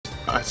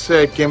I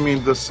said, give me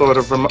the sort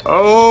of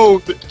oh,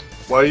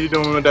 what are you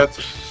doing with that?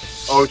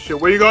 Oh shit,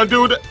 what are you gonna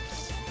do with it?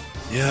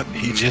 Yep,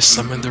 he just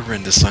summoned the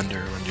Rend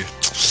Asunder when you.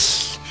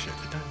 Shouldn't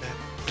have done that.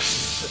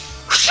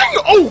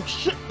 Oh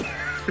shit!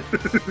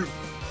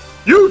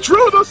 You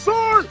drew the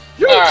sword.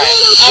 Alright,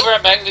 I'll be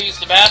right back to use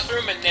the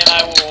bathroom, and then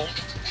I will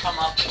come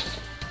up and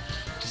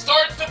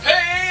start the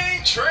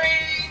pain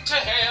train to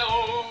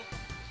hell.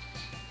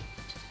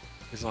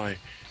 It's like,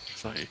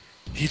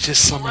 he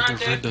just summoned the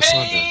Rend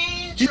Asunder.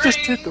 He just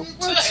did the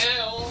what?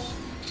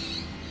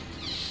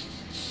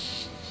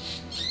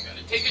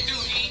 Gotta take a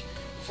duty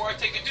before I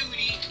take a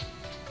duty.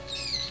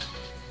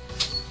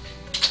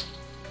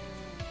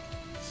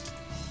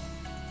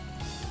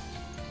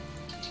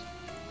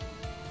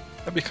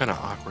 That'd be kind of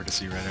awkward to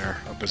see right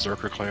there. A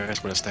berserker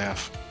class with a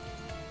staff.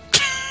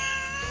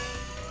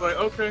 Like,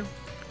 okay.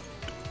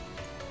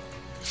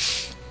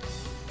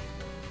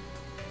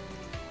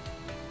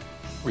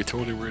 We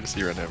totally weird to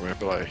see right now, right?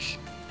 But like,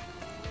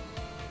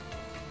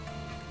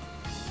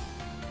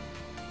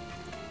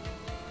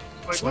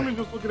 let me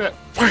just look at that.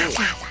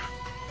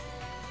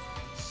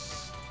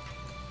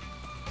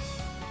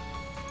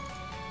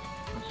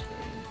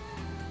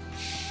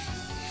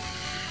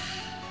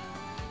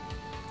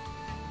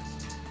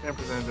 Ten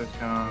percent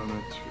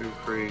discount, two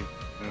free,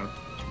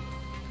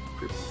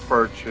 free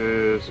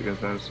purchase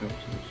against that.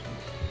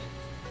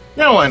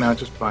 Yeah, why not?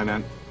 Just buy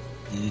that.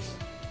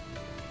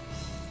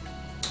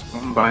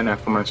 I'm buying that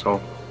for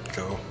myself.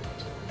 Go.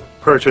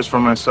 Purchase for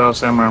myself,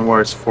 Samurai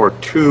Warriors for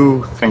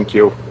 2. Thank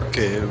you.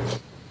 Give.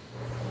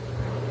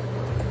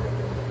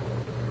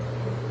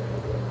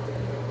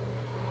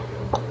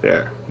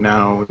 There.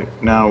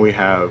 Now we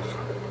have.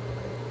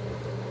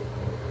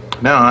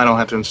 Now I don't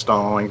have to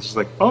install. It's just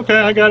like, okay,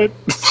 I got it.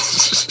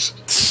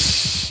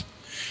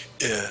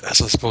 Yeah, that's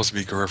what it's supposed to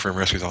be. Girlfriend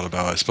Rescue is all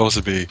about. It's supposed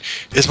to be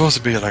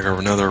like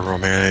another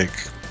romantic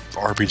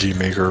RPG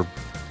maker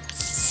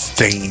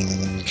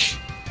thing.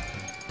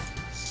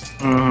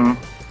 And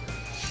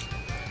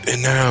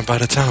now, by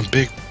the time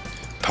Big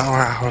Power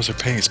Hours are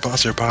paying,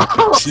 sponsored by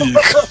Pepsi.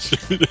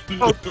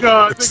 Oh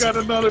God,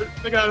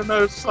 they got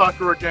another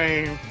Sakura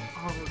game.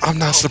 Oh, I'm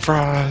not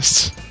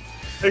surprised.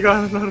 They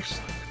got another.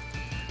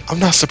 I'm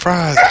not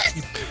surprised.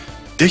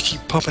 They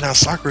keep pumping out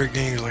Sakura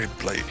games like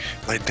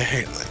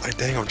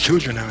dang on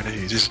children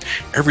nowadays. Just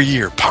every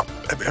year, pop,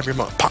 every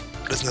month, pop.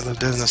 There's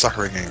another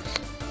Sakura game.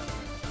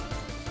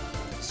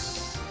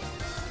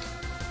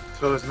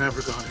 So it's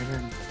never gonna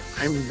end.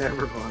 I'm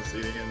never gonna see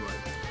it end.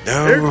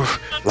 No,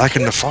 like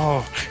in the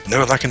fall.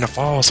 No, like in the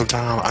fall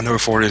sometime. I know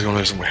 40 is gonna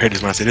have some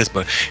haters when I say this,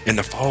 but in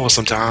the fall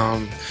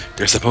sometime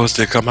they're supposed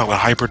to come out with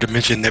Hyper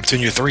Dimension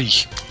Neptunia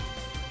 3.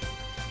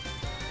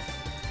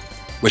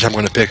 Which I'm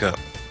gonna pick up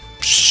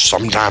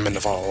sometime in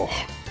the fall.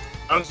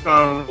 I'm just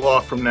gonna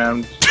walk from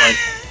them. Like,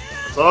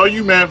 it's all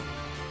you, man.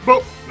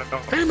 Boop. No,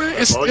 hey man,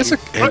 it's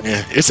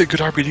a good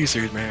RPG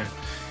series, man.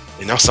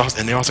 And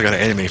they also got an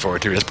anime for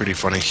it too. That's pretty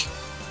funny.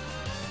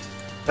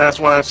 That's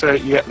why I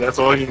said, yeah, that's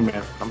all you,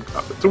 man.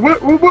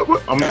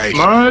 What? I'm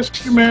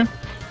nice, you, man.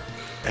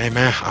 Hey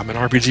man, I'm an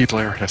RPG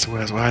player. That's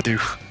what I do.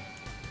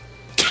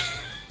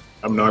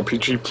 I'm an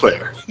RPG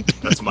player.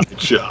 That's my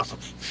job.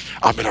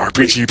 I'm an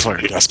RPG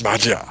player. That's my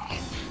job.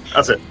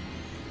 That's it.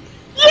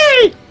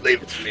 Yay!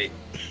 Leave it to me.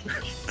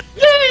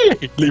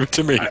 Yay! Leave it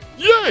to me.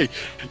 Yay!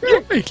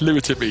 Yay! Leave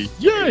it to me.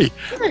 Yay!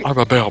 I'm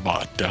a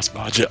bellbot. That's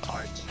my job.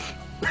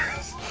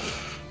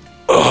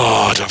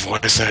 Oh, the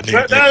voice I need.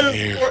 That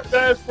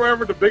is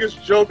forever the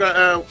biggest joke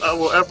I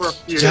will ever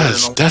hear.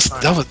 Yes,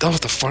 that was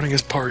the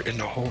funniest part in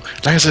the whole.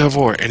 Like I said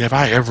before, and if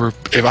I ever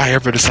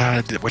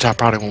decide, which I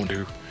probably won't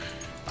do,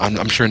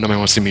 I'm sure nobody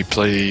wants to see me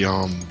play.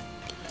 Somebody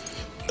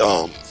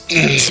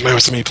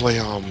wants to see me play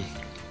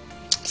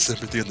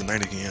Sympathy of the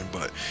Night again.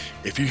 But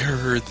if you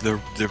heard the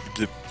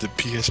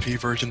PSP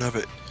version of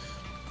it,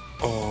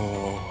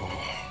 oh,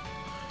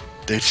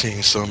 they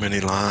changed so many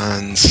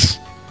lines.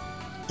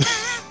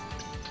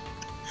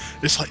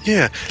 It's like,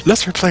 yeah,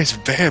 let's replace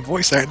bad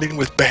voice acting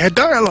with bad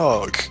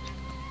dialogue.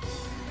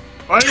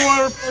 Why do you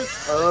want to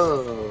replace?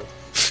 Oh.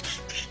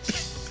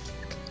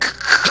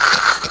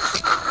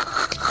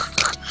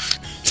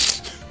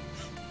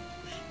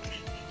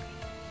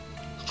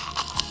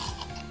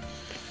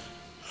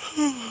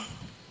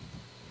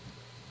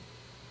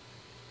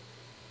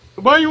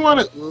 Why you want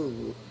to?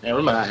 Ooh,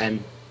 never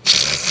mind.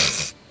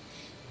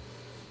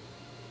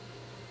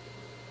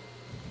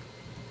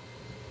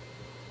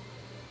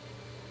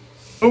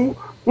 Oh,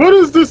 what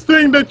is this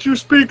thing that you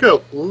speak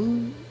of?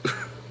 Ooh.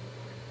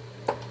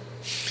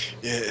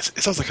 Yeah,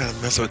 it's also kind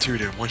of messed up too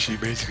that once you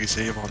basically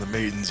save all the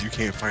maidens, you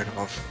can't fight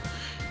off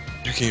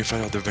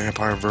the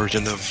vampire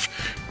version of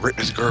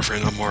Rick's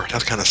girlfriend no more.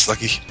 That's kind of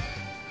sucky.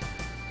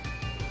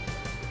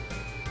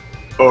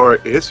 Or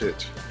is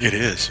it? It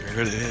is. It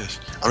really is.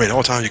 I mean, the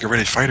whole time you can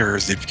really fight her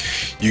is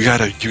if you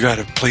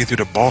gotta play through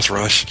the boss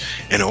rush,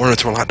 and in order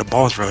to unlock the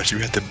boss rush, you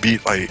have to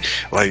beat like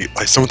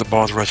some of the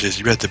boss rushes.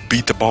 You have to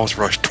beat the boss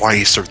rush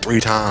twice or 3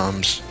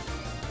 times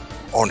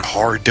on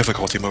hard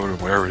difficulty mode or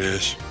whatever it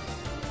is,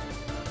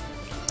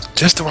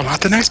 just to unlock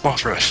the next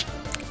boss rush.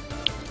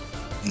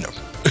 No.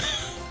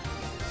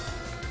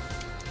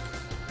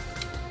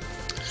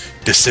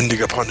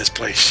 Descending upon this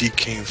place, she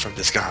came from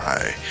the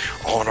sky.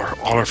 All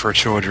of her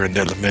children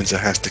that Lamenza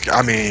has to.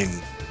 I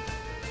mean,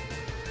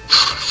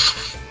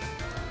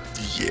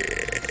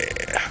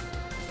 yeah.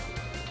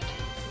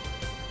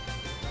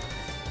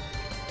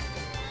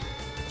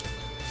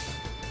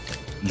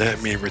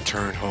 Let me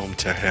return home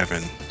to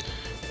heaven.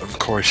 Of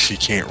course, she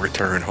can't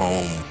return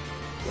home,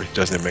 which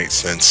doesn't make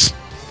sense.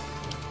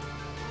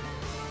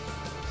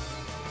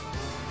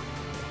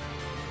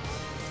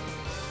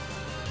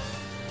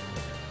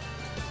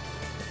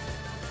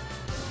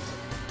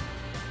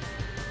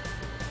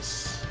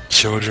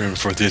 Children,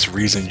 for this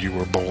reason you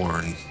were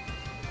born.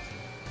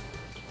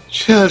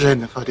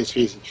 Children, for this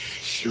reason,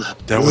 you are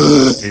That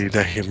was the day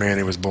that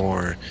humanity was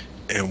born,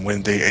 and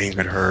when they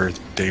angered her,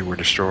 they were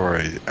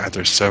destroyed.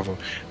 After several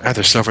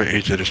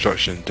ages of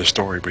destruction, the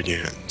story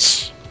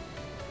begins.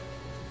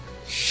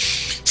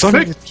 So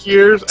 6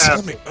 years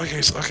after.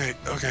 Okay. So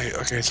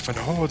for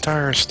the whole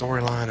entire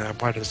storyline,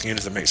 and why this game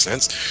doesn't make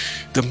sense,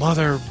 the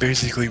mother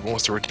basically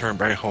wants to return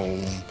back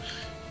home.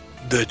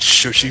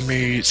 She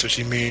made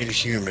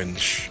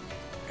humans,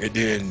 and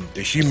then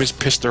the humans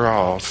pissed her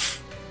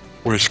off,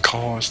 which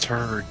caused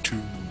her to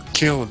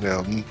kill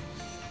them,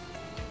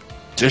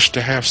 just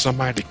to have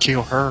somebody to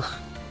kill her.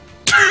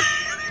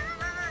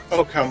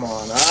 Oh, come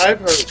on. I've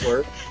heard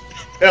worse.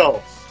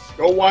 Hell,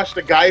 go watch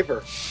the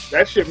Guyver.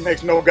 That shit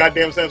makes no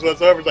goddamn sense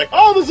whatsoever. It's like,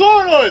 oh, the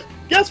Zornoids!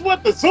 Guess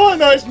what? The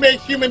Zornoids make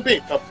human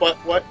beings. The fuck?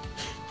 What?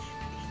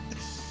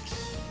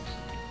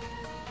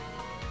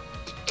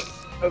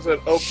 I said,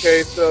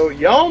 okay, so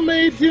y'all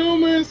made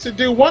humans to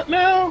do what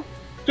now?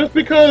 Just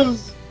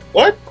because...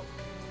 What?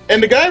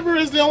 And the Guyver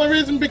is the only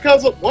reason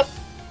because of... What?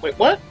 Wait,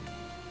 what?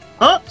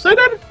 Huh? Say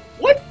that?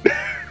 What?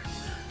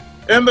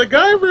 And the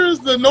Guyver is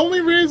the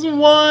only reason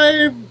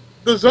why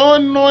the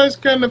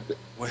Zornoids kind of...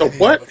 So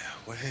what?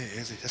 Well, hey,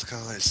 is it just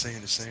kind of like saying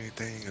the same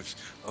thing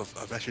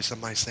of actually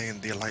somebody saying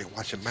they like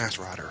watching Mass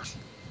Rider?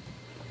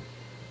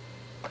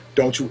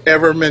 Don't you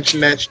ever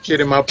mention that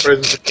shit in my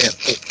presence again.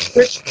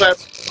 Bitch, slap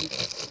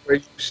where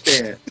you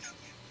stand. You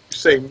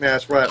say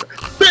Mass Rider.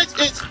 Bitch,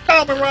 it's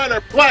Kamen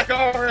Rider Black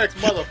RX,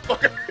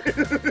 motherfucker.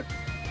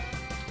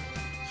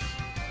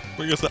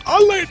 Like I said, I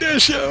like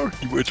that show.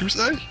 What you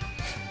say?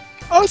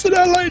 I said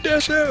I like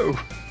that show.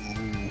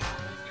 Ooh.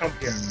 Come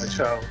here, my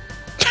child.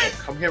 Oh,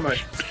 come here, my...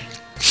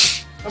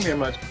 Come here,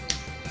 my...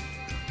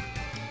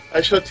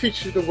 I shall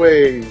teach you the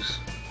ways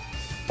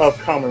of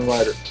Kamen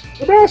Rider.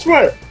 The Mass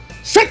Rider!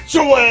 Sit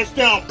your ass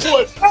down,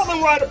 boy! It's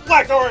Kamen Rider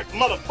Black RX,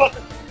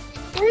 motherfucker!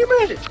 What do you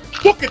mean?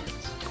 Look at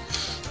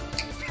this!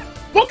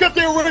 Look at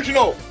the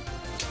original!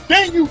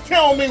 Then you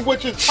tell me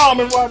which is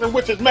Kamen Rider and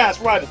which is Mass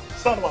Rider,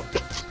 son of a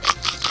bitch.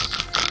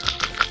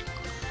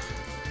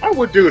 I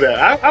would do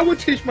that. I would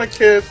teach my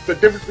kids the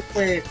difference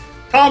between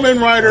Kamen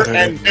Rider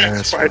and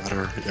Mass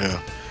Rider. Yeah.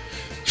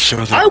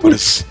 Show them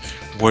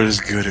what is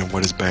good and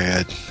what is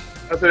bad.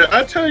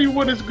 I tell you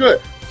what is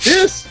good.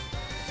 This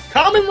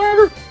Kamen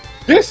Rider,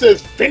 this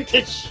is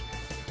vintage.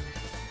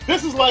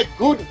 This is like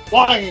good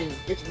wine.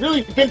 It's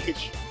really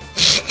vintage.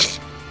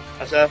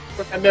 I said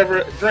I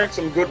never drank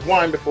some good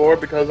wine before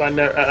because I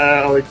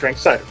only drank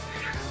cider.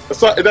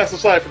 That's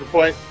aside from the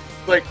point.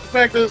 Like the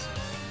fact is,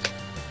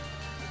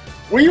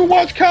 when you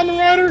watch Kamen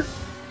Rider,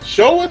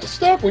 Showa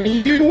stuff, when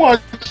you watch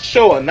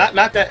Showa, not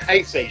that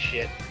Heisei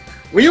shit.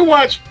 When you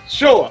watch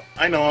Showa,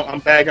 I know I'm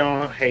bagging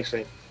on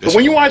Heisei, but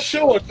when you watch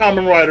Showa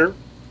Kamen Rider,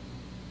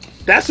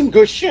 that's some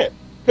good shit.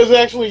 Because it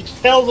actually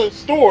tells a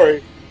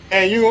story,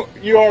 and you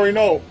already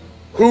know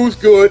who's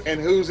good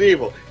and who's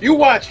evil. You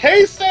watch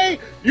Heisei,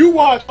 you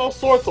watch all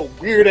sorts of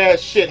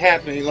weird-ass shit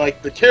happening,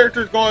 like the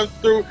characters going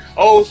through,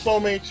 so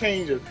many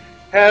changes.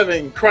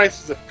 Having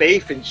crisis of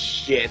faith and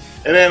shit,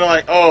 and then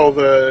like,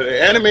 the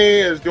enemy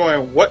is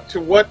doing what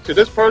to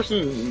this person,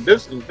 and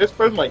this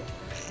person, like,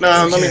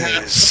 no, let me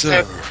have.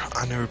 So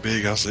I know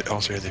Big. I'll say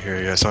to hear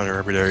you. I saw her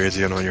every day,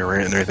 you on your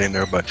rant and everything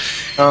there, but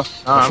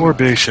before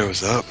Big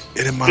shows up,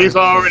 he's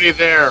already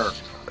there.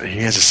 He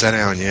hasn't sat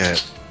down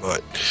yet,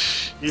 but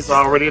he's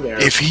already there.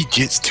 If he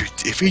gets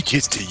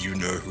to you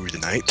know who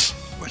tonight,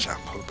 which I'm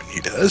hoping he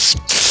does.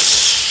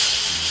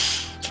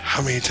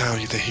 How many times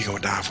do you think he gonna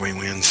die before he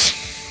wins?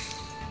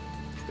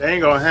 That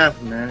ain't gonna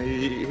happen, man.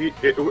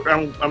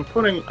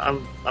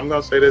 I'm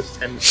gonna say this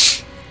 10.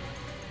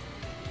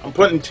 I'm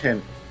putting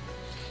 10.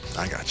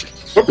 I got you.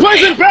 We're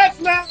placing bets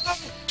now.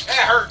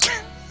 That hurt.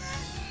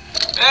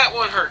 That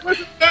one hurt.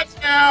 Placing bets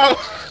now.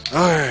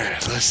 All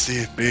right, let's see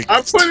if Big.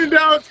 I'm putting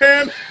down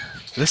 10.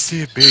 Let's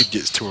see if Big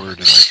gets toured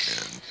tonight,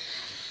 man.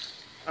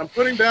 I'm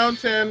putting down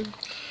 10.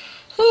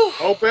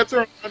 All bets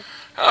are on.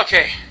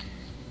 Okay.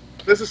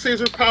 This is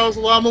Caesar Palace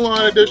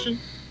La-Mulana edition.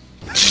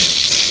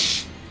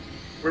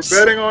 We're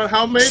betting on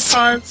how many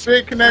times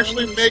Big can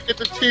actually make it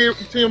to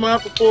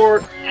Tiamat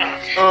before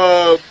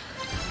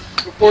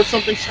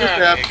something shit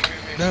happens.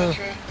 No,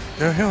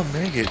 he'll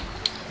make it.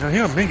 No,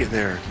 he'll make it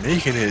there.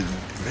 Making it.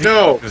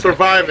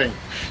 Surviving.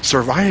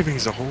 Surviving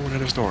is a whole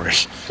other story.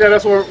 Yeah,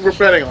 that's what we're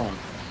betting on.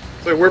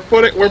 So we're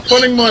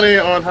putting money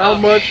on how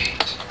much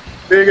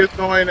Big is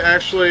going to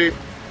actually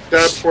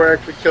die before it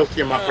actually kills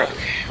Tiamat. Okay.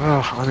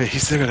 Well, I mean,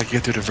 he's still gonna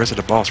get through the rest of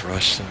the boss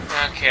rush. So.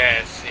 Okay,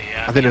 let's see.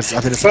 I think it's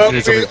But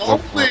it's we only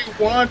only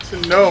want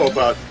to know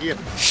about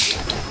Tiamat.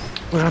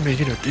 well, I mean,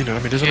 I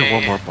mean, there's only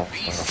one more boss.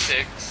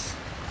 B6.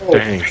 Oh,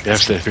 Dang,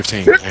 that's the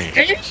 15. Dang,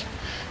 15?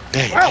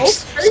 dang, Wow,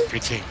 that's okay.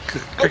 15.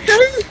 Good Okay,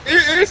 grief.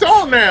 it's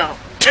on now.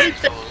 Go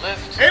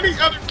left. Any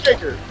other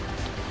taker?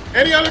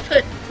 Any other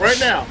taker right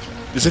now?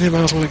 Does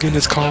anybody else want to get in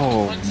this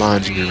call?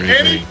 Mind you,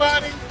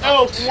 Anybody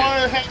else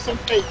want to have some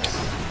takes?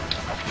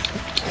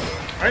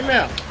 Right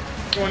now.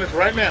 Doing this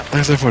right now. Like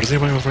I said before, does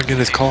anybody else want to get in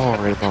this call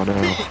right about now?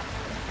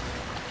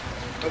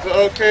 I said,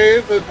 okay,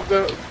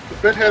 the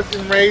bet has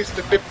been raised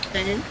to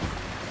 15.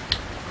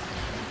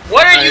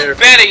 What are you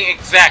betting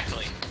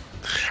exactly?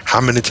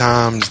 How many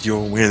times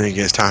you'll win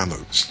against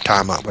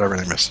Tiamat, whatever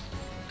her name is.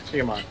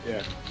 Tiamat,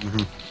 yeah.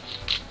 Mm-hmm.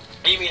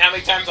 You mean how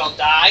many times I'll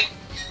die?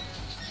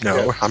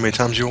 No, Yeah. how many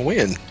times you'll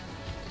win?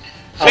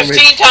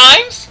 15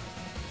 times?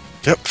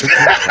 Yep, 15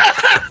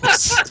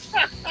 times.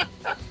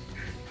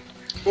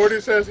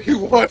 40 says he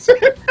wants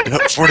it.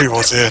 Yep, 40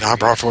 was in. I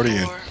brought 40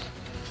 in.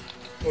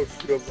 Oh,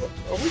 shit.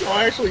 Are we gonna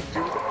actually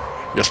do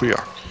that? Yes, we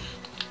are.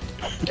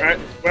 Right?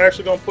 We're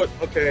actually gonna put,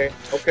 okay.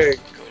 Go to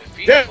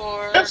Yeah,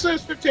 B4. that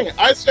says 15.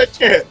 I said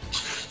 10.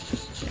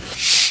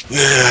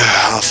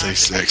 Yeah, I'll say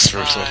 6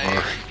 for so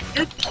far.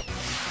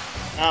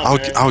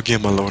 I'll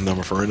give him a low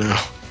number for right now.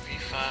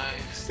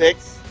 B5.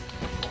 6.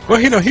 Well,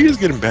 he is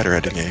getting better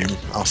at the game.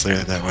 I'll say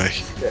it that way.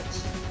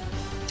 6.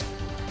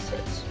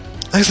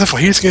 Like I said before,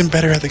 he's getting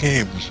better at the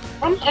game.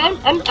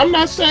 I'm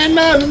not saying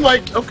nothing.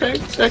 Like, okay,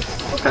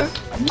 6. Okay.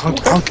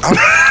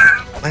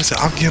 Like I said,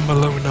 I'll give him a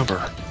low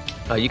number.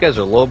 You guys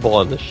are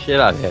lowballing the shit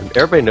out of him.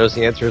 Everybody knows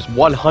the answer is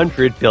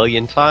 100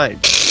 billion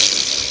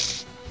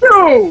times.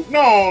 No.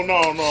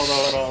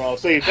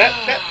 See,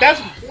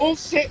 that's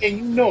bullshit, and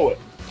you know it.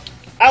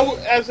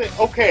 I say,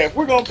 okay, if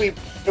we're gonna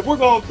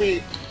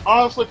be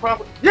honestly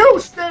proper, you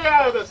stay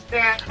out of this,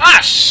 cat. Ah,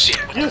 shit!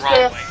 Went You the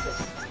stay. wrong way.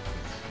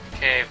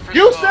 Okay, first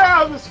You of stay all,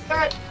 out of this,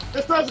 cat.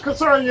 This doesn't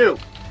concern you.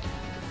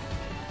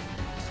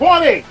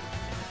 20.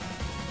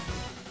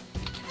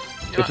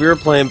 If we were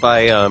playing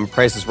by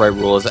Price is Right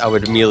rules, I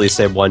would immediately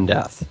say 1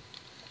 death.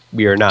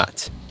 We are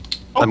not.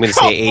 I'm going to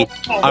say 8.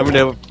 I'm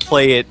going to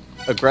play it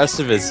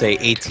aggressive and say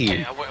 18.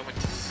 okay, I went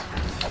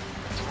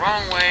the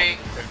wrong way.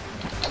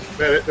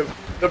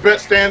 The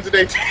bet stands at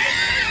 18.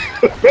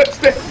 The bet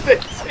stands at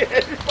 18.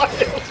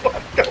 Everybody else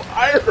wants to go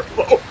higher or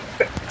lower.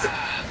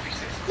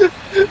 B6.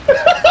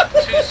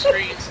 2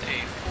 screens,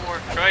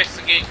 A4. Twice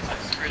again because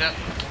I screwed up.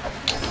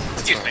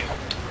 Excuse me.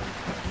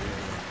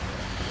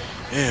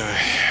 Anyway,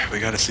 we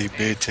gotta see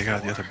Big take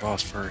out the other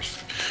boss first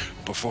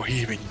before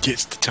he even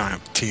gets to Tiamat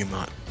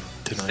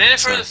tonight. Stand in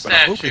front of the But I'm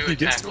hoping statue, he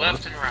gets attack to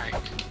left him. and right.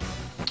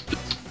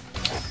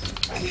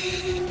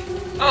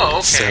 Oh,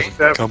 okay.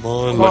 7. Come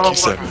on, lucky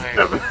 7. Right.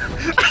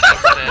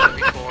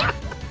 Before.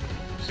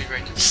 See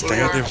right to the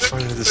Stand in floor.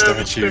 front of the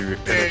statue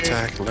and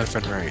attack left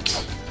and right.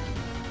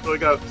 So we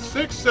got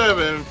 6,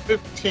 7,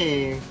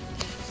 15,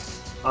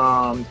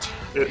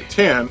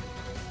 10.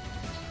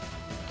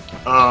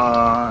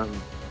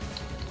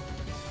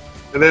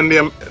 And then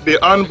the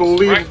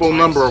unbelievable Right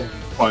number of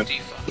points 1.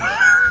 to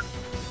D5.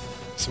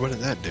 So what did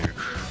that do?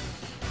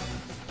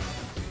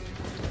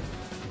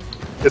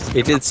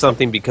 It did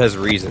something because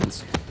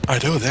reasons. I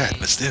know that,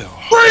 but still.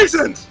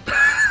 Reasons!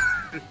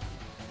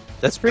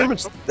 That's pretty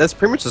much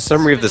the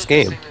summary of this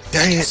game.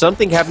 Dang it!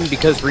 Something happened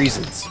because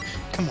reasons,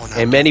 Come on now.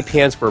 and many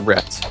pants were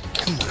ripped.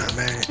 Come on now,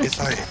 man. It's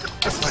like.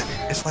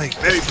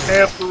 Many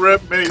pants were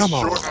ripped, many Come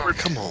on, shorts were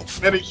come on.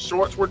 many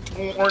shorts were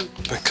torn,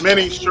 But come-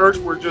 many shirts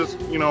were just,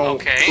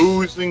 Okay.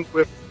 oozing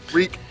with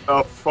reek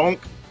of funk.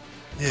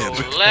 Yeah, Go but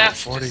come on, left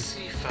to 40.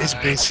 C5.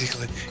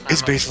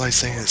 It's basically like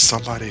saying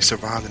somebody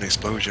survived an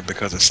explosion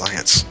because of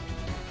science.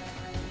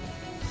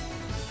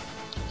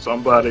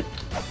 Somebody,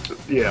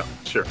 yeah,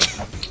 sure.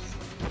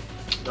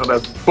 No,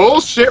 that's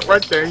bullshit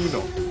right there, you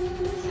know.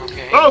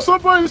 Okay. Oh,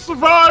 somebody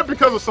survived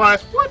because of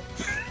science. What?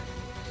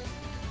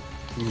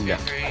 No.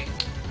 C3.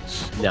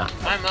 Nah.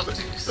 I'm up to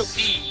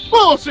C3.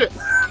 Bullshit.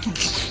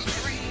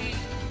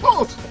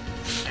 Bullshit.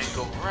 And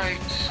go right.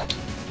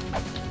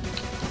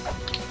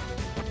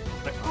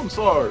 I'm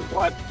sorry.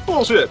 What?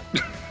 Bullshit.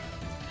 And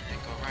then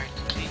go right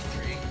to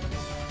D3.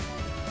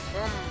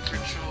 Form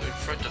ritual in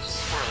front of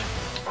swirling.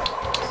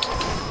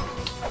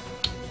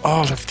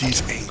 All of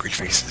these angry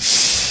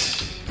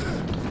faces.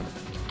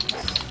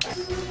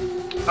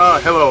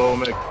 Hello,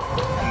 Legends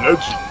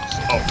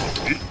of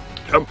the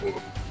Temple.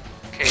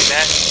 Okay,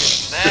 that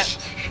is that.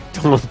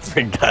 Don't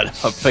bring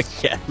that up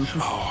again.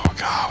 Oh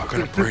god, we're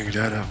gonna bring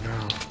that up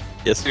now.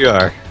 Yes, we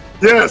are.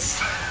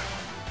 Yes.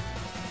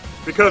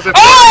 Because if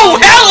Oh,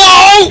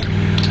 hello!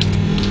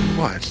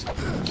 What?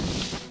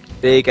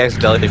 Big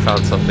accidentally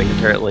found something,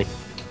 apparently.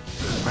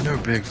 I know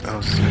Big. I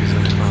was saying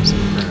found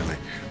something apparently.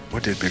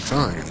 What did Big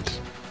find?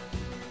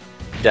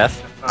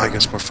 Death. I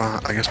guess we're fine.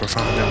 I guess we're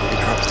fine now when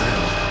he drops down.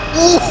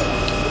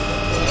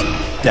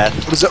 Death.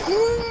 What is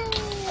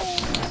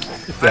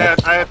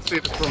that? I had to see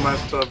this for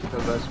myself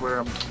because I swear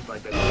I'm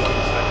like at 20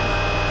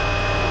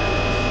 seconds.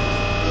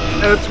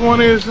 At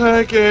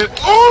 22nd.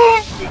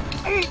 Oh!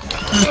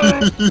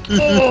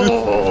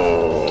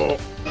 Oh!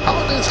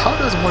 How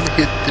does one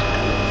hit the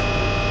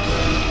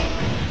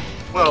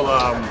Well,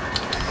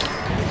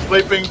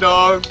 sleeping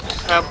dogs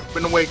have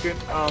been awakened.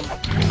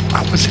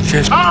 I was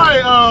just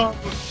Hi,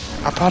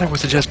 I thought it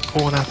was just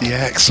pulling out the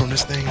axe on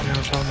this thing, you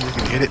know, so you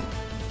can hit it.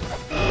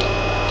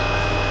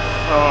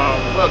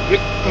 well,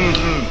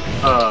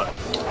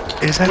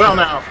 Is that well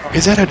now.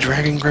 is that a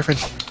dragon griffin?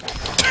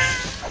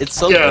 It's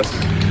something. Yes.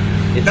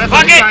 It's, That's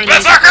Fuck a it! Chinese-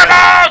 Berserker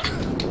dog!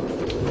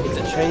 it's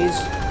a Chinese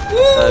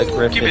Give me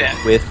griffin that.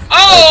 with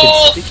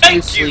Oh, a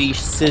thank conspicuously you.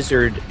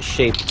 scissored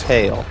shaped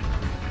tail.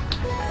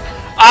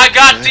 I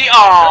got the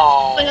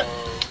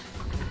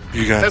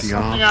You got That's the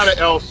something ankh. out of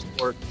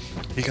Elsport.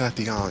 He got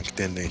the ankh,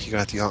 didn't he? He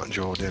got the ankh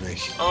jewel, didn't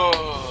he?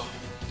 Oh.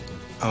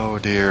 Oh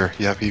dear.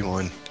 Yep, he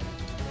won.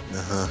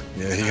 Yeah,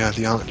 he got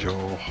the ankh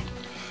jewel.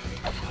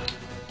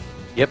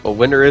 Yep, a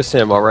winner is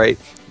him, alright.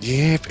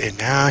 Yep, and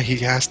now he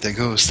has to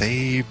go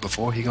save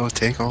before he goes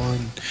take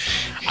on.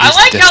 I his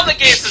like how the game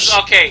destiny. says,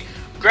 okay,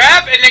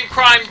 grab and then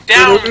climb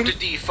down to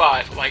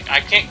D5. Like, I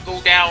can't go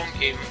down,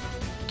 game.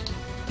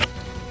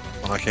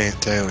 Well, I can't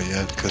tell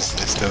yet because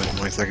it's still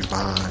 20 seconds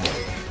behind.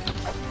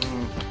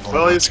 Oh,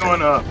 Well, he's that's going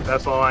good. up.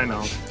 That's all I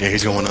know. Yeah,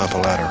 he's going up a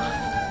ladder.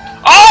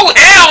 Oh,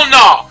 hell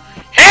no!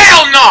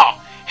 Hell no!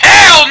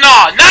 Hell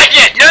no! Not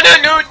yet! No.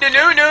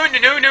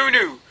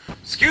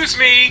 Excuse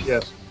me.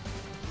 Yes.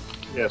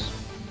 Yes.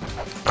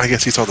 I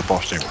guess he saw the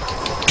boss there.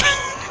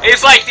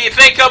 It's like the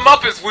thing come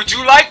up is, would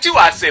you like to?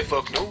 I said,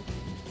 fuck no.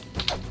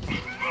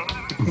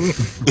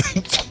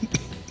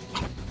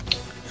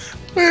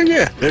 Well,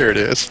 yeah, there it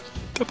is.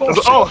 The boss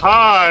Oh,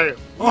 hi.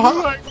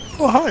 hi.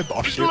 Oh, hi,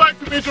 boss. Would you like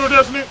to meet your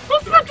destiny?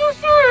 What's that you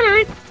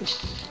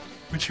say?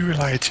 Would you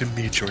like to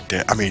meet your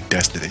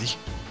destiny?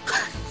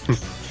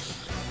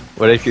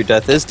 What if your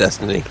death is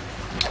destiny?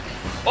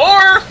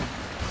 Or,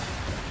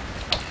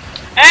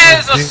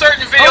 as a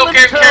certain video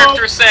game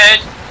character said,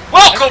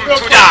 welcome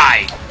to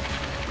die.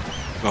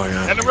 Oh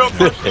yeah. And the real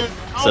question is,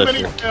 how So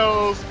many true.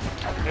 tails?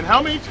 And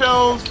how many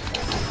tails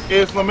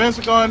is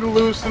Lamenta going to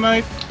lose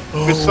tonight?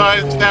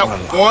 Besides that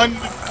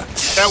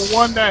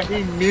one that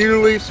he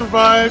nearly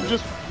survived,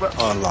 just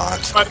A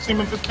lot. by the seam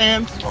of his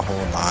pants. A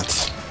whole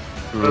lot.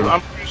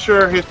 I'm pretty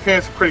sure his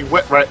pants are pretty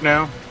wet right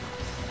now.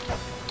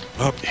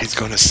 Well, he's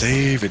gonna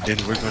save, and then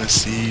we're gonna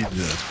see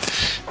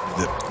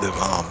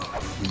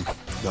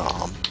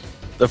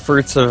The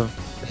fruits of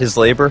his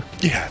labor?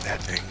 yeah,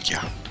 that thing,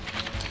 yeah.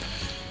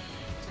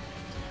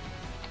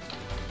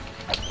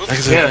 Oops. Like I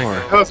said Yeah, before,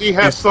 because he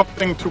has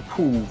something to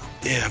prove.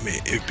 yeah, I mean,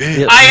 if Big,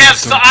 Yeah.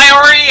 I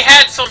already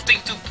had something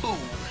to poo.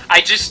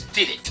 I just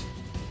did it.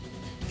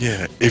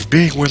 yeah, if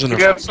Big wins in the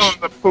He has first,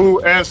 something to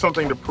prove and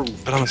something to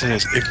prove. but I'm saying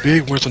is, if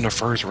Big wins in the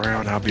first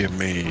round, I'll be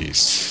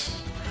amazed.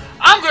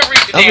 I'm gonna read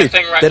the damn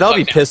thing right Then I'll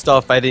be fucking pissed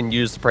off I didn't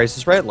use the Price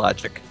is Right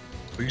logic.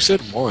 Well, you said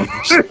one.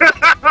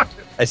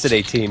 I said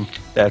 18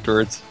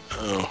 afterwards.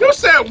 Oh. You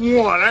said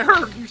one. I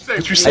heard you say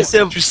But you one. I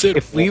said, you said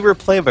if we were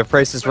playing by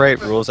Price is Right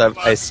rules, I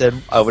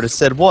would have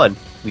said 1.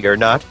 We are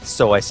not,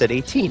 so I said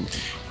 18.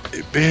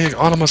 Big,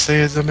 all I'm gonna say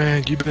is,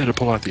 man, you better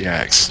pull out the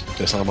axe.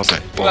 That's all I'm gonna say.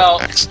 Pull Well- out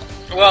the axe.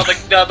 Well,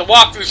 the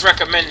walkthrough's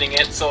recommending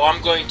it, so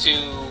I'm going to...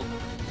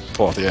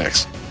 Pull out the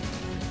axe.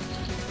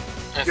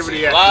 Let's Give it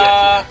see, the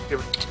La... Give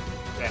it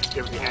the axe.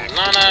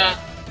 La-Mulana...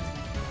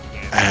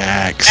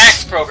 Axe.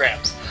 Axe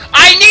programs.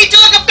 I need to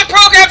look up the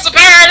programs to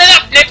pair it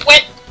up,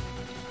 nitwit!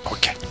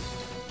 Okay.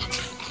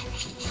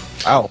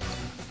 Wow.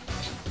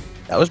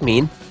 That was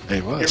mean. It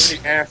Give was. her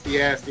the ass,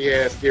 the ass, the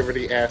ass. Give her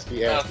the ass,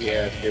 the ass, the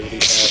ass. Okay. Give her the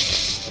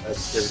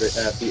ass, give her the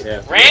ass, the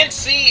ass.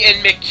 Rancy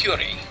and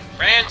McCurry.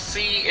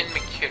 Rancy and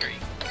McCurry.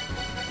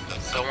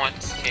 So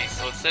once, okay,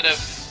 so instead of...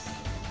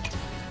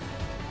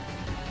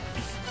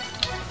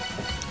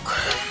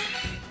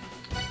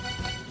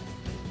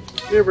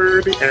 Give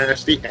her the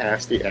ass, the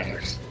ass, the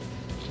ass.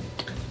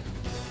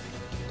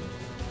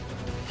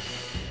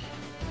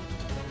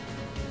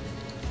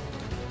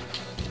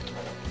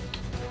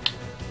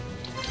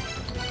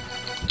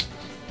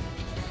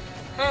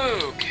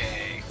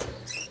 Okay.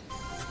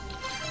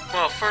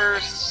 Well,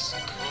 first...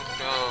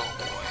 Oh,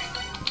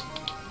 boy.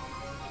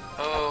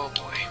 Oh,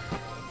 boy.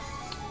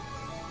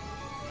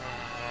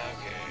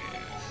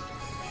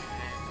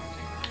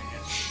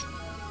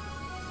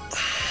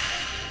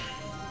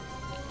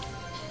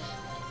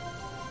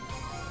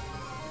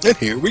 And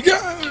here we go.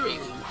 Okay.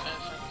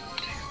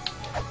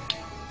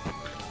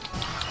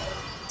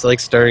 It's like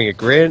starting a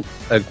grand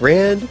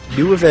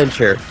new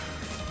adventure.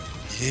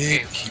 Yeah,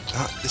 keep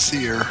not the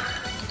seer.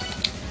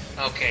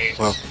 Okay.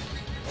 Well,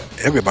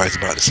 everybody's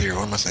about to see her.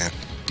 What am I saying?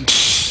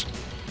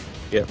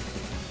 Yep.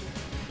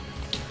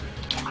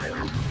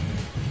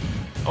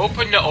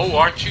 Open the... Oh,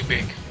 aren't you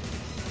big?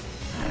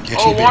 Yeah,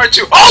 Oh, she did. aren't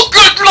you? Oh,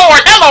 good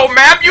lord! Hello,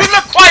 ma'am! You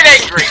look quite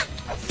angry!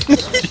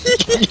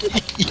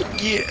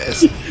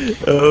 Yes.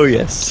 Oh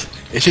yes.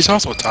 And she's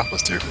also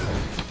topless too.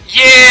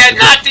 Yeah,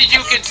 not that you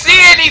can see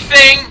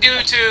anything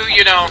due to,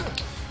 you know...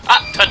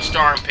 touched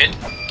armpit.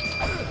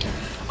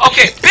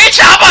 Okay, bitch,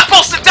 how am I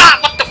supposed to die?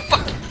 What the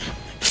fuck?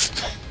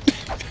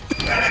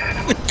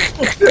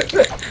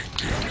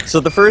 So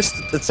the first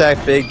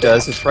attack Big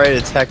does is try to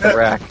attack the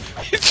rack.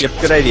 Yep,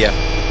 good idea.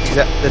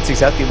 That's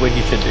exactly what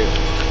he should do.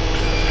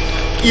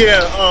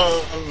 Yeah,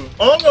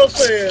 all I'm gonna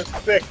say is,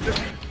 Vic,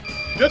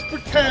 just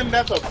pretend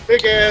that's a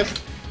big ass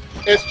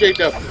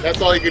SJW.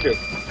 That's all you can do.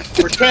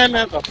 Pretend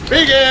that's a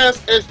big ass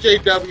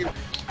SJW.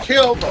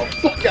 Kill the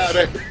fuck out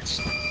of it.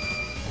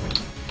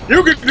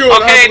 You can do it.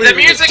 Okay, the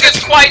music is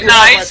quite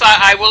nice.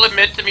 I will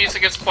admit the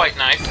music is quite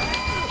nice.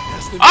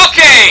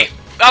 Okay,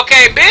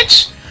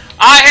 bitch.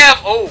 I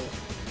have.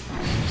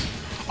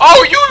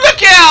 Oh, you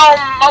look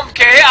at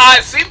okay.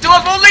 I seem to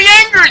have only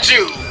angered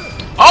you.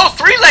 Oh,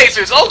 3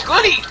 lasers. Oh,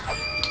 goody.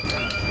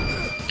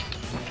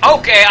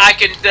 Okay, I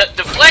can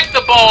deflect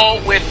the ball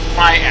with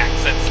my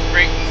axe. That's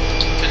great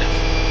to know.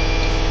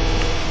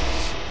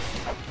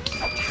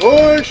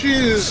 Oh,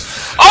 she's.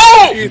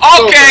 Oh,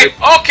 okay.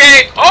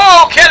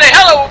 Oh, Kelly,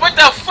 hello. What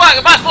the fuck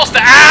am I supposed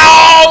to?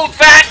 Ow,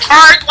 that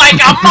hurt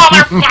like a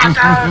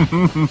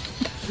motherfucker.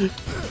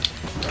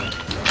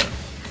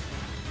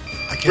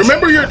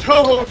 Remember your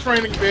Toho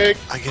training, Big.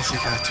 I guess you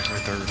got to go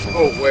third floor.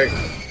 Oh wait.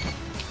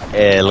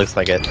 Yeah, it looks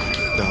like it.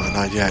 No,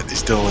 not yet. It's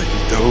still like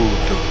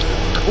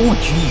Oh,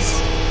 jeez.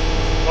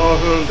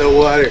 Oh, the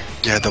water.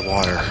 Yeah, the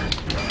water.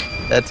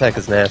 That attack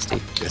is nasty.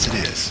 Yes, it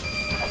is.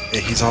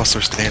 And he's also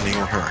standing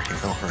on her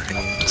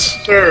hands.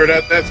 Sir,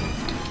 that's.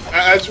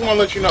 I just want to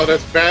let you know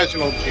that's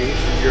vaginal G.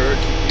 You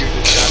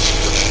just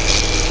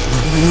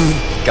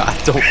God,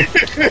 don't.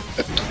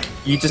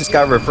 You just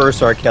got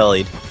reverse R.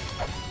 Kelly'd.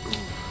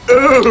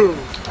 Ooh!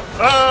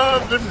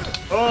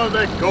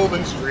 That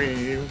golden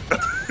stream.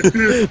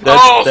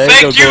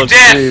 Thank you,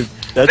 Death!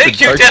 Thank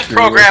you, Death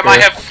program, I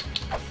have...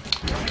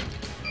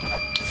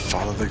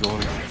 Follow the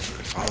golden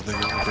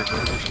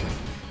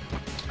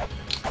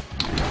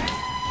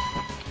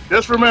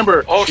Just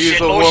remember,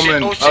 she's a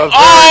woman.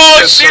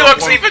 She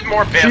looks even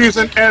more pissed. She's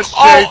an SJW.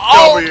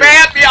 Oh,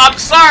 man, yeah, I'm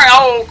sorry.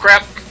 Oh,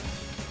 crap.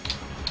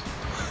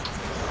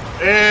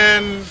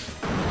 And...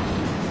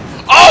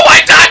 Oh,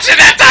 I dodged it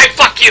that time,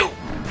 fuck you!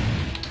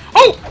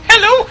 Oh,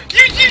 hello!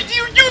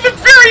 You look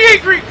very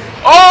angry!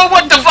 Oh,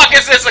 what the fuck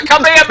is this? A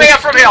Kamehameha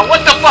from hell!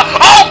 What the fuck?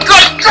 Oh,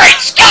 good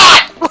great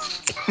Scott!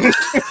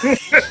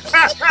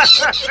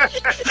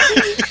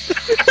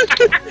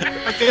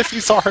 I guess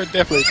you saw her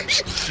death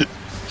lasers.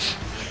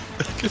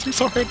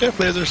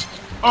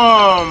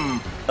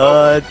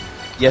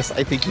 Yes,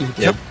 I think you did.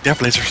 Yep, death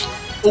lasers.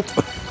 Oh.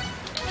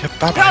 Yep,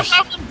 bye-bye.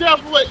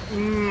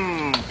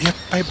 Yep,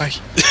 bye-bye.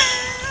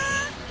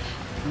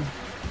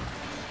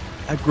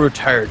 I grew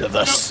tired of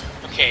this.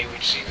 Okay, we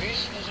see.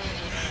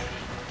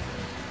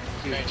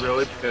 She's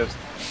really pissed.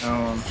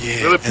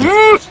 Yeah. Really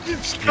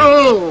pissed.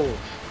 Oh.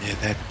 Yeah,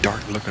 that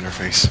dark look on her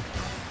face.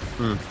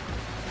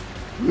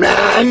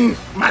 Man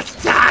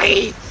must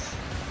die.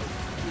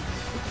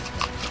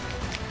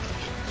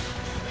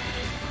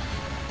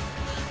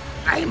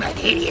 I'm an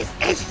hideous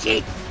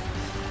SJW.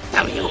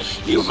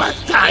 You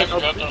must die.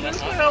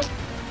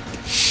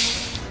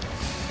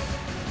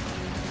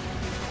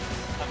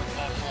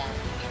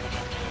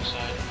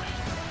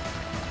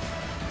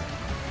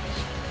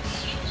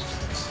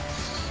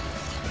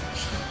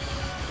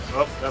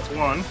 Oh, that's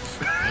one.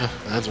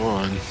 That's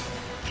one.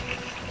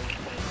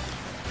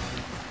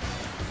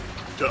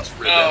 Just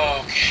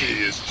remember,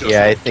 she is just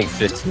Yeah, I think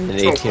 15 and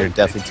 18 are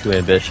definitely too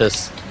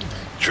ambitious.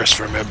 Just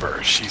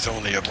remember, she's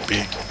only a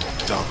big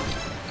dumb.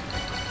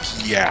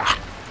 Yeah.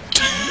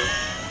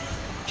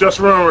 Just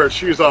remember,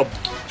 she's a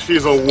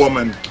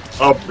woman,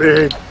 a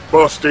big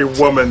busty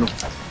woman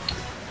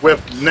with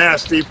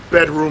nasty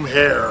bedroom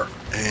hair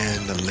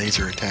And the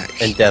laser attacks.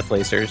 And death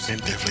lasers.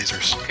 And death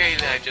lasers. Okay,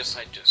 I just.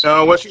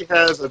 No, what she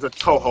has is a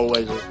Toho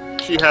laser.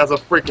 She has a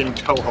freaking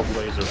Toho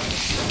laser.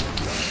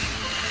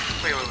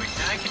 Wait. Did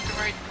I get the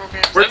right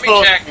program? We're Let me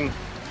check. talking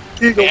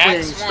Eagle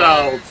Wing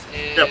style.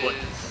 Definitely.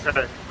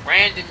 Okay.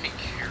 Rand and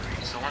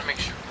McCurry. So I want to make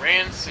sure.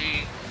 Rand,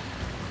 C,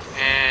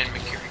 and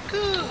McCurry.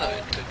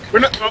 Good.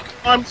 We're not.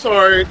 I'm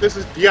sorry. This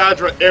is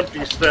Diadra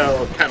empty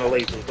style kind of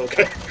lasers.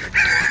 Okay.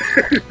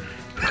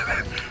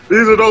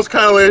 These are those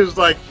kind of lasers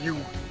like you.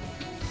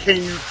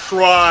 Can you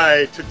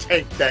try to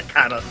take that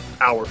kind of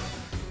power? No,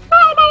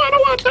 I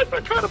don't want to take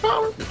that kind of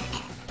power.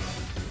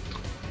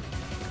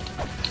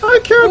 I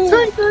can't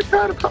take that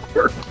kind of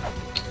power.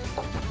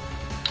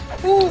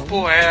 Ooh,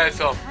 boy,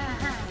 that's a.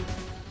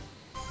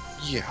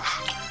 Yeah.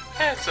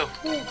 That's a.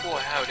 Ooh,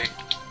 boy, howdy.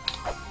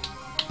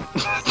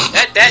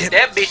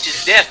 That bitch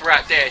is death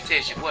right there. I tell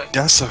you what.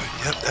 That's a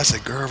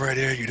girl right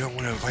there. You don't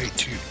want to invite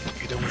to.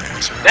 You don't want to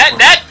answer.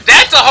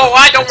 That's a hoe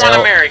I don't want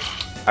to marry.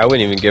 I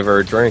wouldn't even give her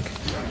a drink.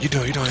 You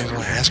don't even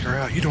want to ask her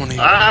out. You don't even.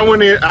 I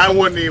wouldn't even. I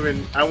wouldn't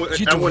even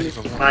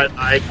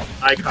eye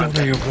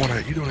contact. You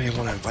don't even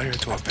want to invite her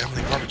to a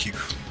family barbecue.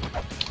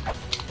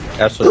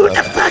 Absolutely.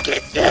 Who the fuck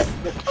is this?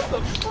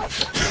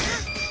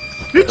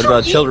 What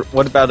about children?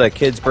 What about a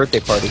kid's birthday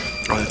party?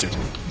 Oh, that's it.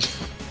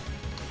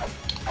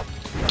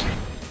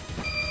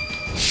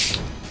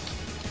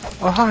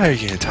 Oh, hi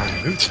again,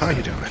 Tiny Boots. How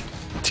you doing?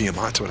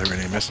 Tiamat, whatever her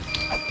name is.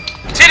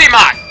 Titty Titty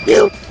Mock!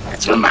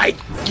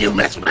 You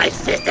mess with my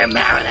sister,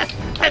 Meredith,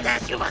 and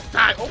that's you must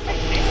die. Oh,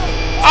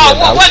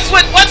 well, what's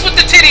with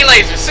the titty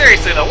lasers?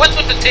 Seriously though, what's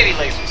with the titty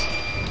lasers?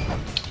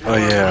 Oh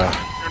yeah.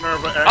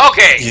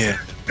 Okay. Yeah.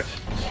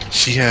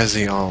 She has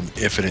the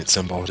infinite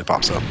symbol that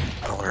pops up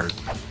on her.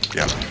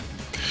 Yeah.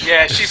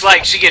 Yeah, she's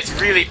like, she gets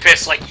really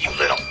pissed, like, you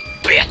little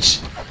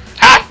bitch!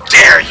 How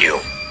dare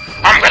you!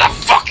 I'm gonna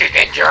fucking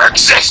end your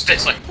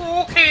existence! Like,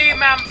 okay,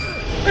 ma'am.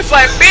 It's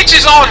like, bitch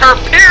is on her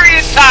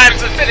period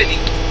times infinity.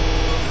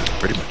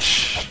 Pretty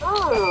much.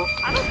 Oh,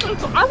 I don't think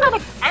so. I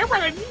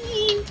wanna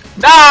leave.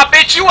 Nah,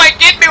 bitch, you ain't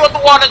getting me with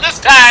the water this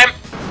time!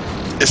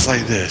 It's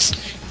like this.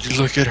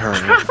 You look at her,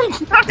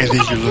 and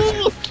then you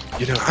look.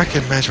 You know, I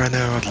can imagine right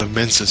now.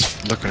 Laments is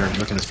looking at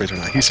his face right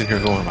now. He's sitting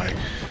here going like.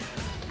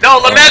 No,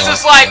 Laments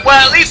is like,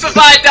 well, at least if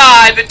I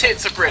die, the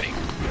tits are pretty.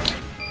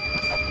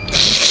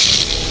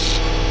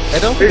 I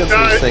don't think that's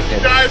what he's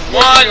thinking.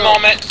 One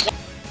moment.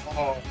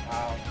 Oh,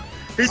 wow.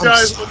 He I'm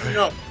dies sorry. looking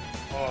up.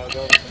 Oh, that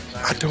was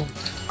nice.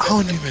 I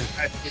don't even.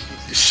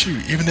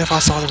 Shoot, even if I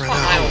saw them right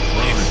now,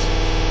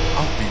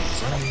 I'll be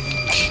running.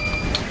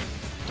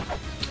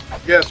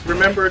 Yes,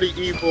 remember the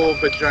evil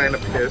vagina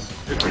piss.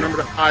 Just remember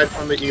to hide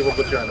from the evil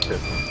vagina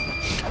piss.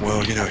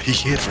 Well, you know, he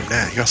hid from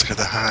that. He also got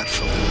to hide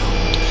from the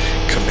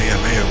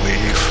Kamehameha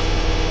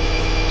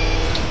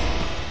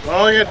wave.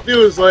 All you have to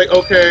do is like,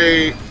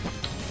 okay,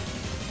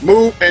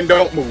 move and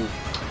don't move.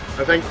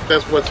 I think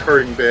that's what's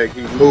hurting Big.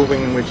 He's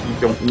moving in which he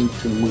don't need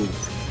to move.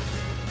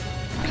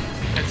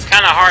 It's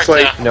kind of hard It's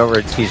like, to... In other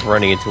words, he's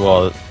running into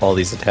all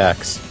these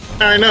attacks.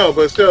 I know,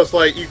 but still, it's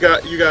like you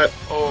got.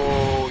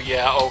 Oh,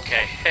 yeah,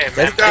 okay. Hey,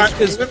 man. That's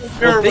because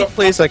Big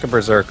plays like a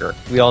berserker.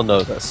 We all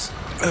know this.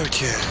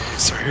 Okay,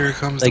 so here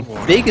comes Like the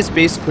water. Big is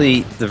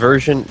basically the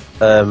version,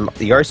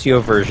 the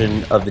RCO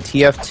version of the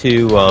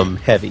TF2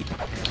 Heavy.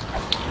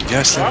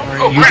 Yes,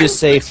 You just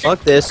say,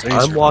 "Fuck this! Laser.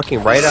 I'm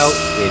walking right out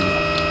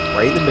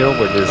right in the middle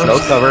where there's no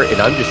cover,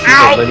 and I'm just shooting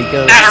Ow! as many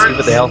guns That to see hurts.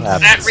 what the hell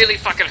happens." That really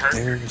fucking hurt.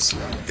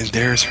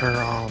 There's her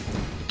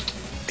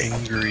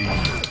angry.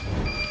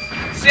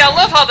 See, I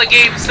love how the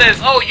game says,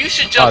 oh, you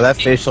should jump... Oh, that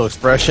facial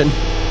expression.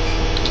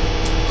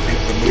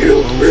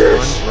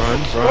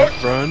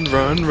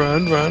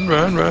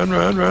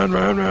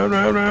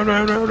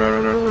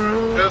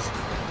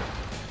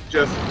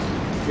 Just,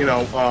 you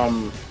know,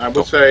 I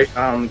would say,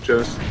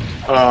 just,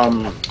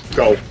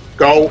 go.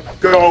 Go!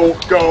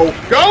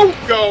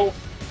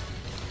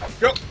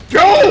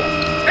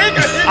 Take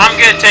a hit! I'm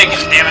gonna take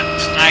it, damn it.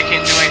 I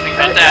can't do anything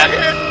about that.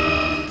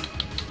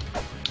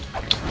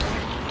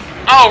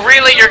 Oh,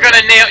 really? You're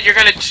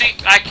gonna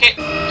cheat? I can't...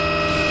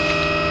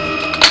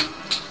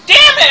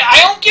 Damn it!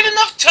 I don't get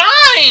enough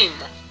time!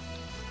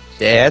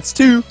 That's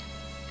two.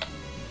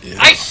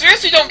 Yeah. I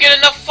seriously don't get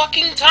enough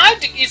fucking time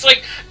to... It's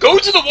like, go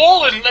to the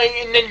wall and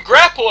then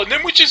grapple, and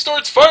then when she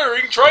starts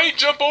firing, try and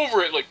jump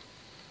over it, like...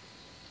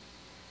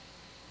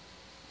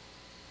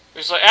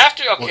 It's like,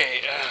 after...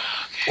 Okay,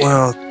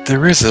 Well,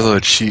 there is a little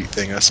cheat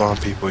thing I saw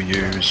people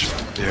use.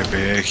 They're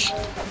big.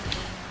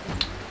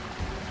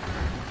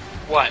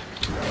 What?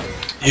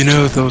 You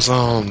know those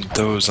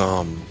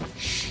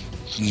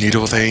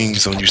needle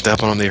things, when you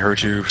step on them they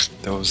hurt you?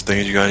 Those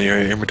things you got in your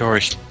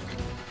inventory?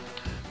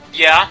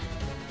 Yeah?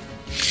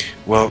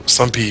 Well,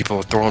 some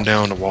people throw them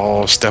down the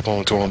wall, step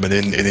onto them, and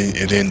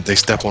then they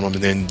step on them,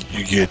 and then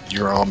you get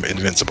your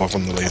invincible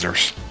from the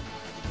lasers.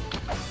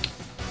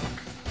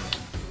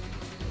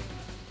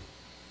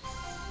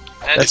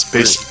 That's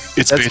It's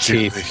That's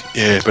basically cheap.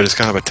 yeah, but it's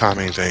kind of a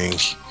timing thing.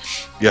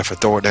 You have to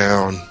throw it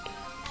down,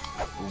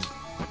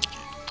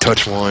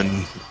 touch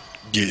one,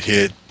 get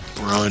hit,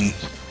 run.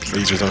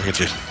 Lasers don't hit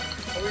you.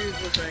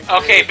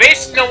 Okay,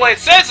 basically, no, what it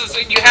says is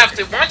that you have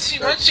to, once she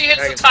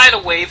hits the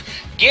tidal wave,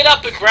 get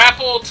up and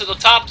grapple to the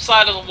top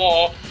side of the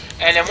wall,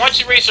 and then once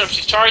you reach her, if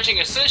she's charging,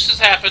 as soon as this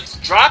happens,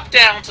 drop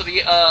down to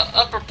the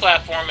upper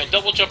platform and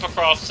double jump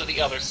across to the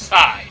other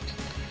side.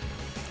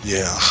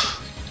 Yeah.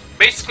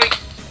 Basically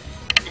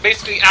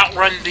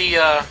outrun the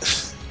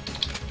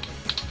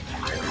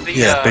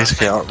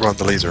Basically outrun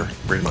the laser,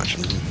 pretty much.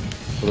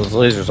 Well, those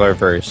lasers are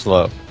very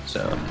slow,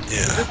 so...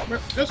 Yeah.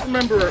 Just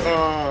remember,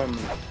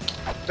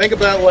 think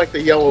about like the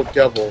Yellow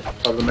Devil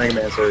of the Mega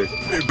Man series.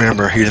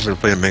 Remember, he hasn't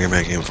played a Mega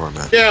Man game for a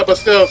man. Yeah, but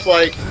still, it's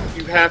like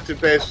you have to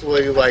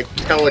basically like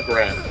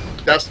telegraph.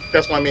 That's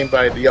what I mean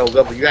by the Yellow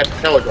Devil. You have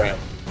to telegraph.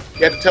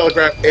 You have to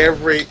telegraph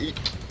every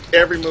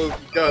move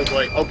he does.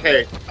 Like,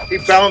 okay, he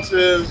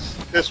bounces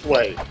this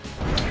way.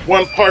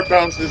 One part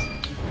bounces.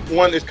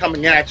 One is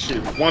coming at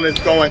you. One is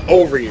going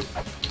over you.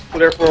 So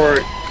therefore,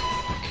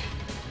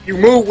 you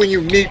move when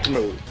you need to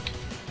move.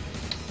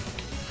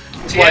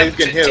 That's why he's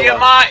getting hit a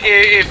lot.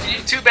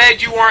 Tiamat, too bad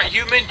you aren't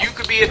human. You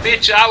could be a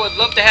bitch I would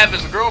love to have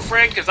as a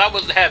girlfriend, because I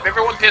would have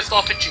everyone pissed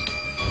off at you.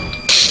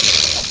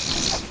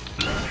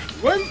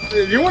 What?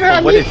 You want to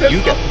have What me if pissed you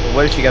off? got?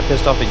 What if she got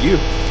pissed off at you?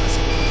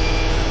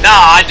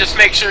 Nah, I just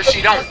make sure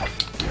she don't.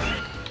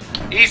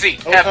 Easy.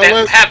 Have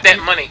that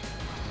money.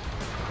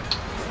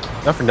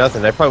 Not for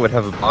nothing. I probably would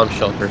have a bomb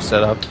shelter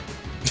set up.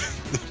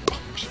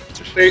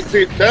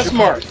 See, that's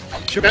smart.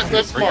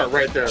 That's smart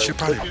right there. She'll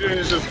probably What you do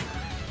is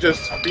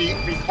just be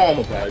calm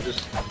about it.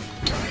 Just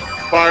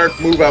fire,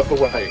 move out the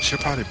way. She'll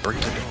probably break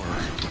the door.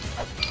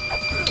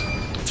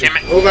 Damn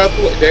it. Move out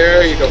the way.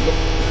 There you go.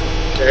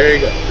 There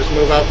you go. Just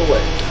move out the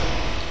way.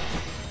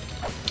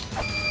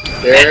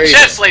 There That you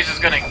chest laser's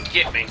gonna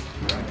get me.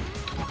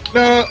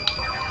 go.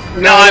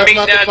 No, I mean,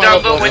 not the no,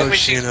 final no, boss. when No,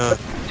 she- Sheena.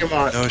 Come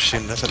on. No,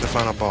 Sheena. That's not the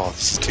final boss.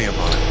 This is Tiamat.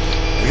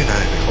 We're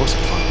not even close to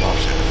the final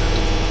boss yet.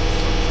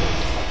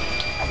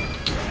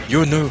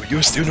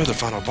 You'll still know the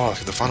final boss,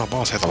 because the final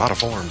boss has a lot of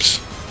forms.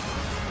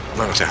 I'm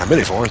not gonna say how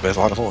many forms, but it's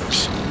a lot of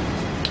forms.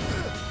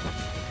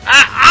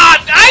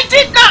 I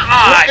did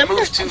not. I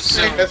moved too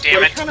soon. That's Damn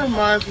what it. kind of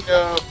reminds me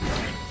of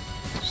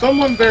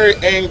someone very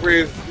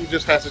angry who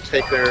just has to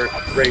take their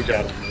rage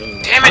out on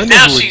me. Damn I it! know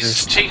Now who it she's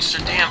is. changed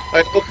her damn.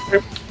 Like, okay,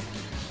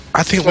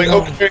 I think like,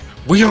 okay,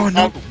 we all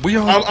know.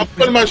 I'm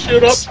putting my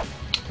shield up.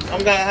 I'm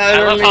gonna hide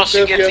I love how underneath she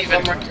this. gets Yes, even.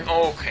 I'm right here.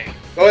 Okay.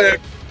 Go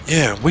ahead.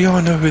 Yeah, we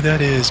all know who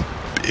that is.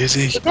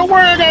 Izzy. Don't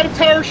worry, I got a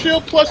tower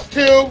shield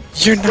 +2.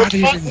 You're not With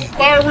even.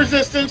 fire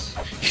resistance.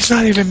 He's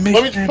not even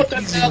Let making me put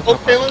that easy. down.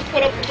 Okay, let's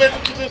put up the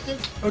wind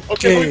resistance.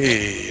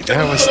 Okay,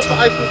 that was put up the time.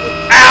 ice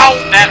resistance. Ow!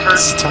 That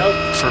It's hurt. time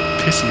for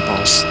pissy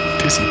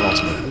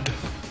boss mode.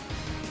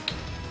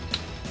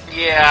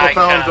 Yeah, I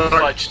Profound kind of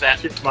dark. fudged that.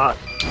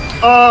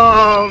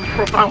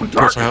 Profound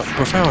dark.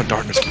 Profound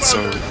darkness with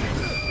so.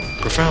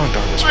 Profound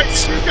darkness Right, with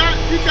so. you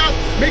got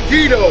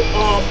Megiddo.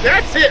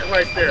 That's it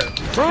right there.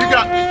 You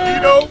got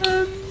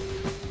Megiddo.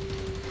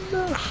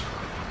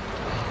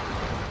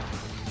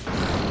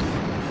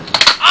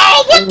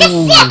 Oh, what the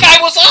fuck? I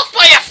was off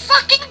by a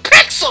fucking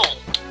pixel!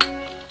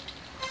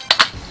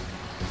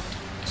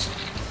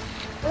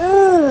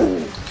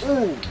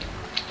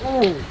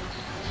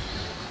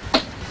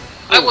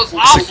 I was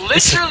off it's a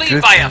literally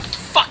good by a thing.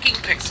 fucking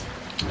pixel.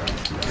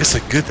 It's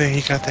a good thing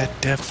he got that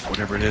depth,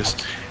 whatever it is.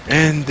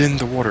 And then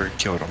the water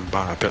killed him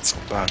by a pixel.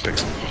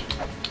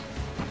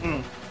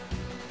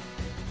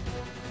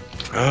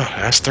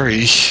 That's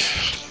 3.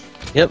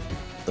 Yep.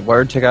 The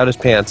word took out his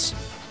pants.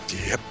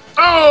 Yep.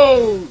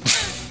 Oh!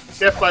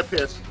 Death by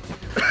piss.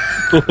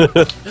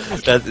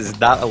 That is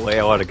not a way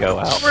I want to go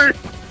out. 3.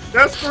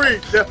 That's 3.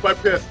 Death by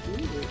piss.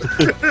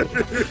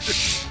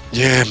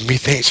 Yeah,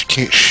 methinks you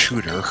can't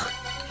shoot her.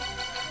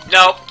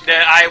 Nope,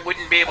 I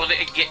wouldn't be able to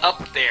get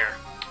up there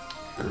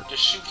to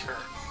shoot her.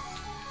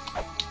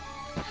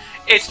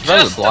 It's Try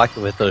to just block it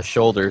with those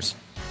shoulders.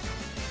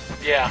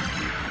 yeah.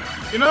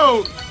 You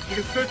know,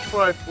 you could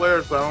try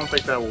flares, but I don't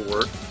think that will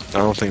work. I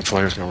don't think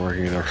flare's gonna work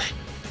either.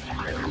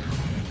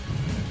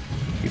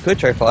 You could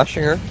try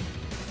flashing her.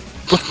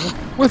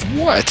 With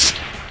what?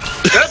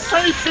 That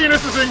tiny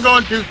penis isn't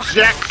going to do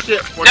jack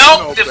shit for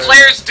Nope, the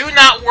flares do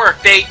not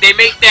work. They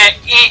make that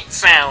int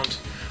sound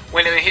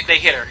when they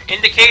hit her,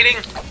 indicating.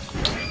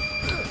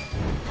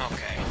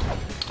 Okay.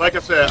 Like I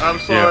said, I'm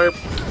sorry.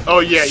 Oh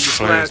yeah, you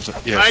Flares,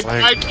 flashed. yeah, I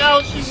flares.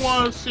 doubt she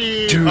wants to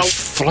see. Dude,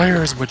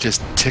 flares would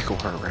just tickle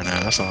her right now.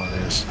 That's all it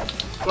is.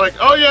 Like,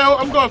 oh yeah,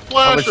 I'm going to How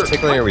flash much her.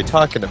 tickling are we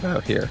talking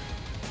about here?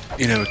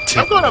 You know, I'm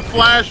tickle. going to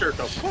flash her.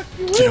 The fuck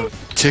you You know,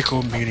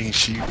 tickle meaning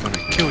she gonna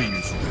kill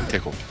you.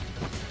 Tickle.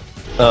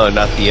 Oh,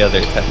 not the other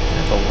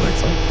technical one.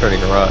 It's like turning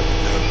her on.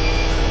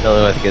 The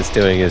only one I think it's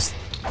doing is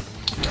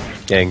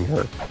getting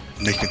her.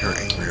 Making her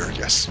angrier,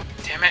 yes.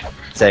 Damn it.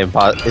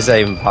 Is that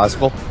even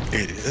possible?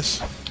 It is.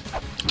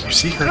 You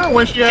see her. know,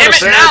 when she had Damn a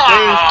it bad now! day,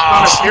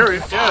 Oh, it's kind of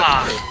serious. fuck.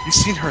 Yeah. You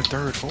seen her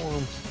third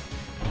form.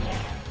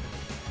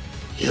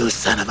 You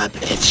son of a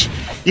bitch.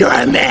 You're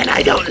a man.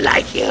 I don't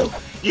like you.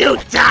 You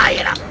die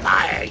in a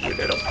fire, you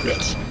little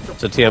bitch.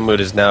 So Tiamat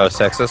is now a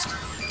sexist?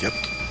 Yep.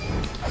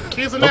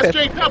 She's an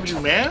Okay.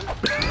 SJW, man.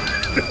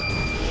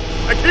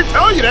 I keep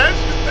telling you that.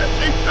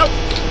 She's an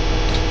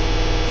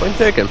SJW. Point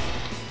taken.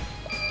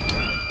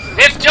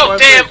 If Oh, Joe I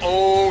damn. see.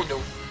 Oh no.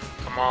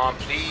 Come on,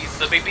 please.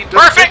 Let me be Just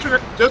perfect.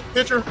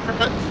 picture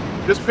her.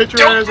 Just picture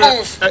Don't her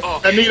as move.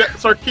 Oh. Anita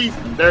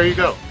Sarkeesian. There you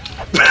go.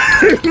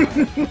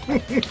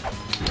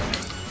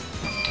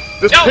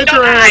 Just No, picture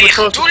no, her as I a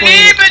cross do between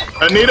leave it.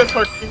 Anita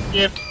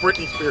Sarkeesian and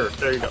Britney Spears.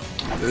 There you go.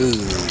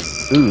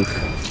 Ooh.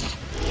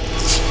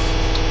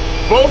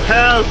 Both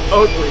have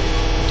ugly.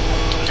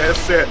 As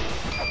said.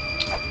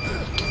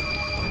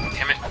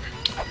 Damn it.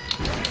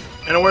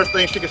 And the worst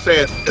thing she can say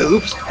is,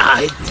 "Oops,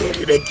 I did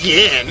it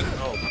again."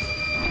 Oh,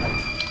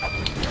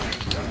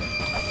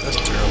 That's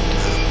terrible,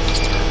 man. That's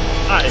terrible.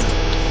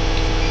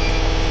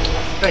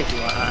 Thank you.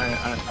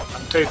 I'm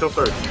paid so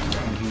thirsty.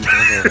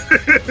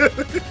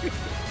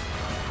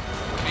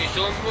 Please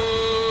don't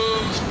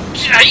move.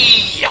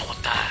 Ay, what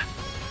the?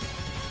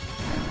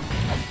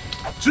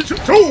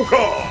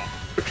 Chichitoka!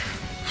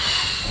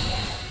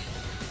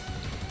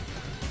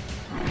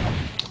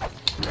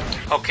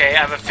 Okay,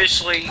 I've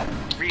officially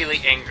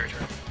really angered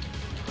her.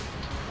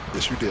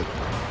 Yes, you did.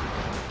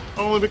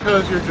 Only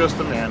because you're just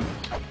a man.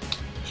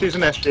 She's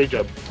an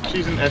SJW.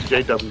 She's an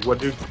SJW. What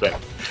do you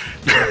expect?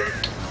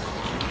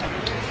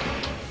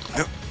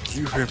 Yep.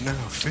 You have now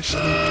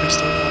officially pissed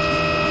her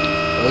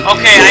off.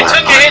 Okay, I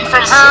took a hit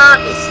from her,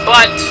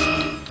 but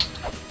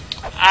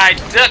I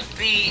ducked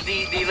the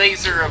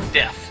laser of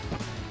death.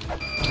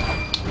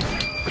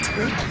 That's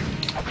good.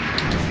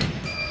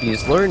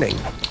 He's learning.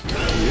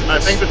 I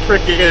think the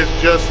trick is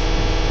just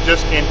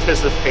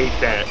anticipate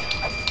that.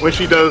 When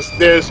she does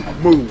this,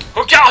 move.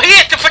 Okay, I'll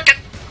hit the fucking.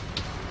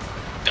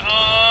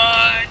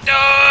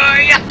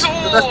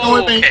 That's the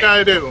only thing you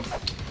gotta do.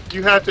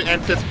 You have to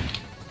anticipate.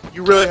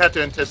 You really have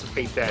to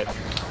anticipate that.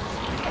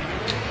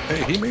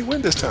 Hey, he may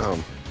win this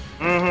time.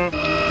 Mm-hmm.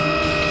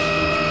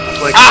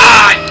 Like,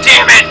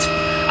 damn it!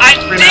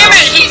 Damn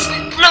it! He's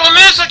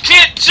Melamesa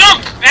can't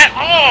jump at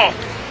all.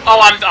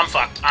 Oh, I'm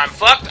fucked. I'm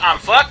fucked. I'm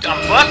fucked.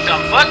 I'm fucked.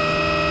 I'm fucked.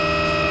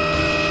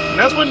 And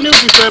that's what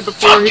Nuki said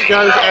before he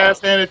got his ass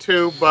handed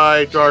to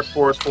by Dark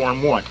Force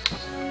Form 1.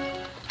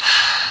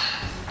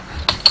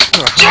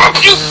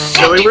 Jump, you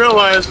Until he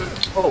realizes,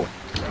 oh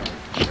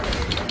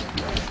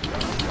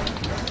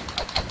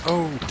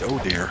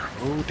dear.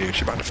 Oh dear,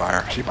 she about to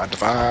fire. She about to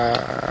fire.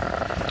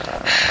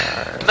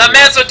 The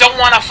Mezzo don't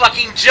want to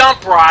fucking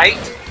jump, right?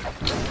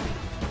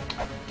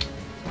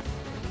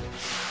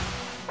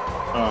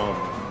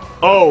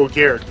 oh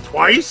dear,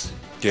 twice?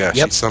 Yeah,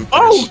 Yep. she's some.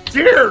 Oh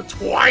dear,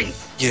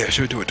 twice! Yeah,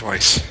 she would do it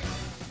twice.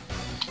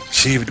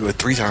 She would do it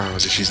 3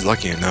 times if she's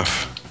lucky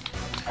enough.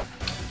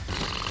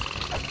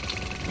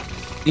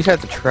 You'd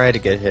have to try to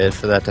get hit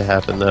for that to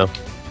happen, though.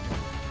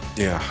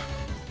 Yeah.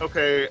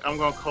 Okay, I'm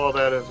gonna call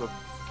that as a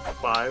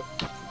 5.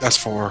 That's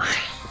 4.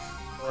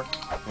 4.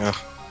 Yeah.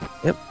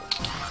 Yep.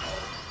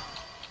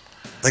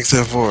 Like I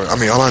said before, I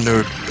mean, all all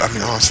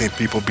I've seen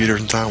people beat her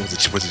in time was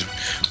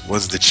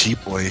the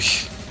cheap way.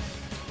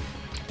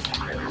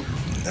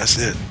 That's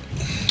it.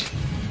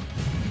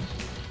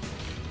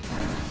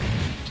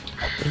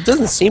 It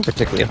doesn't seem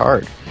particularly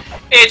hard.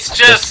 It's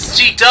just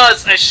she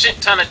does a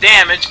shit ton of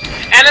damage,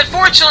 and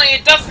unfortunately,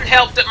 it doesn't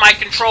help that my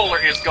controller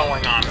is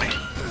going on me.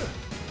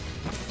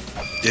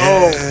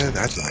 Yeah,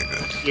 that's not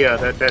good. Yeah,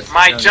 that's...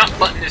 My jump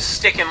button is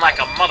sticking like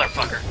a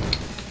motherfucker.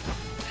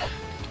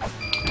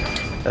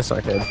 That's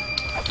not good.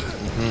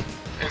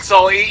 And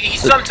so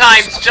he's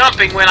sometimes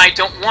jumping when I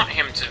don't want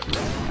him to.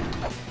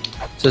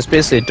 So it's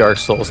basically a Dark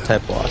Souls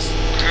type boss.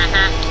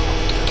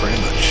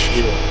 Pretty much.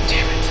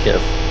 Damn it.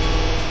 Yep.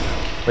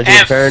 Once you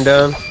get Baron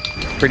down,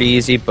 pretty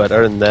easy, but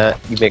other than that,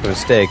 you make a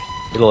mistake,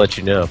 it'll let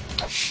you know.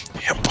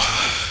 Yep.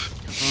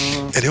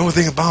 And the only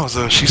thing about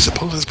it is, she's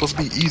supposed to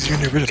be easier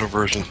in the original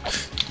version.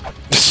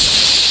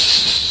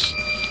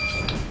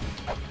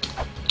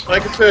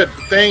 Like I said,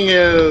 the thing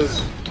is,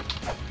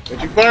 when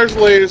she fires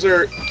the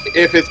laser,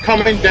 if it's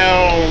coming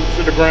down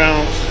to the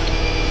ground,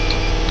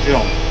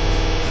 jump.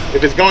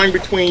 If it's going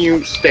between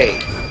you, stay.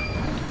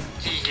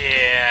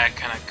 Yeah,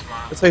 kind of, come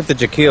on. It's like the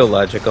Jakio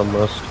logic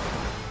almost.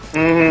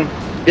 Mm-hmm.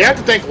 You have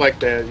to think like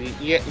that.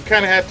 You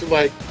kind of have to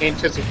like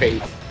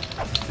anticipate.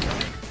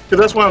 Cause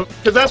that's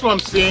what I'm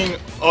seeing.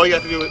 All you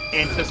have to do is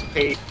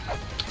anticipate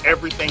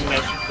everything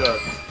that she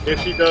does. If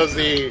she does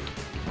the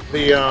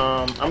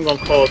I'm gonna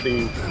call it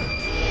the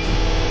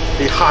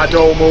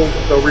Hado move,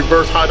 the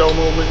reverse Hado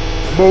movement.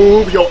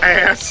 Move your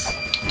ass.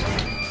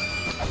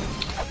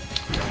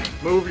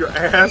 Move your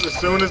ass as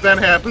soon as that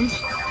happens.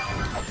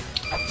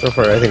 So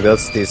far, I think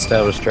that's the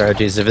established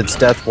strategies. If it's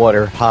Death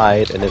Water,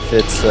 hide, and if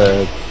it's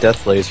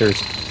Death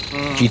Lasers,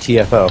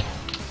 GTFO.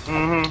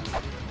 Mm-hmm.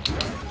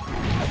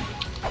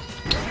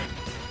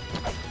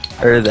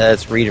 Or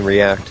that's read and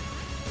react.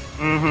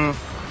 Mm-hmm.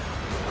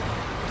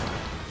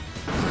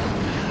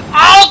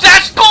 Oh,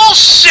 that's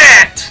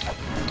bullshit!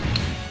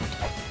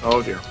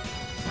 Oh dear.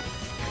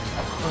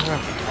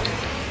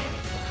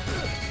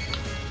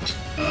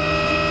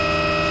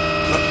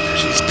 Oh,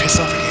 she's pissed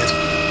off again.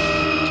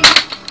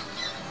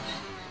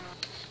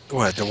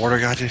 What, the water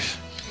got you?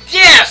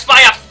 Yes,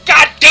 by a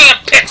goddamn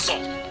pixel!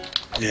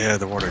 Yeah,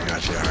 the water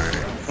got you,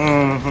 alright.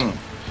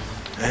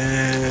 Mm-hmm.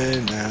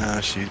 And now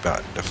she's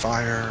about to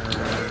fire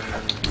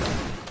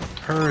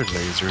her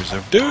lasers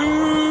of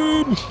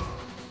doom!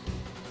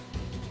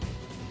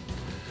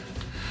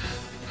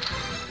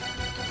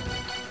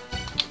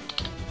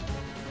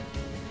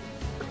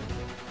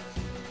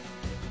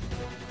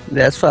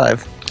 That's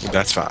 5.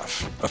 That's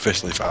 5.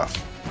 Officially 5.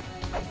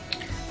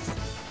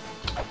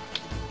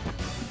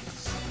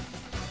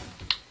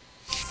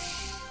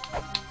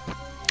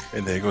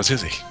 And there goes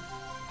Izzy.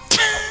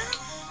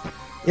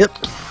 Yep.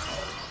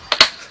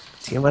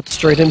 Tiamat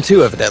destroyed him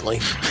too, evidently.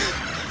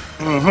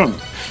 Mm-hmm.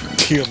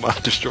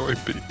 Tiamat destroyed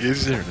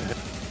his internet.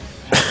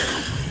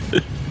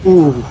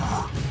 Ooh.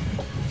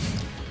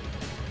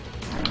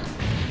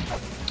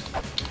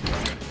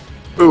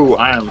 Ooh,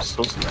 I am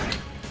so sorry.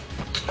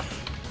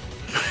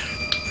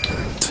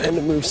 Trying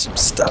to move some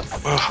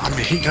stuff. Well, I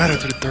mean, he got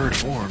into the 3rd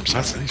form,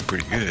 so he's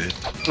pretty good.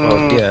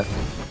 Oh, yeah.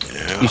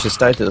 Yeah. You should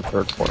start to the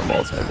 3rd form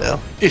all the time now.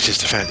 It's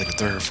just the fact that the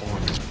 3rd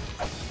form is...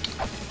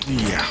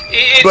 Yeah.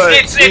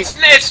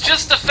 It's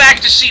just the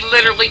fact that she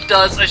literally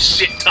does a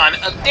shit ton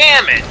of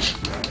damage.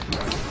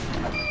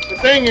 The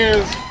thing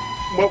is,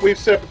 what we've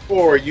said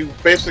before, you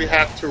basically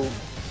have to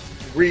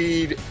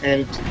read,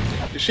 and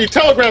she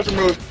telegraphs her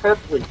moves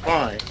perfectly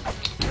fine.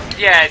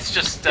 Yeah, it's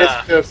just,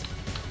 It's just,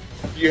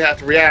 you have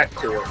to react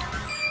to it.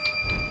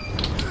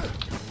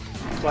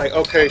 It's like,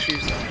 okay,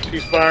 she's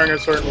firing a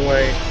certain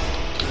way.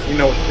 You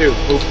know what to do.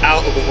 Move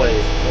out of the way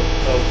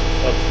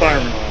of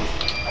firing arm.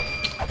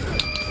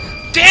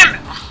 Damn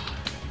it!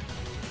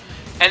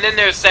 And then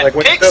there's that Like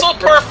when pixel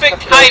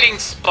perfect hiding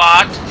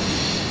spot.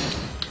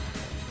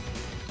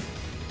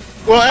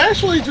 Well,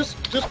 actually, just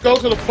go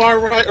to the far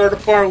right or the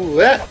far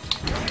left.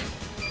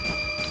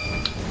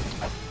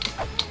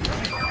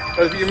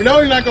 Because you know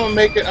you're not going to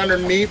make it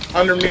underneath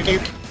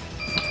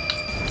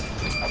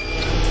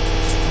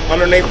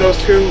those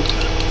two.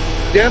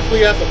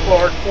 Definitely at the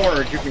far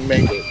corners you can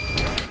make it.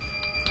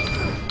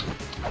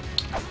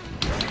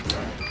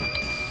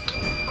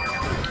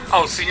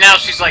 Oh, see, now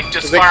she's like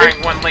just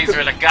firing one laser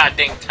at a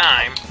goddamn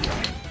time.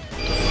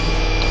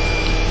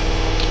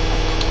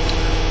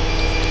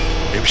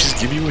 Maybe she's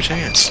giving you a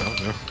chance. I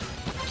don't know.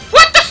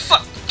 What the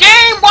fuck?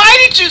 Game, why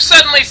did you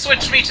suddenly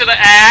switch me to the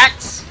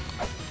axe?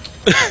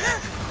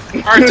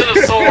 Or to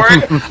the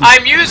sword?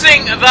 I'm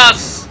using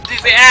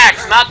the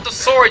axe, not the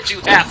sword you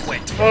have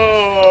with.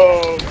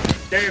 Oh,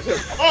 Game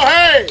says, oh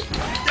hey!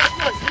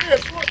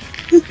 Guess what?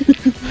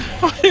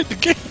 The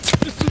game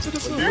switched to the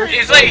sword.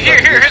 He's like,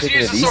 here's Taking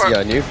use it the easy sword.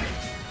 on you.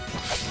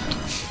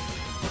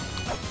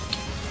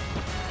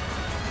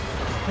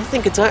 I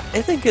think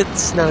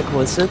it's not a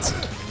coincidence.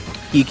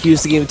 He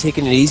accused the game of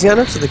taking it easy on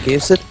him, so the game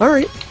said, "All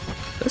right,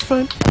 that's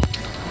fine."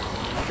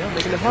 Yeah, I'm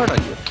making it hard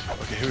on you.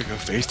 Okay, here we go.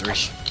 Phase 3.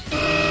 Here we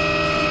go.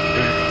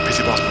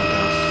 PC boss mode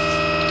now.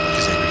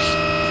 He's angry.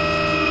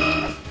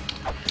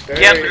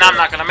 Yep, and I'm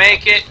not gonna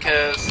make it,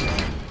 cause...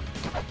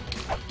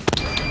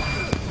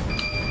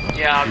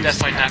 Yeah, I'm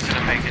definitely not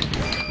gonna make it.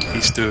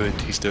 He stood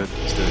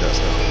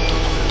outside.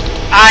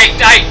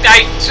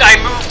 I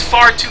moved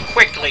far too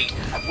quickly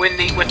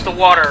with the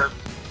water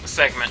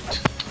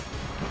segment.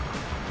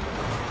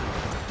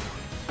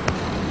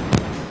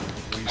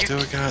 Well, you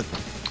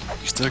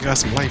still got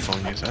some life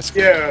on you. So that's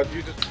good. Yeah,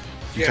 you just...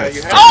 You Yeah, got-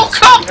 you have Oh, to,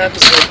 come! you have to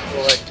wait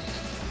for, like...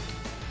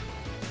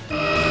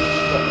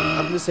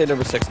 I'm gonna say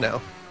number 6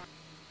 now.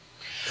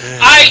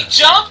 I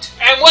jumped,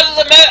 and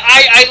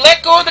I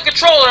let go of the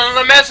controller, and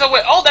Lemeza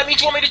went, oh, that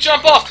means you want me to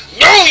jump off.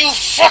 No, you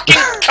fucking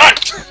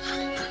cunt!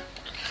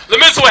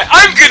 Lemeza went,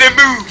 I'm gonna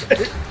move!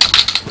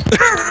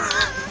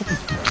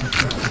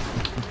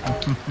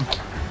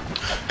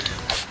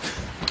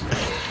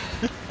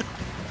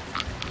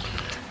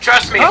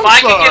 Trust me, if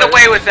I could get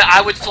away with it,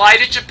 I would fly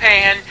to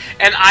Japan,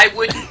 and I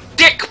would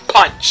dick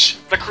punch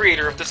the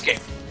creator of this game.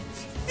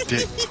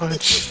 Dick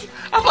punch.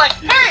 I'm like,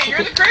 hey,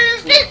 you're the creator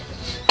of this game!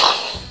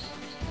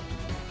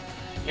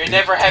 You're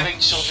never having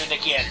children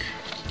again.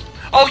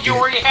 Oh, you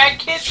already had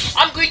kids?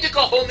 I'm going to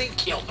go home and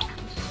kill them.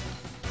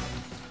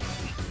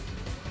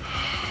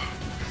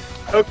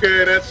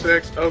 Okay, that's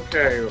 6.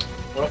 Okay.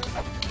 Well,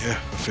 Yeah,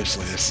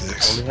 officially that's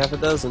 6. Only half a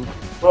dozen.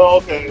 well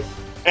okay.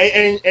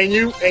 And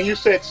you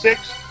said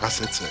 6? I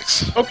said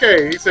 6.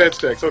 Okay, he said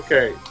 6.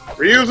 Okay.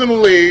 Ryu's in the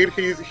lead.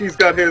 He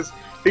got his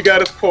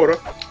quota.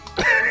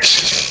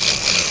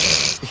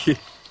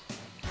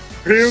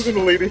 Ryu's in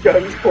the lead. He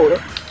got his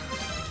quota.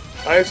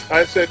 I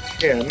said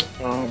 10.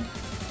 I'm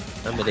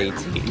at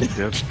 18.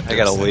 Dev I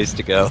got a said- ways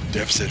to go.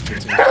 Dev said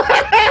 15. and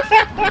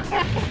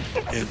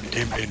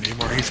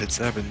MRE said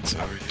 7. So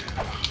yeah.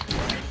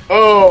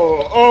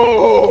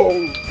 Oh.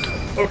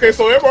 Okay,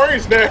 so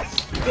MRE's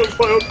next. Just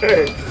like,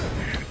 okay.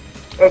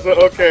 I said,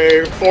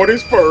 okay,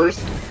 40's first.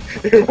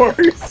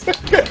 MRE's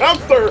second. I'm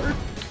third.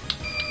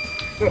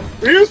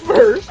 Ryu's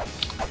first.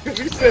 Because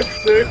he said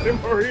 6.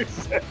 MRE's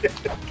second.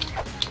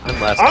 I'm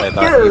last by I'm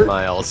about third. 8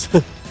 miles. I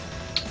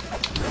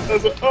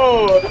said,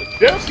 oh,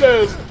 Jeff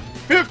says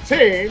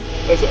 15. I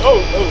said, oh,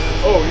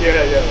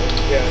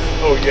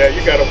 yeah. Oh, yeah,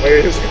 you got a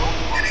ways.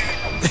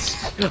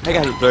 I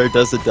got another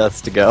dozen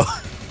deaths to go.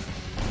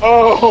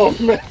 Oh,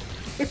 man.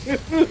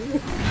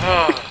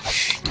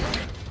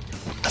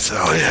 So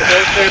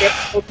yeah.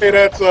 Okay,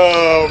 that's,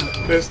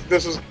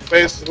 this is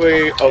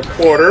basically a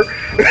quarter.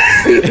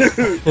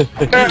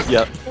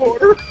 Yep.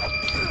 Quarter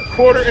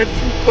and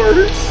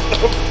 2/3.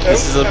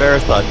 This is a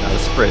marathon, not a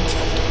sprint.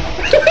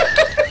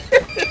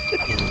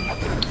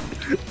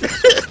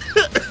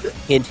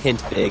 Hint,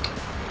 hint, big.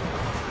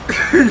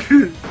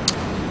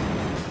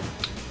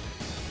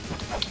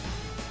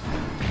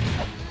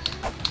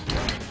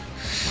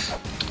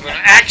 I'm gonna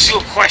ask you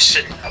a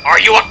question. Are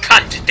you a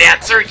cunt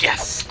dancer?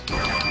 Yes.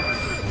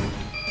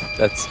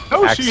 That's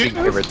Oh, she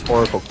actually a is.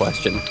 rhetorical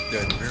question.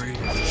 Yeah, very.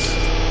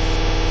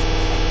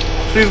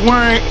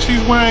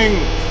 She's wearing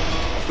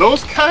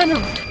those kind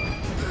of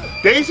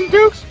Daisy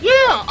Dukes?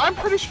 Yeah, I'm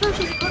pretty sure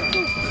she's a good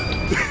dude.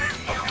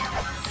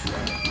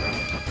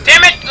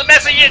 Damn it,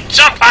 Lemeza, you didn't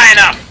jump high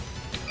enough.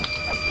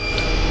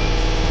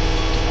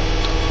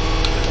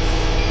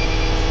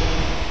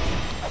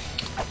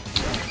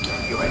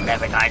 You are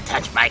never gonna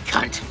touch my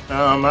cunt.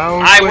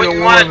 I wouldn't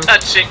want to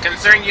touch it,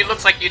 considering you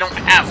look like you don't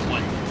have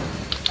one.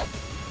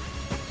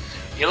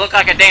 You look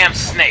like a damn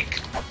snake.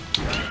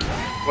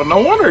 Well,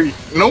 no wonder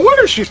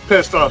she's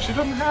pissed off. She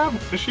doesn't have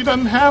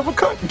a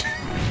cunt.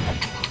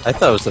 I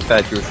thought it was the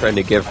fact you were trying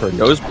to give her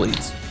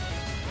nosebleeds.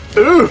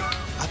 Ooh.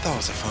 I thought it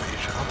was a fact you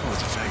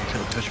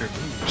couldn't touch her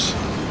boobs.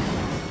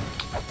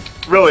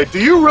 Really? Do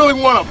you really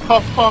want to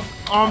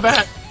puff on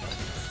that?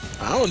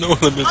 I don't know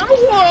what the men's. I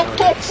don't want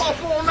to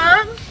puff on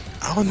that.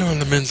 I don't know what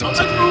the men's.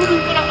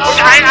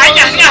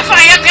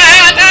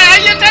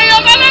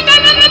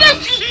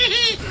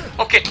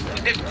 Okay,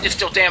 lift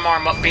your damn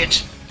arm up,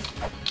 bitch.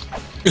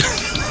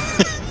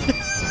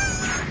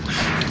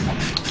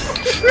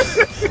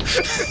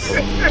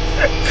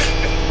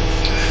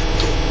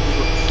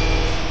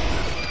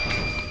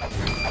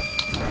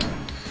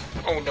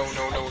 Oh no.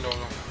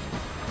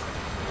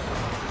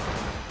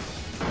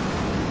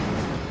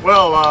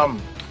 Well,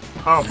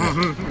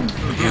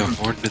 You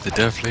avoided the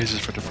death lasers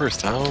for the first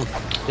time.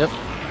 Yep,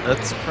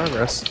 that's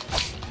progress.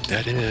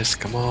 That is,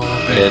 come on,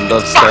 baby. And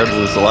I've started to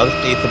lose a lot of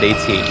faith in 18.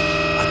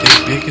 I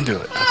think B can do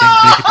it. I think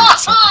B can do it.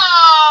 Something.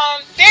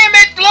 Damn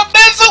it,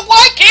 LaMesa,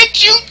 why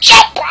can't you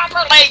jump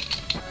properly?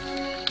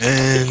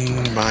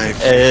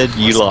 And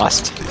you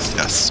lost.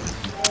 Yes.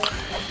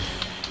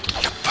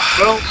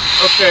 well,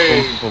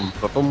 okay.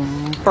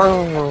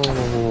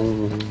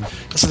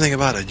 That's the thing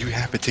about it. You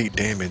have to take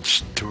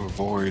damage to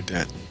avoid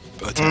that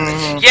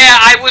attack. Yeah,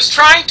 I was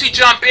trying to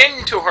jump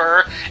into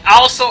her,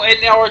 also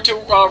in order to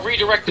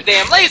redirect the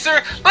damn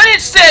laser, but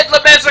instead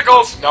LaMesa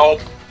goes,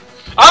 nope,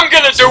 I'm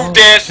gonna do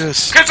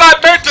this, because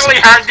I'm mentally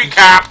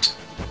handicapped.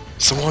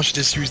 Someone should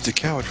just use the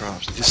cow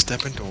drops. Just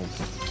step into them.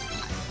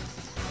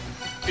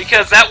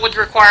 Because that would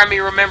require me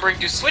remembering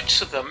to switch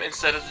to them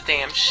instead of the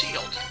damn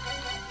shield.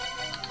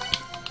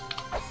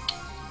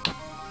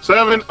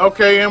 7.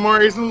 Okay,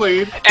 MRE's in the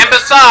lead. And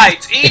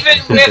besides, even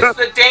with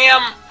the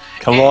damn...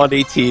 Come on,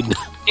 18.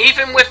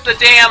 Even with the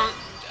damn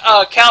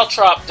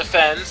Caltrop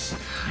defense,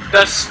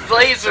 the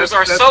lasers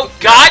are so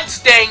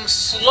god-dang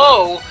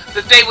slow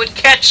that they would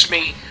catch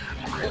me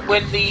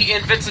when the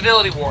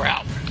invincibility wore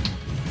out.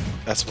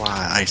 That's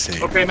why I say.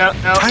 Okay, now.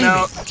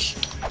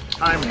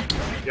 Timing.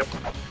 Yep.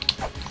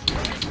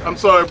 I'm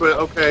sorry, but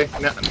okay.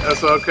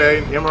 That's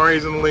okay.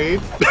 MRE's in the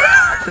lead.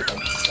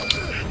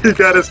 You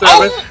got a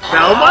 7.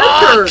 Now my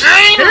turn.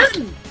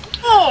 10.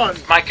 On.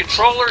 My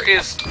controller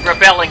is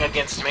rebelling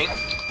against me.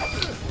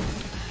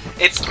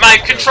 My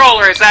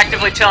controller is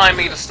actively telling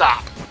me to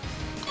stop.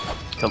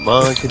 Come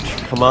on,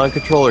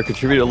 controller,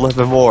 contribute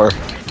 11 more.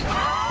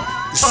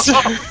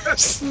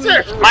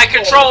 My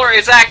controller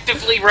is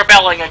actively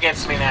rebelling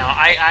against me now.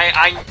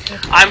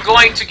 I'm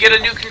going to get a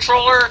new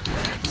controller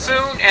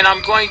soon, and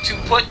I'm going to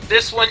put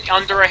this one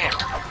under a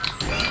hammer.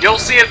 You'll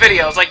see a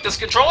video. It's like, this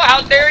controller, how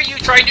dare you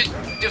try to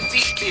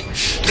defeat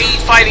me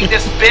fighting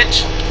this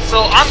bitch?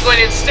 So I'm going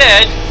to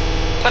instead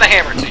put a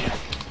hammer to you.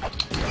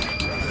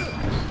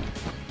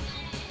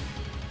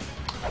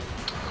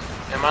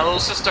 And my little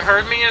sister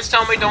heard me and is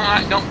telling me don't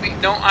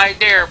I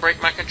dare break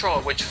my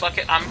controller, which fuck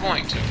it, I'm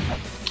going to.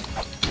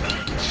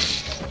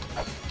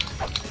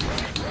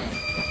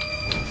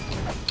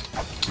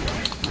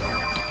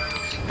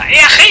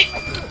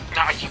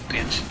 Nah, you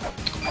bitch.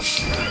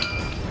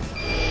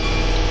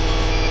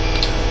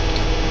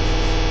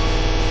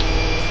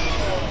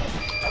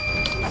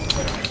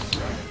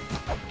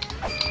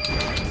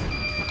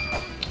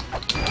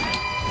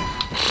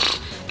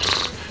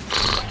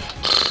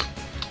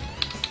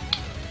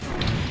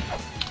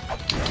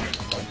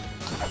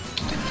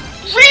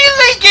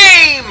 Relay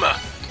game!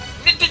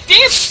 The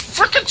damn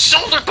frickin'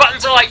 shoulder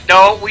buttons are like,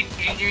 no,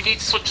 you need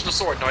to switch to the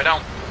sword. No, I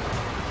don't.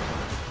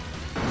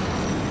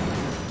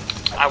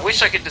 I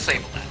wish I could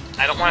disable that.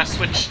 I don't want to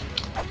switch.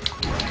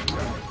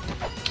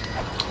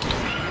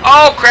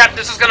 Oh crap,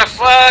 this is gonna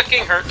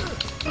fucking hurt.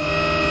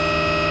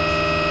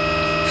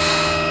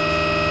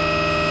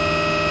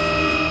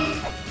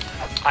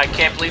 I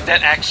can't believe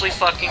that actually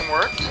fucking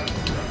worked.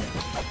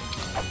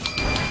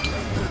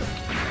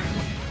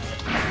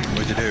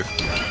 What'd you do?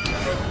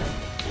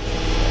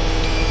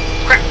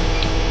 Crap!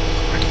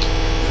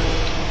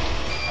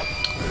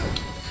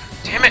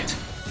 Damn it!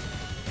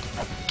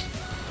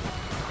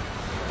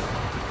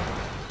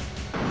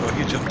 Oh,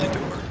 you jumped into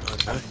her.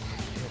 Okay.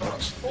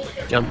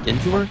 Jumped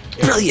into her?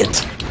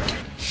 Brilliant!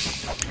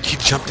 He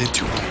jumped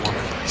into her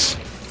woman.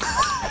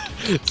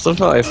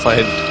 Somehow I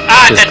find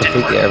this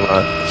completely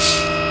ironic.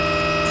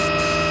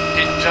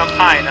 Didn't jump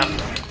high enough.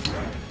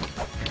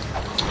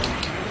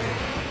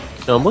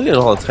 Now, I'm looking at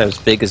all the times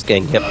Big is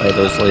getting hit by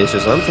those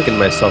lasers, and I'm thinking to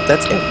myself,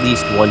 that's at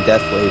least one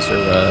death laser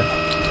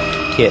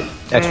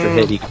extra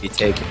hit he could be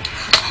taking.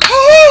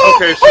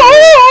 Okay, so...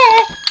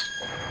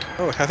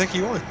 Oh, I think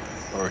he won.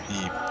 Or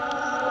he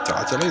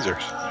dodged the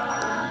lasers.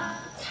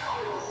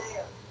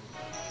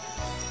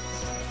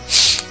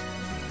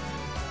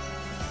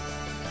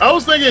 I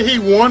was thinking he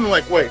won,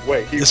 like, wait,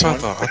 he That's won? what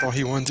I thought. I thought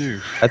he won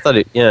too. I thought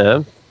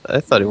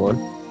he won.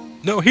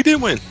 No, he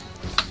did win.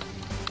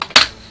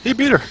 He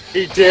beat her.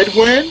 He did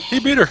win? He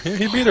beat her. Yeah,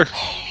 he beat her.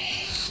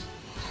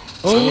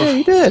 Oh, yeah,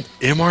 he did.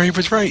 MRE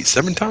was right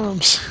 7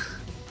 times.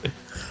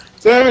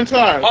 7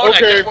 times. Oh,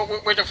 okay.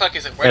 Where the fuck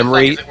is it?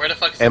 Emery,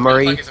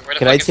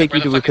 can I take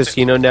you to a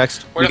casino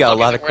next? We got a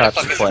lot of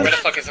craps to play. Where the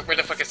fuck is it? Where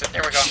the fuck is it?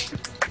 There we go.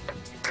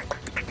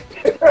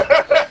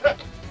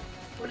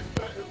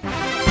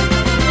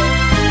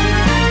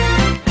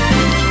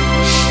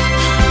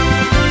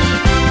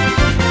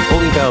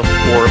 Only about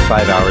 4 or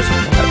 5 hours of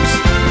labs.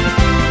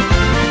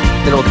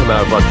 Then it'll come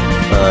out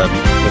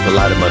with a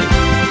lot of money.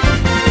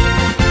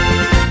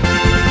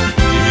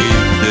 You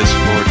mean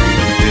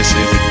this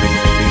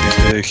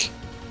is big?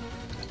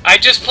 I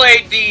just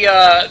played the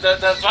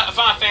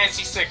Final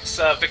Fantasy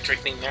VI victory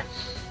theme there.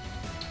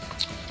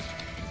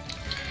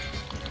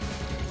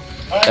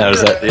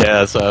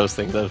 That's what I was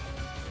thinking of.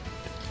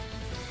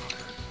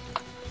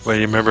 Well,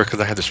 you remember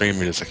because I had the stream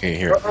minutes, I can't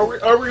hear. Are we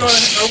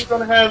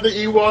gonna have the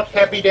Ewok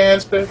happy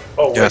dance bit?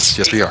 Oh, yes,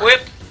 we are.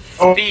 Equip.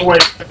 Oh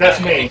wait, that's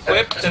me.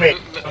 Equip. That's me.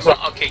 I'm sorry.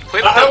 Okay,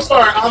 equip. I'm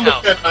sorry. I'm the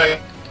looking at my.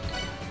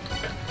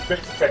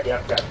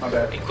 Yeah, my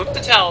bad. Equip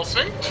the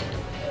talisman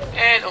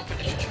and open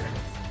the treasure.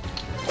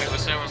 Wait,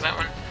 was that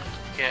one?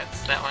 Yeah,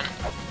 it's that one.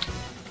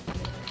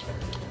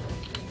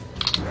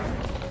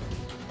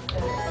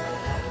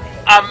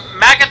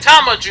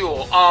 Magatama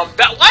Jewel.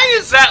 Why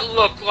does that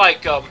look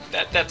like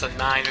that's a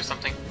 9 or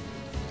something?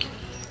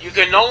 You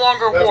can no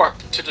longer warp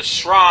to the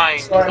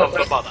shrine of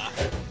the mother.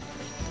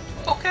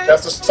 Okay.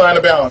 That's the sign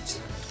of balance.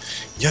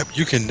 Yep,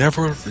 you can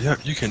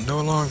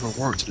no longer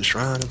work to the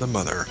shrine of the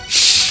mother.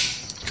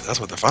 That's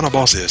what the final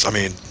boss is. I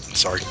mean,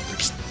 sorry.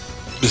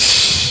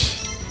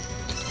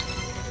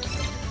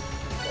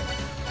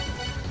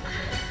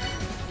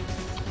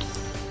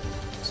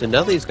 So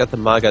now that he's got the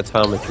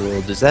Magatama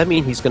Jewel, does that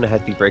mean he's going to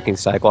have to be breaking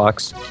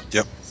Cyclocks?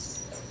 Yep.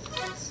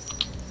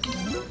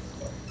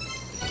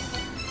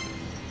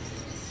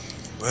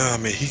 Well, I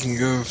mean, he can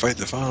go fight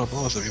the final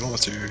boss if he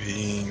wants to.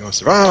 He ain't gonna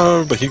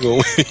survive, but he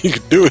can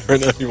do it right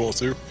now if he wants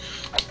to.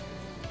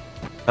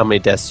 How many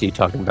deaths are you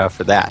talking about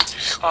for that?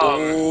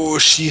 Oh,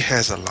 she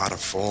has a lot of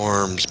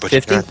forms, but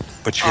 50? you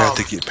have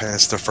to get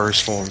past the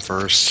first form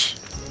first.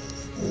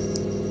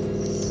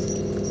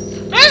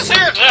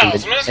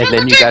 And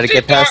then you got to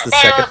get past the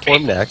second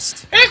form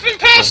next. It's been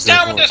passed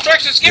down with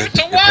instructions given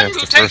to one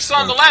who takes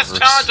on the last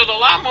challenge of the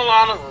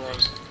La-Mulana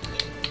ruins.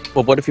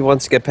 Well, what if he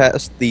wants to get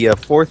past the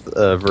fourth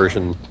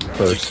version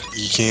first?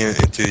 You can't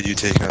until you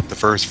take out the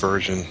first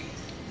version.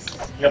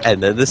 Yep.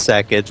 And then the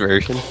second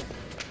version.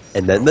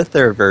 And then the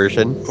third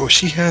version. Oh,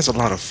 she has a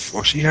lot of...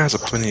 Well, she has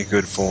plenty of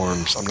good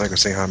forms. I'm not going to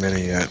say how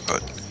many yet,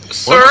 but...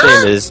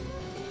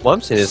 What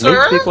I'm saying is maybe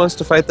Pig wants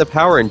to fight the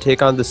power and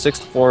take on the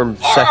sixth form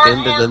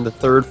second, and then the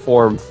third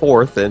form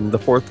fourth, and the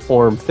fourth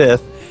form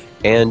fifth,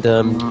 and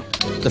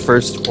the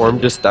first form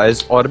just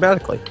dies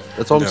automatically.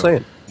 That's all I'm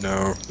saying.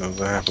 No, doesn't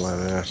happen like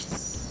that.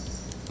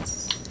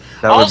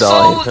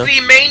 Also, the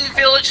main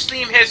village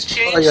theme has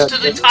changed to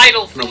the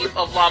title theme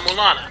of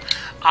La-Mulana.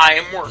 I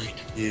am worried.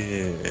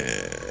 Yeah.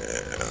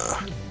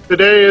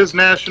 Today is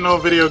National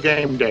Video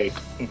Game Day.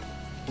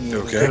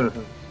 Okay.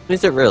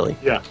 Is it really?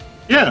 Yeah.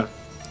 Yeah.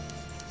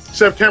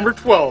 September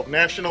 12th,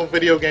 National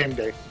Video Game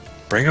Day.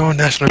 Bring on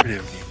National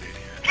Video Game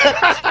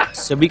Day.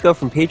 So we go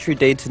from Patriot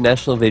Day to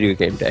National Video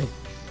Game Day.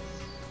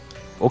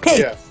 Okay.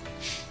 Yeah.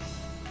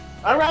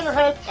 I'd rather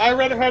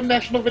have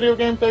National Video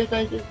Game Day,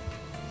 thank you.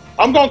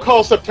 I'm gonna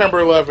call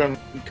September 11th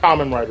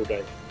Common Rider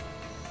Day.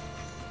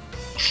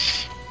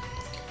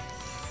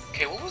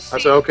 Okay, what was I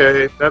said,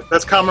 okay,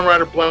 that's Common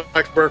Rider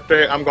Black's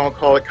birthday. I'm gonna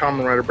call it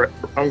Common Rider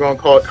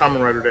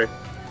Day.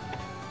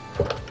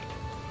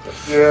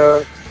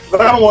 Yeah,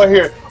 but I don't want to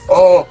hear.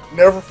 Oh,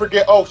 never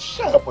forget. Oh,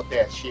 shut up with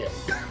that shit.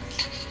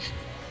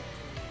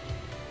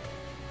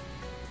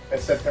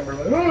 That's September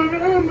 11th. Oh,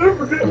 no,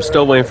 never forget. I'm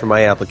still waiting for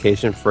my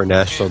application for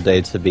National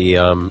Day to be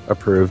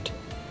approved.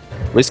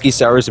 Whiskey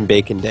Sours and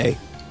Bacon Day.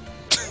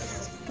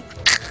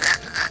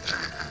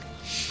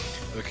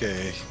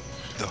 Okay.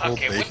 The whole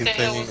bacon thing,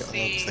 I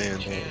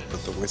understand,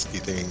 but the whiskey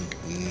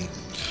thing,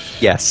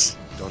 Yes.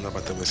 don't know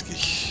about the whiskey.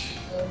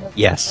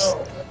 Yes.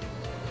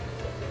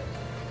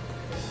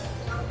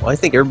 Well, I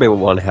think everybody would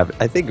want to have it.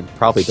 I think it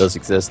probably does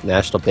exist,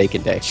 National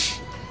Bacon Day.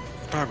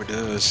 Probably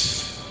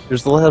does.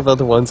 There's a lot of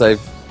other ones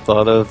I've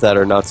thought of that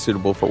are not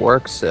suitable for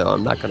work, so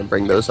I'm not going to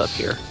bring those up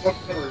here.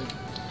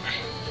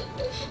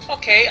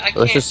 Okay, I can't.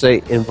 Let's just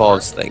say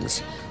involves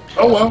things.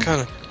 Oh well.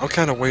 I'm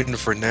kind of waiting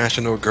for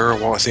National Girl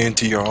walks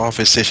into your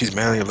office, says she's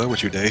madly in love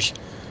with you day.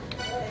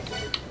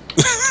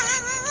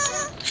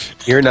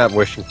 You're not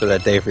wishing for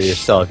that day for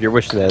yourself. You're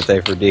wishing that day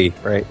for D,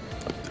 right?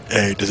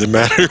 Hey, does it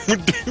matter?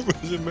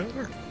 Does it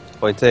matter?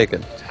 Point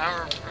taken.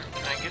 Tower of Ruin.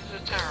 Can I get to the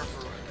Tower of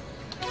Ruin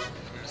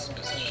from this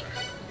position?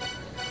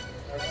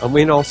 I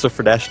mean, also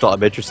for National,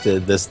 I'm interested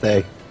in this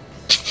day.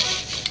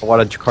 I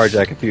wanted to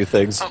carjack a few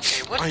things.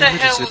 Okay, what the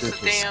hell was the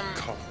damn...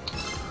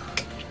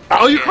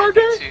 Oh, your card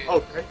there? to-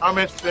 Okay, I'm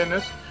interested in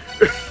this.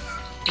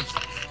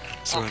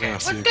 So Okay, now I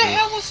see what a the girl.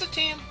 hell was the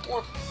damn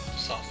warp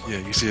software?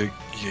 Yeah, you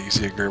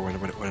see a girl with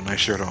a nice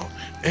shirt on.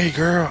 Hey,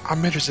 girl,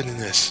 I'm interested in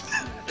this.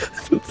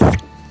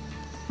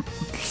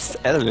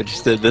 And I'm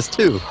interested in this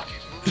too.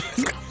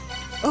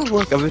 Oh,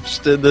 look, I'm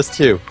interested in this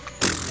too.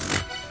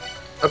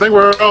 I think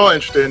we're all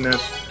interested in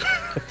this.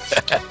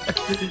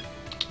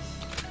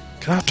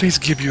 Can I please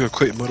give you a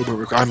quick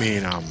motorboat? I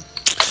mean,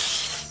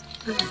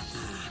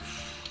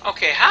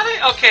 Okay,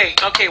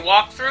 okay,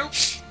 walkthrough?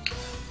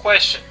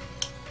 Question.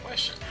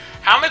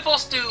 How am I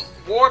supposed to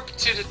warp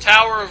to the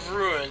Tower of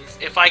Ruins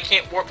if I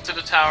can't warp to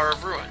the Tower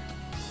of Ruin?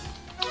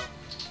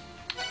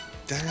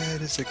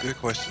 That is a good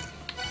question.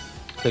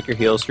 Click your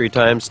heels 3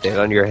 times, stand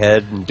on your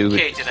head, and do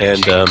Okay, did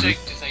I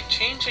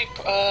change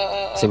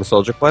a sing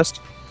Soldier Quest.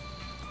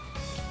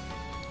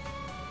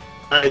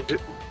 I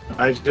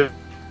just.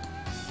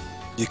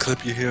 You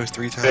clip your heels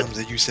 3 times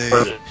and you say,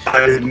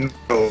 I didn't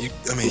know. I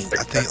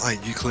think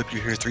like you clip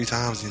your hair 3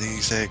 times and then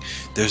you say,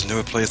 "There's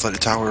no place like the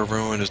Tower of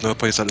Ruin. There's no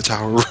place like the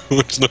Tower of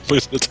Ruin. There's no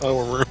place like the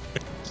Tower of Ruin."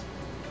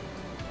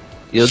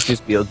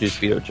 Beetlejuice, Beetlejuice,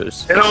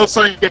 Beetlejuice. And all of a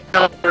sudden you get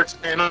teleported.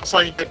 And all of a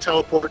sudden you get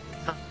teleported.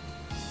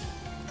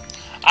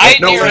 I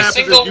No, hear what a happens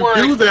single is you word.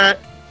 do that.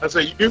 I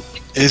say you do.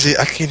 Is it?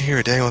 I can't hear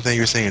a dang thing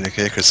you're saying,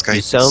 okay? Because Skype.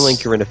 You sound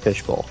like you're in a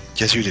fishbowl.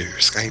 Yes, you do.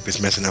 Skype is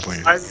messing up on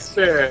you. I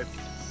said.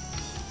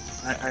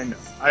 I know.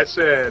 I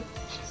said.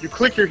 You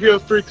click your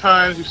heels 3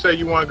 times. You say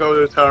you want to go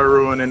to the Tower of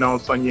Ruin, and all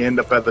of a sudden you end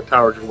up at the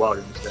Tower of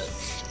Jawali instead.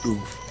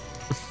 Oof.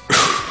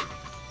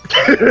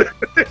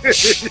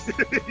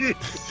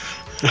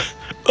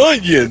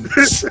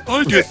 Onions!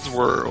 Onions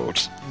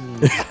world.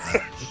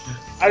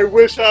 I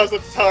wish I was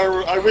at the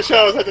Tower. I wish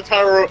I was at the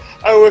Tower.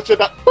 I wish I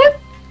that. What?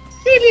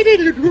 What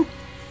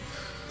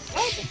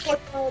the fuck?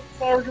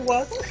 Tower of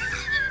Jawali?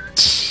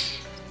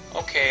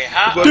 Okay,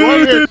 how?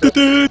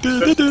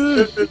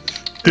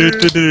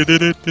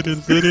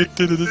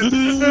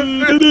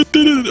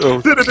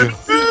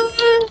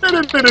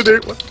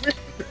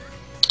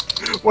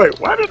 Wait,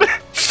 why did I?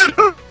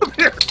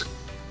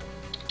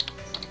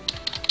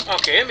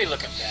 Okay, let me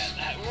look at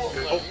that. What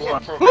Who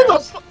program? the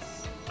fuck?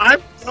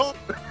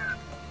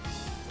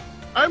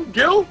 I'm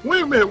Gil?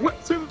 Wait a minute.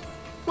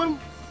 When?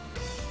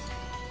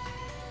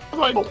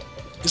 Like,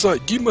 It's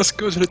like, you must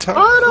go to the Tower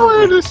I of don't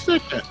Ruin.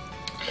 understand.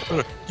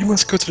 You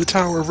must go to the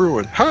Tower of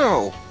Ruin.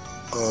 How?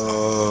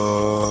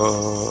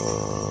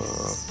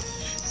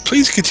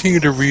 Please continue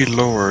to read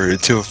lower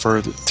until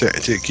further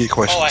to get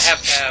questions. Oh, I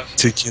have to have.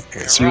 To get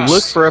answers. You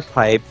look for a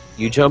pipe,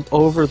 you jump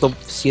over the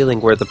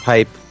ceiling where the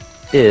pipe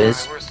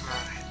is, Where's my...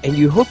 and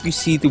you hope you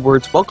see the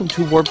words "Welcome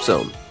to Warp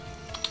Zone."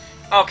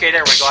 Okay,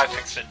 there we go. I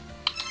fixed it.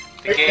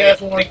 The Hey, game.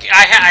 Casual. I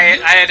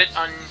had it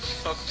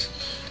unhooked.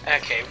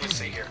 Okay, let's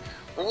see here.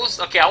 What was?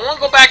 Okay, I want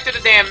to go back to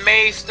the damn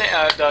maze,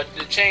 the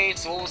chain.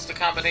 So what was the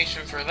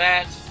combination for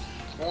that?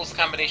 What was the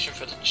combination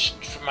for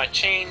for my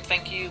chain?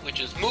 Thank you, which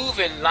is move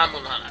and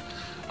La-Mulana.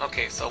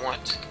 Okay, so I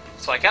want.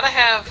 So I gotta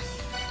have.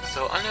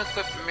 So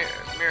unequip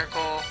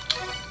miracle.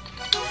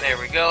 There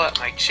we go.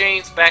 My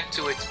chain's back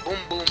to its boom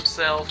boom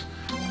self.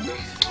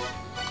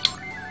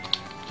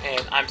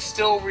 And I'm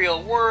still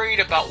real worried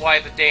about why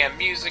the damn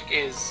music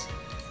is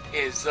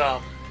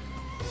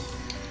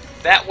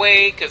that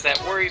way, because that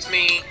worries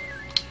me.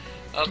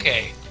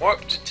 Okay,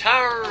 warp to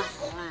Tower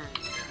of Ruin.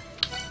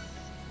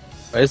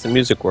 Why does the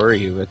music worry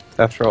you?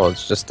 After all,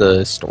 it's just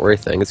a story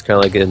thing. It's kind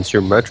of like in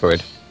Super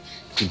Metroid.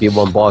 You beat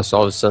one boss,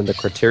 all of a sudden the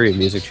criteria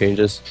music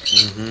changes.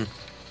 Mm-hmm.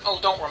 Oh,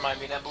 don't remind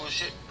me of that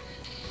bullshit.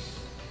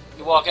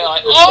 You walk out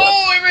like,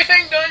 oh,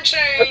 everything done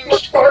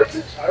changed.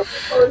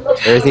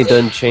 Everything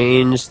done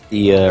changed.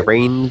 The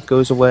rain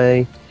goes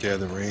away. Yeah,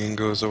 the rain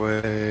goes away.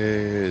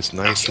 It's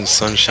nice and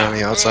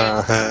sunshiny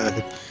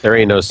outside. There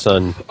ain't no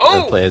sun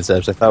Oh! on Planet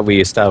Zebs. I thought we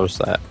established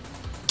that.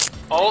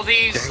 All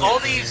these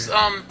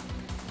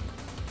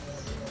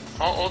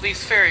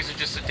fairies are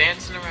just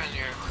dancing around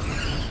here.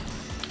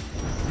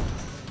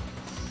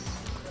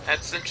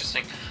 That's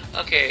interesting.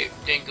 Okay,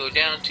 then go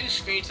down 2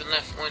 screens and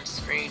left 1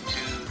 screen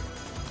to...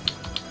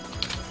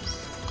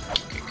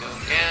 Okay, go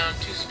down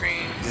 2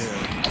 screens.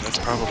 Yeah, that's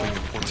probably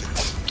important.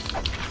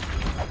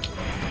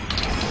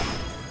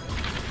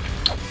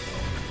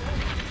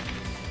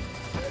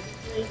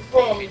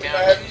 Maybe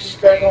down 2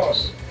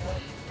 screens.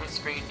 1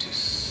 screen to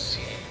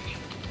see.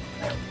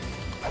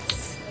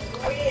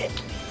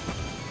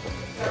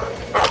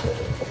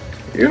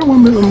 You're the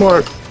one doing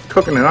more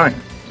cooking than I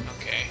am.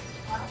 Okay.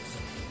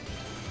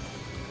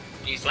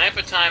 Use lamp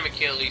of time and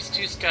kill at least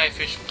 2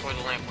 skyfish before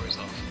the lamp wears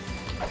off.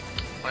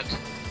 What?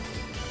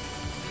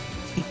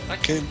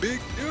 What? Can Big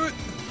do it?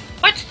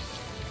 What?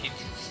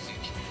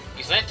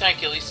 Use lamp time,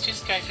 kill at least 2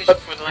 skyfish But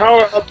before the how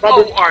lamp. are-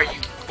 Oh, are you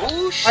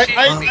bullshit?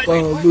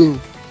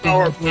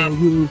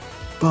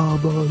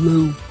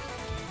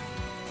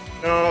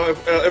 No,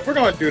 if we're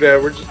gonna do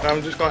that,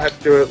 I'm just gonna have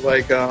to do it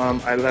like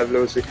I Love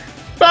Lucy.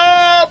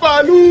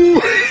 Babaloo.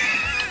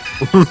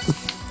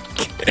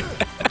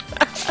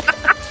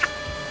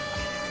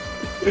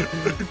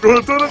 Go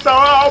to the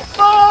tower,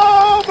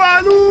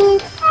 Babaloo.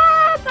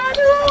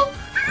 Babaloo.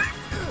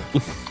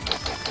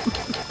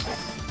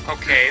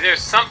 Okay,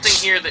 there's something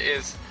here that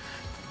is.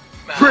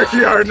 Pretty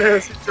hard,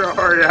 nasty.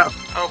 Hurry up.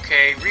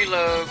 Okay,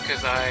 reload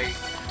because I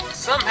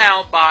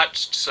somehow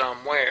botched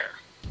somewhere.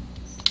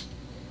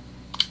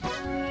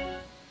 Okay,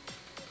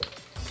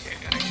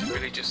 I should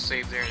really just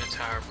save there in the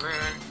Tower of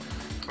Ruin.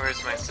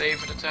 Where's my save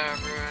for the Tower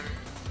of Ruin?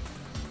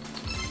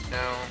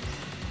 No.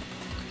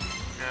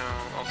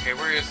 No. Okay,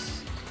 where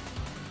is...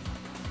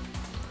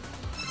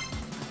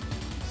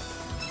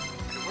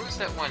 Okay, where's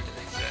that one that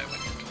they said I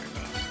wouldn't have to worry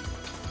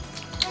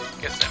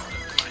about? Guess that one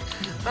will be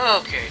fine.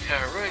 Okay,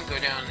 Tower of Ruin, go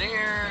down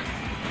there.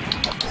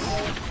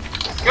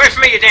 Get away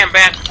from me, you damn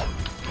bat!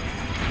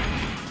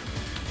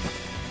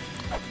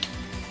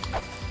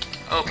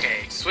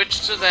 Okay,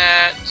 switch to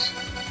that.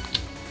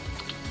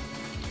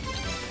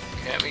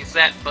 Okay, that means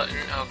that button.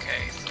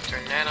 Okay, so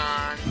turn that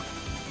on.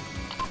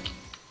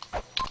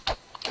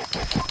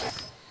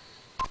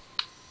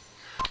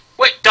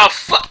 Wait, the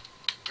fuck?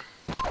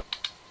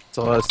 It's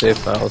a lot of save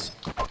files.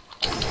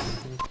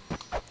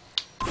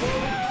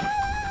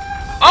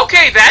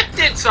 Okay, that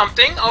did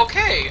something.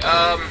 Okay,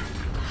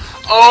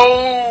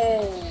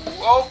 oh,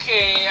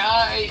 okay,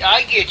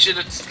 I get you.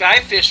 The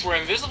skyfish were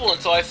invisible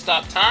until I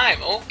stopped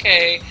time.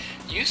 Okay,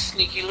 you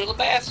sneaky little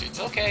bastards.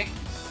 Okay.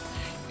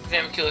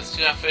 Examine kill this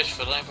two fish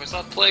for the lamp for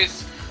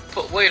place.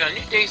 Put weight on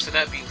new days so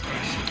that being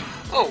crushed.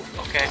 Oh,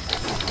 okay.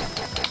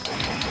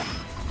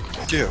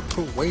 Yeah,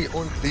 put weight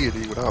on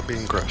deity without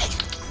being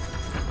crushed.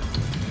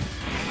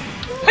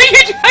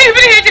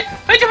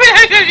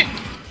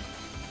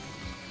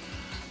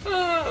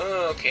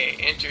 Okay,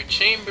 enter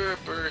chamber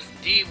birth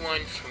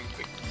D1 from...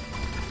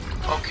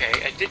 Okay,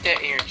 I did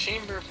that in your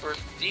chamber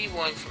birth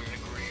D1 from the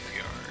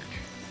graveyard.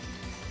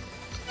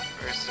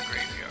 Where's the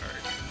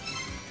graveyard?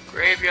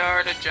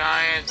 Graveyard of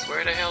Giants,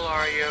 where the hell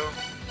are you?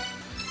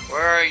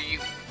 Where are you?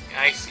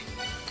 I see.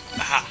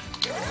 Aha.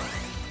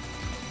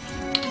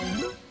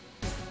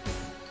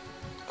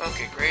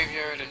 Okay,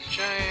 Graveyard of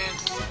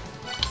Giants.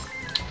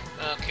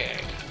 Okay.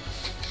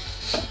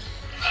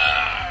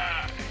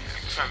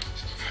 From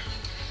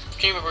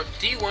Chamber Birth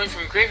D1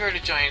 from Graveyard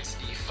of Giants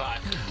E5.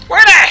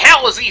 Where the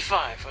hell is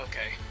E5?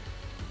 Okay.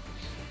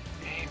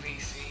 A, B,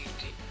 C,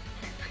 D.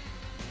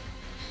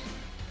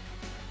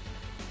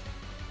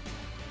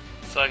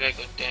 So I gotta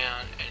go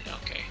down and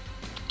okay.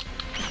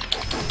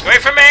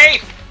 Wait for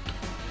me!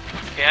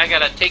 Okay, I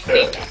gotta take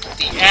the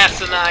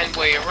asinine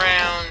way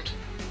around.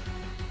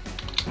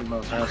 The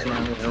most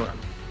asinine way around.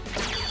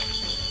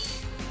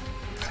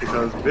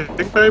 Because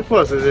Big Bang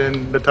Plus is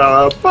in the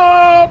tower.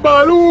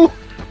 Babaloo!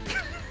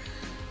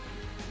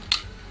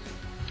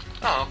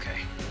 Oh,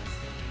 okay.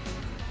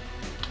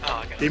 Oh,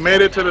 I gotta He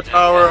made it to the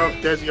tower of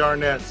Desi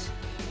Arnaz.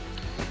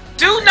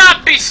 Do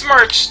not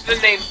besmirch the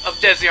name of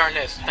Desi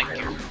Arnaz. Thank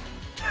you.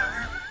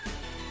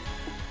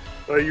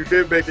 So you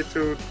did make it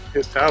to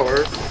his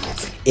tower.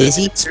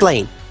 Izzy,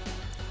 explain.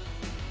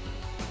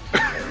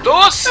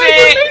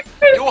 Lucy,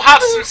 you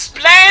have some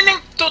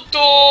splaining to do.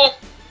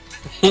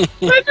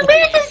 What do you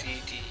mean?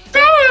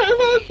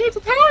 It's a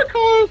tower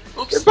called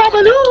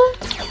Babaloo.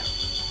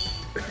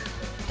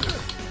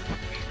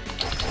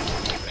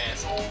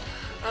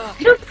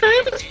 Okay. You're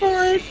famous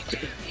for it.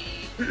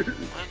 1, 2, 3,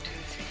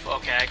 4.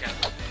 Okay, I got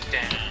it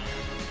down.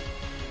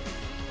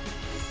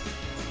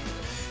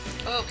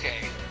 Okay.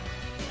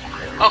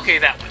 Okay,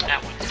 that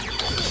one.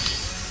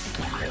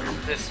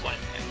 This one.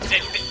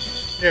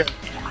 Yeah.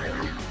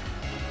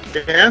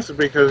 The answer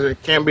because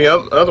it can't be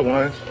other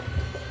ones.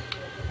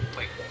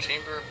 Wait,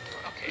 chamber.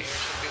 Okay,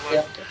 should be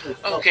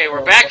one. Okay,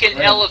 we're back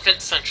in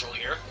Elephant Central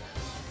here.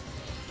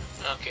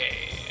 Okay,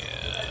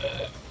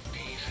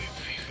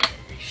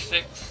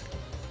 B6.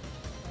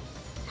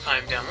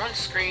 Climb down one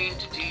screen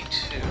to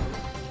D2.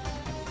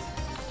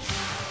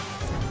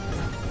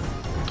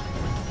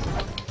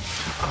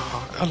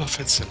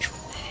 Elephant Central.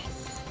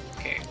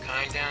 Okay,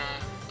 climb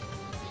down.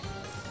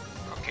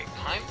 Okay,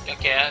 climb.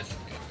 Okay, I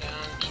come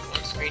down to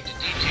one screen to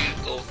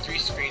D2. Go 3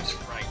 screens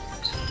right.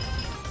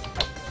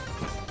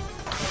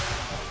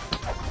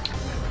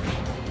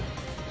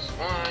 There's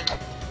one.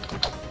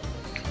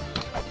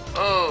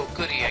 Oh,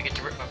 goody! I get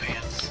to rip my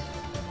pants.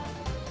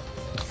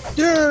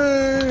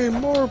 Yay!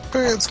 More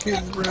pants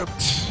getting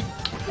ripped.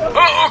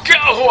 Oh, okay!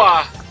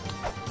 Oh,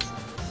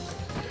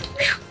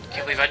 Whew,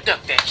 can't believe I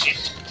ducked that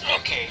shit.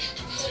 Okay,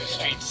 so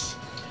streets.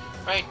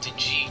 Right to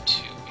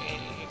G2. A,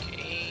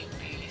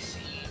 B, C,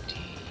 D,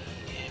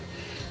 F.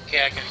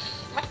 Okay, I can.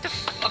 What the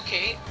f.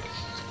 Okay.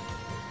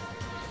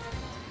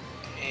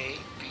 A,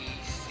 B,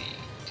 C,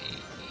 D,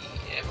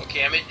 E, F.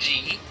 Okay, I'm at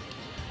G.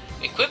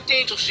 Equip the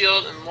Angel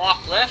Shield and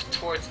walk left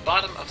towards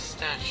bottom of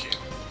statue.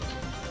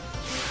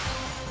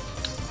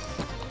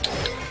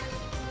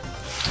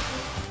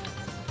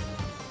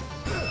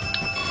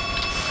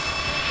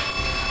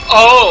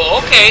 Oh,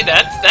 okay,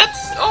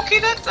 that's okay,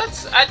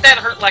 that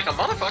hurt like a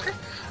motherfucker.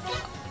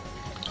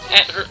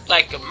 That hurt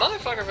like a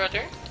motherfucker right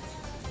there.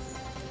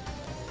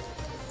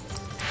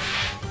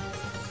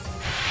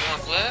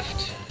 Walk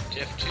left,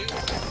 F2.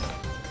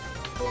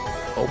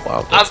 Oh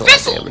wow, that's a lot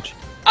of damage.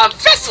 A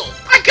vessel!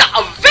 I got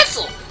a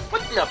vessel!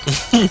 What the?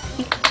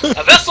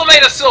 A vessel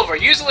made of silver.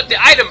 Use it with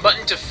the item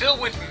button to fill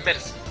with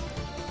medicine.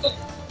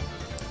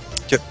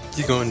 Yep,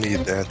 you're gonna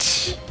need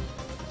that.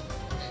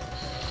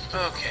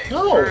 Okay,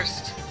 No.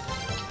 first.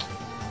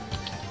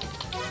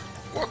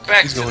 Work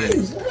back He's to gonna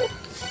this. need.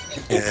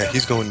 Yeah,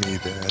 he's gonna need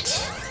that.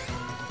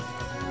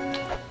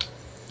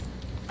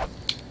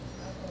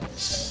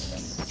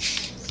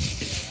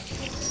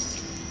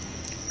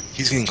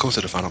 He's getting close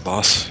to the final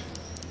boss.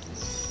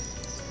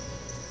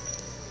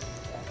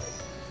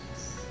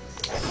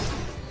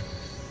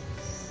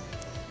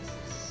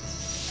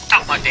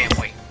 Out my damn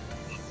way.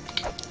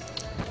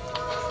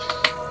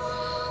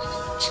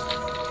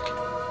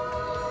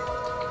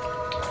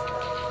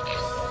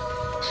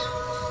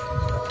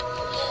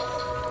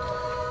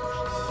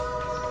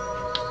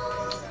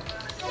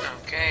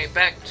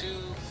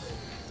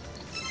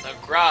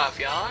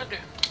 graveyard.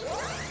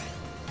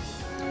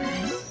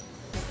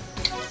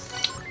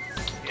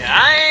 Yeah,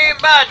 I ain't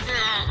about.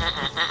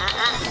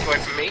 Get away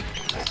from me.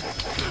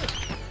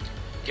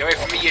 Get away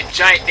from me, you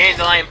giant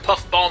dandelion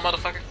puffball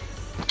motherfucker.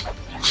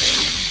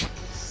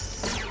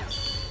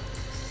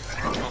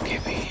 Okay,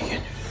 we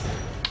can.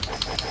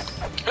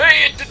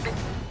 Hey, it did.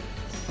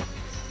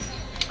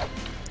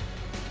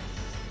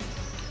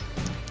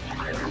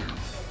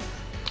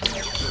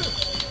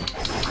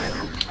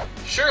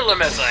 Sure,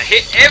 Lamessa,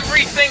 hit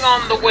everything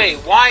on the way.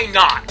 Why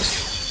not?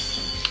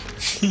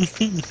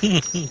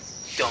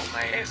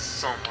 Dumbass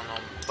son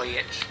of a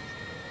bitch.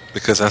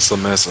 Because that's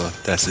Lamessa.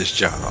 That's his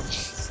job.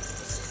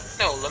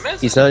 No,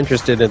 Lamessa. He's not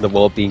interested in the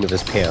well-being of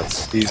his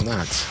pants. He's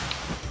not.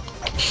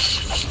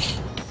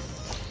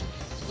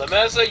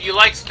 Lamessa, you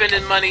like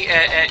spending money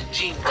at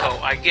Jinko.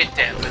 I get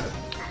that, but...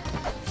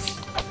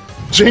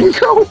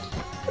 Jinko?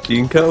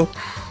 Jinko?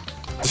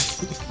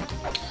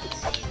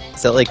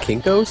 Is that like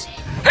Kinko's?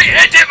 Hey,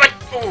 I did my...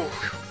 Ooh.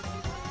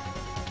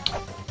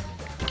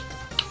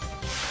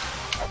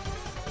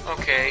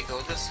 Okay, go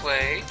this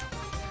way.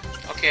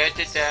 Okay, I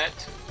did that.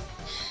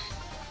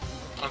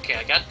 Okay,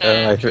 I got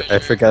that. I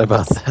forgot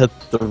about that.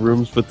 The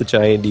rooms with the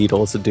giant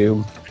needles of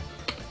doom.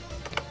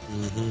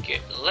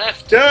 Get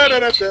left. Da, da,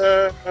 da,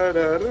 da, da,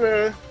 da,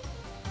 da.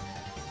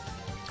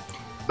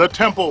 The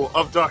Temple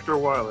of Dr.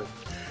 Wily.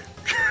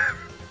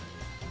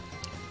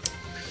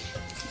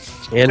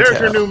 And There's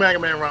your new Mega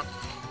Man ROM.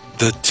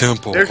 The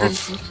temple There's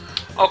of...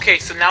 Okay,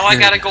 so now I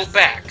gotta go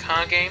back,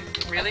 huh, game?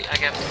 Really? I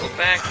gotta go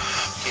back?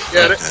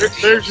 Yeah,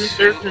 there's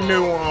your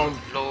new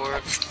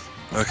Lord.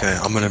 Okay,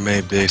 I'm gonna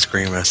make big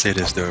screen when I say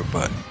this though,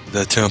 but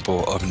the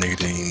temple of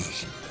Nadine.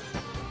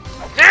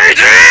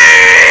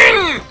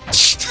 Nadine!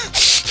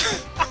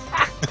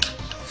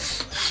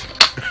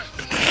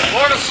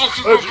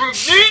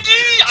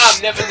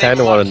 I'm never I kind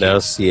of want to now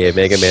see a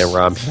Mega Man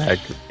ROM hack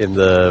in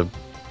the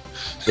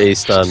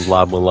based on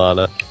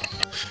La-Mulana.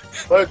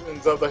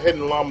 Legends of the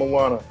Hidden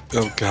La-Mulana.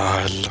 Oh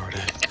God,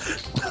 Lordy.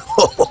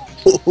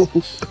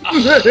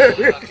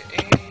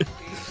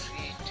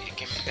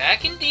 Get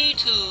back in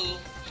D2.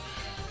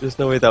 There's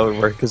no way that would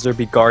work because there'd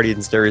be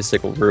guardians in every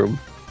single room.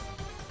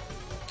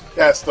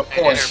 That's the And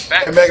point.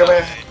 then And Mega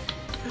Man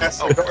has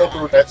to go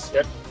through that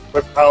shit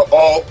without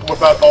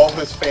all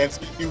his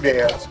fancy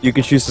doodads. You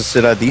can choose to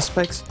sit on these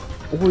spikes,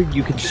 or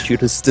you can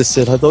choose to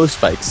sit on those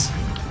spikes.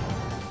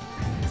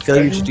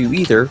 Failure to do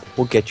either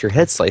will get your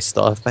head sliced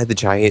off by the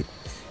giant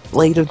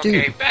blade of doom.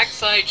 Okay,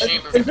 backside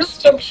chamber And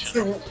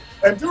extinction.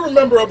 do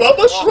remember about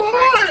the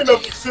shrine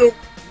of the silver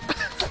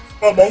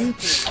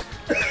monkey.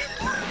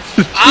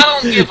 I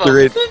don't give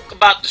a fuck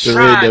about the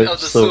shrine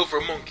of the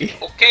silver monkey,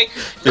 okay?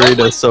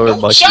 No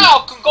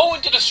child can go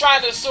into the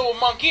shrine of the silver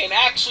monkey and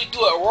actually do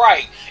it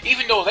right.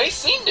 Even though they've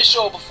seen the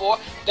show before,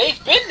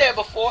 they've been there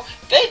before,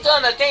 they've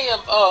done a damn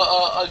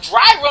a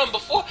dry run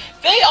before,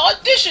 they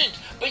auditioned.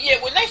 But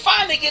yet when they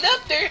finally get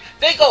up there,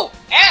 they go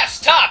ass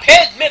top,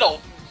 head middle,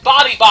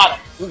 body bottom.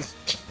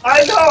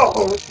 I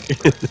know!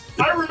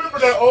 I remember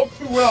that all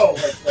too well.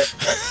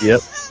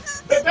 Yep.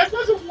 That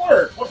doesn't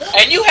work.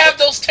 And you have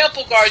those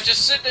temple guards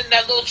just sitting in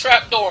that little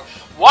trap door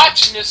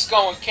watching this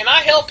going, can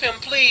I help him,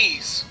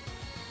 please?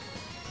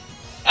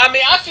 I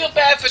mean, I feel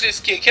bad for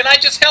this kid. Can I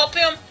just help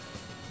him?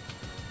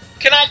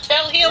 Can I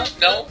tell him?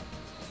 No.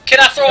 Can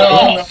I throw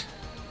him off?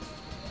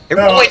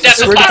 No, wait, that's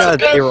a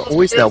possibility. They were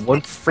always that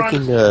one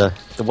freaking,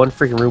 the one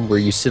freaking room where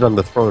you sit on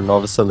the throne and all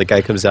of a sudden the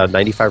guy comes out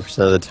 95%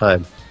 of the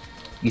time.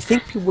 You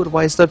think people would have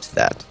wised up to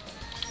that?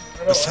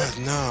 Besides,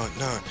 no,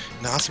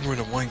 I think we're in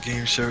a one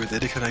game show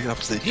that they kind of get up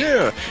and say,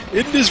 yeah,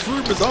 in this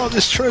room is all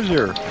this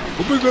treasure,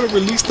 but we're going to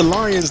release the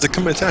lions to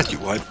come attack you,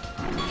 what?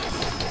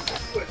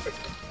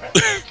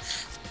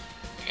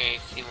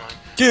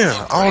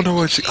 Yeah, I don't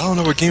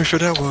know what game show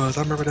that was.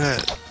 I remember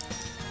that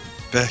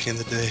back in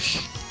the day.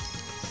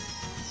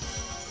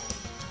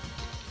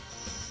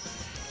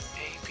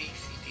 A, B,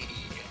 C, D, E,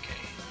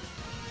 okay.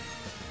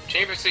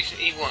 Chamber Station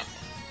E1.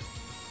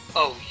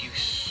 Oh, you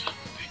son of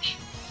a bitch.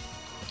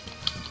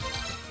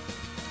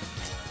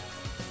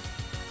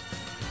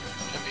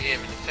 Jump him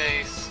in the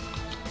face.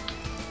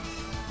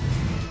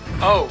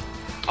 Oh.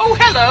 Oh,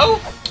 hello!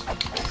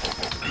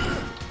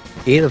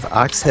 Gate of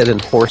Oxhead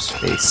and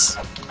Horseface.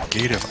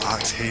 Gate of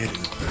Oxhead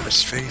and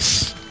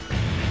Horseface?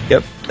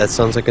 Yep, that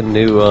sounds like a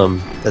new,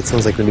 that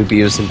sounds like the new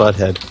Beavis and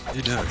Butthead.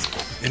 It does.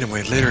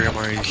 Anyway, later,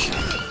 MRE.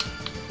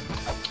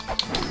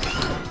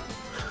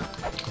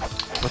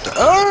 What the?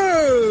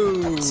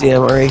 Oh! See,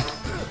 MRE?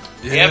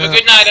 Yeah. You have a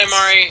good night,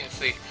 MRE. Let's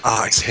see.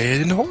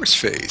 Oxhead and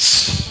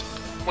Horseface.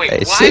 Wait, I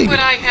why see. would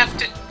I have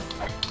to...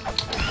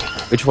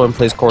 Which one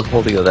plays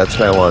Cornholio? That's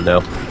what I want to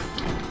know.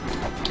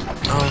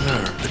 I don't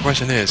know. The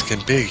question is,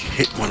 can Big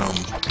hit one of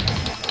them?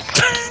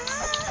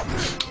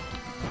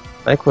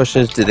 My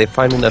question is, did they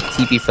find enough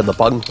TP for the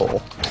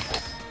bunghole?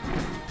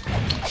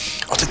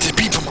 Oh, the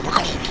TP from my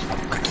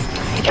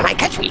bunghole! Into my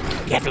country,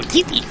 you have no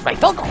TV for my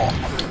bunghole.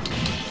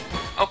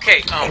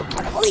 Okay,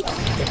 Okay,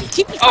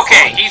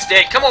 okay, he's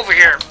dead. Come over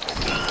here.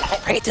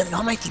 Pray to the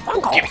almighty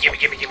bunghole. Give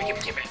me.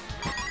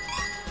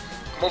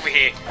 Come over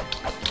here.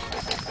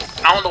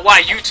 I don't know why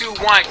you two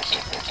want...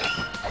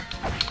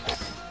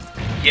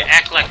 You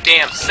act like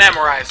damn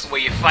samurais the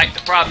way you fight.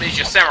 The problem is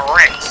you're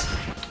samurais.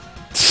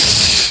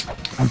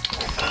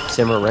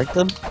 Samurai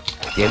them?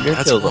 Damn near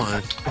That's killed them.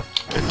 one.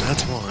 And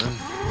that's one.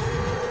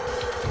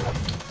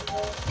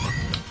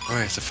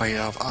 Alright, it's a fight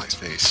out of Ox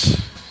Face.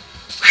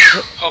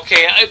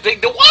 Okay, the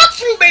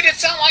walkthrough made it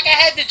sound like I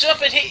had to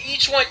jump and hit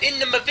each one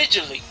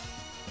individually.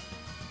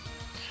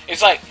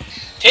 It's like,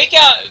 take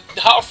out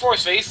the Hot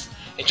Force face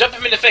and jump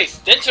him in the face,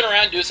 then turn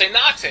around and do the same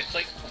Nox hit. It's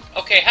like,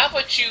 okay, how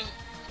about you...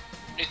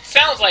 It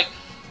sounds like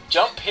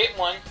jump, hit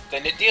one,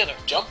 then hit the other.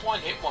 Jump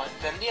one, hit one,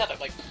 then the other.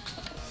 Like,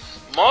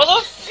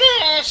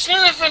 motherfucker!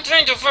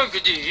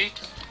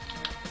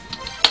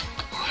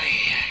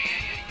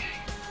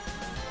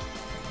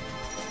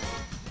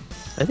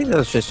 I think that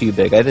was just you,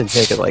 Big. I didn't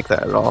take it like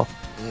that at all.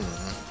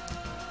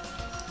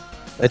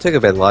 I took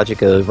it by the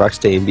logic of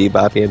Rocksteady and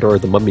Bebop and or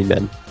the Mummy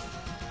Men.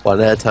 One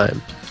at a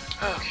time.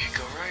 Okay,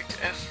 go right to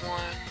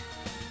F1.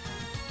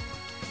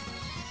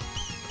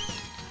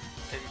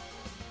 Then,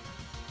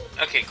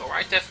 okay, go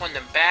right to F1,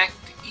 then back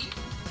to E1.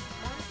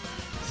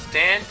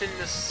 Stand in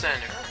the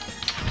center.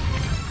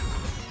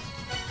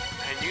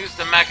 And use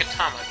the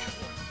Makatama.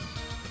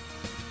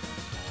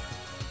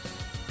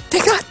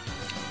 Take that!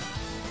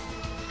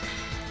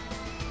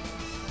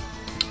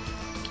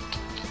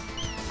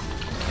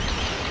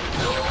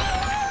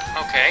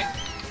 Okay,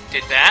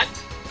 did that.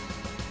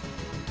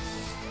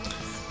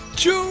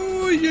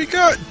 Joe, you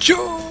got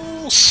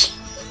Jules!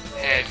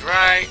 Head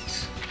right.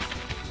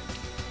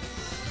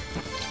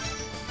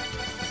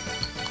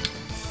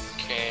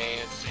 Okay,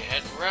 let's see,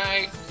 head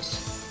right.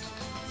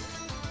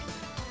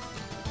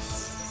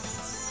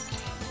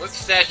 Whip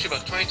statue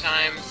about 20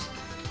 times.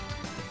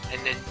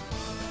 And then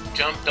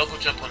jump, double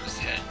jump on his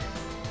head.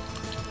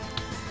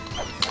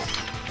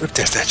 Whip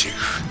that statue.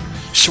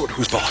 Show it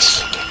who's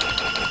boss.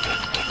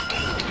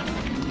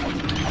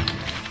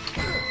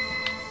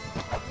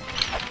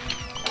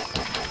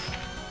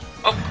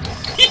 Oh!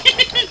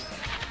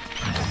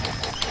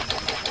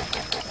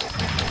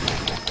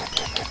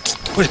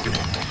 Whip it.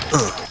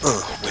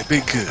 Whip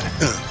it good.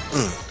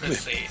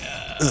 Let's see,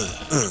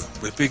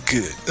 Whip it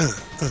good.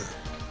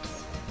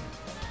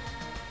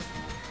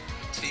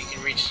 so you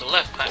can reach the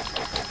left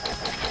platform.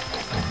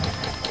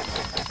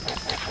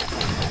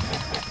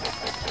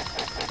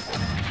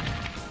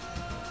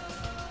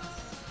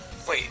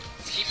 Wait,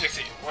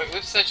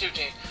 whip statue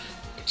change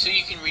so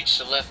you can reach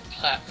the left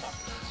platform.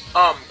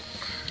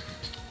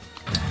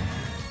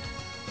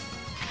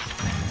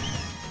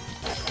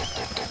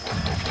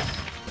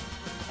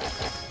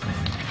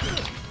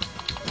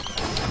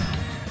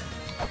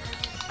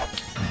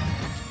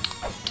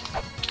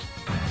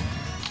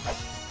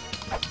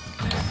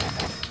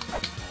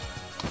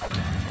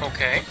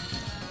 Okay.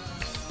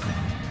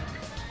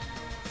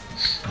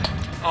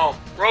 Oh,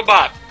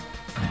 robot.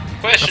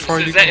 Question: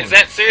 is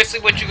that seriously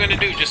what you're gonna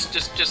do?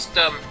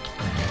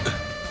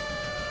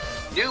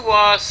 New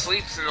Oz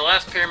sleeps in the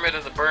last pyramid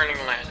of the burning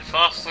land. If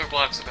officer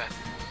blocks the bed.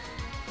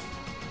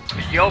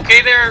 You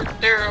okay there,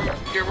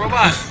 your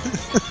robot?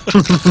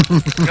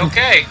 You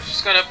okay?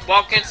 Just gonna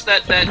walk against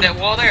that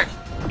wall there.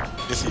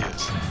 Yes, he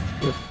is.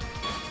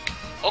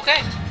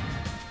 Okay.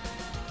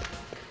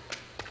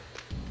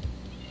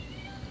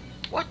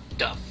 What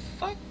the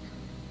fuck?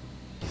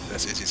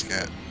 That's Izzy's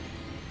cat.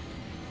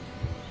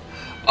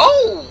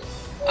 Oh!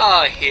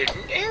 A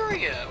hidden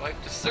area,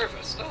 like the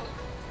surface. Oh.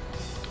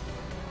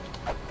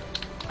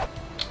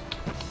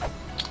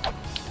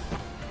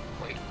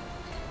 Wait.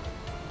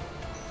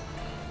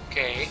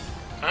 Okay.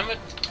 I'm at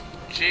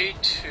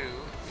J2.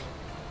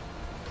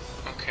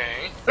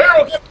 Okay.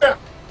 Pharaoh, get down!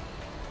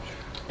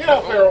 Get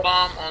out, Roll Pharaoh!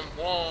 bomb on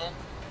wall.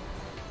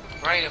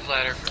 Right of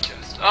ladder for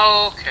chest.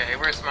 Oh, okay.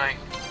 Where's my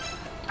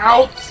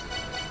Out!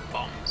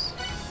 bombs?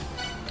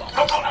 Bombs.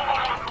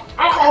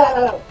 Ah!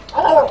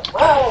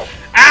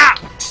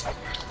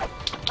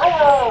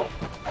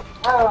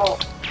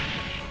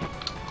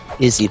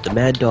 Izzy, the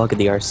mad dog of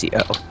the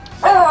RCO.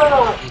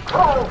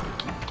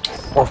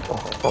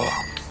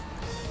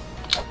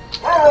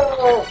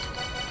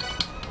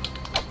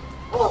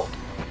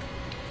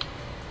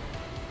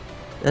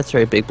 That's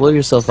right, Big. Blow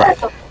yourself up.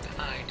 I2.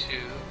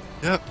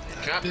 Yep.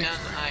 Drop Big down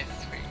to I3.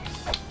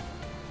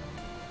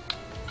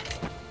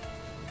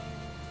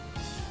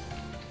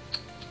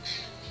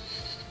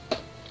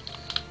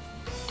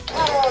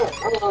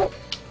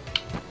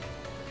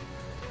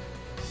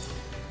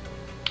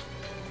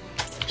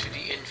 To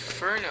the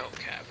Inferno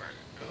Cavern.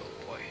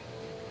 Oh boy.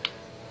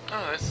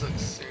 Oh, this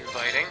looks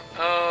inviting.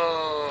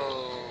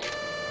 Oh.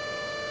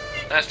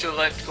 Astral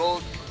Light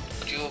Gold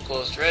Jewel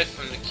glows red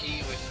from the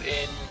key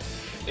within.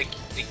 The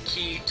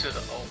key to the.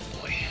 Oh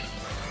boy.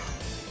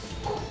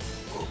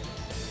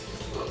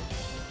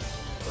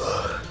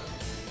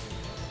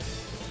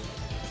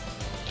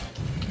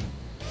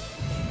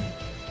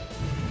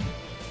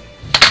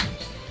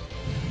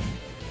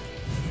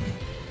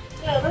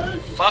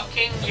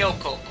 Fucking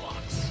YOKO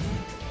blocks.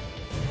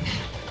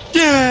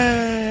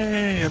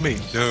 Yay! I mean,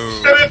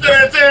 no.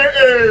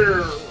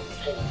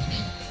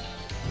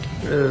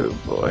 Oh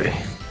boy.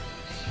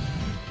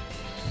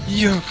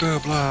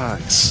 YOKO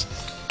Blocks.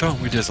 Don't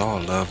we just all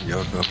love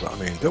YOKO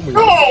Blocks? I mean, don't we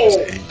No! all just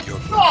hate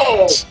YOKO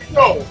Blocks?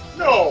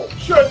 No!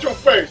 Shut your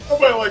face!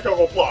 Nobody likes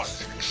YOKO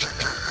Blocks.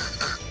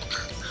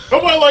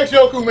 Nobody likes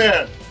Yoku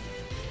Man.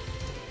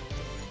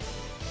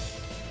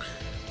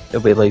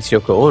 Nobody likes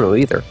Yoko Ono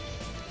either.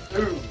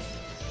 Dude.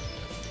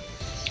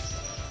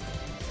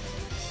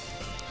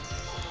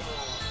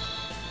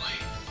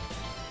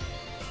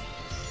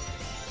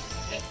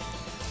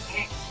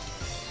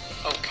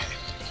 Okay.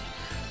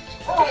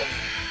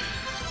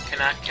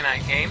 Can I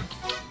game?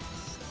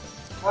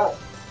 Oh.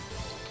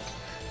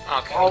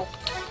 Okay.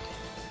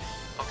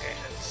 Okay,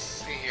 let's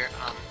see here.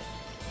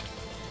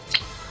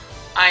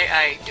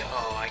 I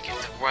get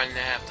to run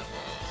after.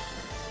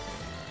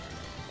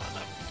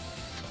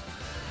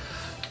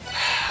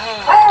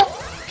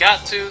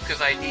 Got to,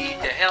 because I need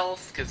the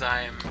health, because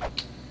I'm.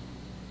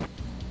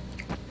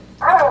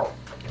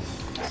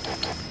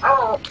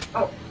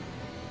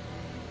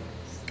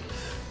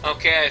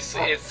 Okay,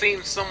 so it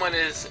seems someone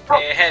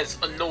has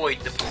annoyed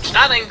the pooch.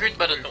 Not angered,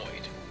 but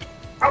annoyed.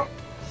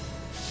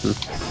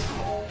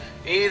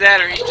 Either that,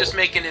 or he's just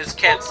making his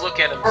cats look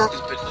at him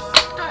stupidly.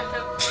 What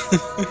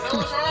the hell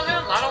is wrong with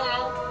him?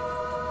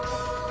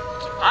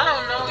 I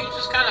don't know. He's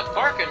just kind of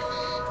barking.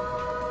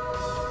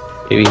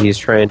 Maybe he's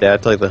trying to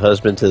act like the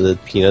husband to the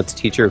Peanuts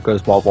teacher who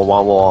goes wah wah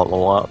wah wah wah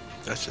wah.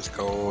 That's just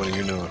cold, and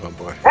you know it, my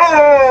boy.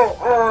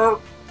 Wah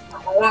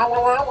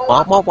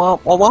wah wah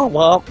wah wah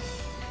wah.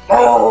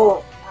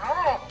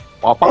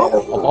 Wah wah wah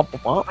wah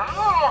wah.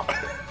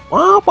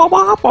 Wah wah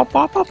wah wah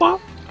wah wah.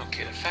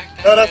 Okay, the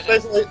fact that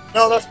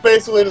that's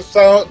basically the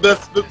sound.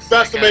 That's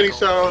the mating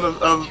sound of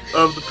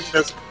the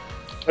Peanuts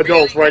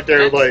adults right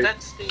there.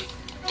 That's the...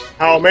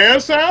 How a man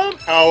sound,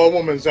 how a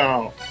woman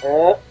sound.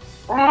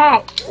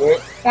 I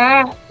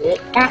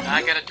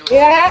gotta do it.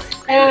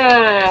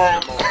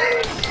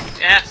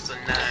 That's the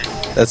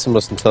 9. That's the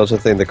most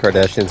intelligent thing the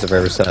Kardashians have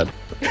ever said.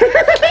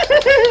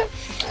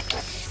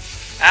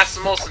 That's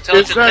the most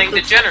intelligent thing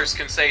the Jenners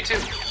can say too.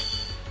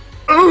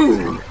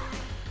 Ooh.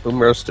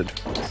 Boom roasted.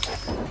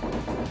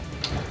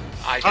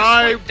 I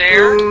just went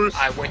there. Bruce.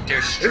 I went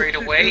there straight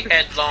away,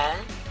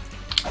 headlong.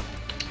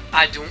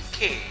 I don't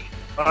care.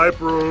 Hi,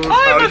 Bruce.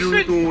 How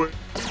you doing?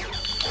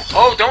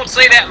 Oh, don't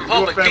say that in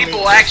public.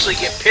 People actually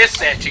get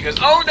pissed at you. Goes,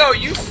 oh no,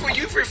 you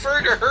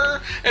refer to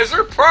her as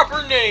her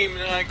proper name,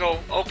 and I go,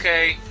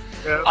 okay.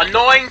 Yeah.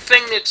 Annoying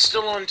thing that's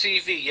still on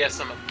TV. Yes,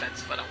 I'm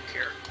offensive. I don't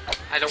care.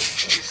 I don't.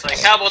 He's like,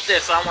 how about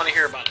this? I want to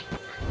hear about it.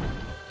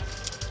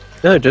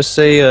 No, just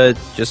say,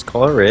 just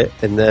call her it,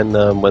 and then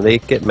when they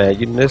get mad,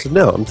 you can just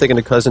no. I'm thinking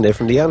of cousin it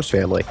from the Addams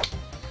Family.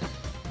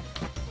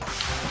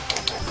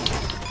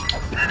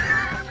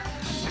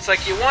 It's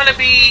like you want to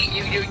be,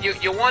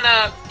 you want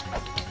to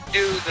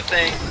do the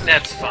thing.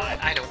 That's fine.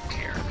 I don't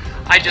care.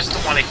 I just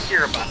don't want to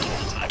hear about it all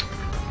the time.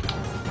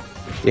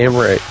 Damn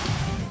right.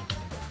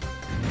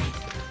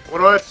 What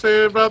do I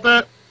say about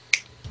that?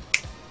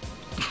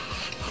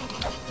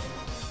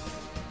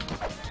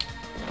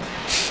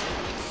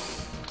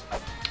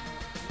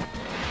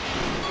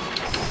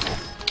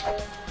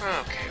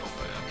 Okay, go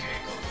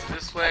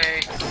this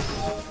way.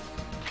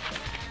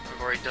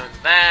 I've already done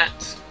that.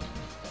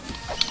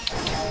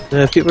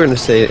 Now, if people are going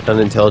to say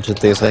unintelligent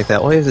things like that,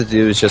 all you have to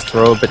do is just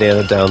throw a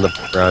banana down the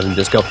ground and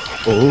just go,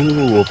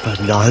 "Oh,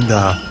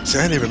 banana." See,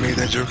 I ain't even made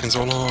that joke in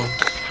so long.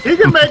 He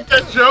can make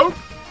that joke.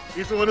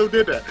 He's the one who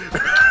did that.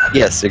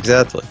 Yes,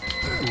 exactly.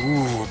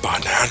 Ooh,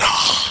 banana.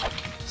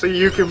 See,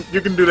 you can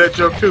do that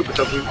joke too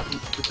because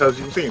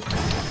you've seen it.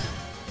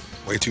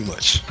 Way too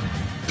much.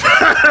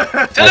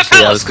 To the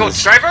palace, coach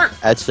driver!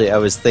 Actually, I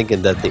was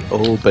thinking that the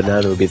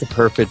banana would be the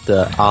perfect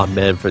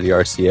amen for the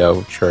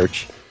RCO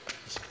church.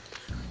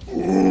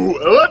 Ooh,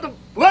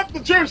 let the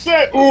church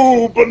say,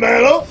 ooh,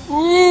 banana.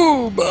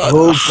 Ooh, banana.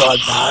 Oh,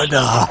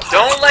 banana.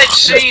 Don't let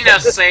Sheena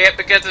say it,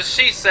 because if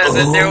she says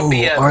it, there will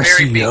be a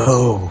very big...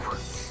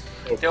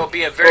 There will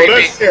be a very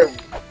big...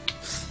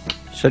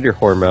 Shut your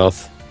whore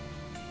mouth.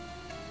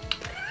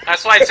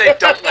 That's why I say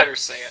don't let her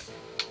say it.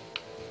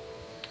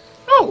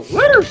 Oh,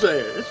 let her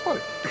say it. It's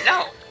funny.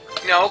 No,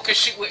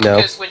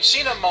 because when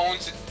Sheena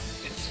moans,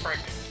 it's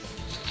frightening.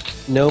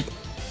 Nope.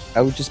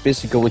 I would just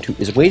basically go into,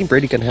 is Wayne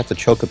Brady gonna have to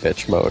choke a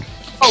bitch mode?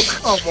 Oh,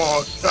 come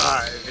on,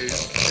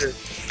 guys.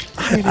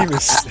 I didn't even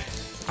say...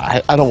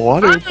 I don't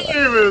want to. I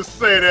didn't even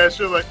say that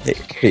shit like...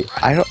 Hey,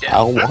 I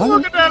don't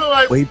want to.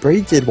 Like, Wayne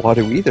Brady didn't want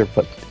to either,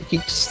 but he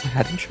just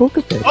had to choke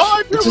a bitch. All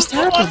I did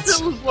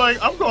was like,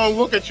 I'm gonna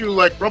look at you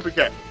like Grumpy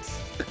Cat.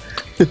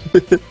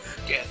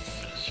 Yes.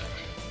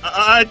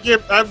 I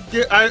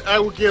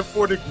would give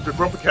 40 the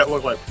Grumpy Cat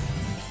look like.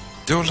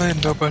 Don't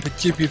let nobody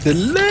give you the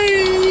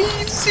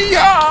lazy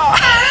eye.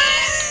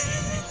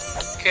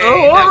 Okay,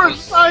 oh, I'm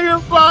excited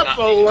about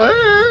the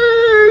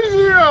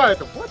lazy eye.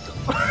 What the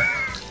fuck?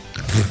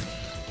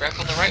 Wrap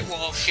on the right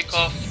wall, kick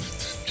off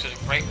to the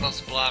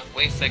rightmost block,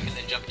 wait a second,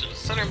 then jump to the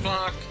center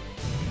block.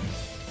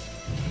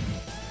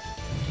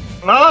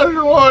 I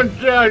just want to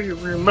tell you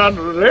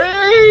remember the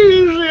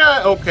lazy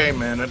eye. Okay,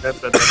 man,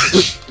 that's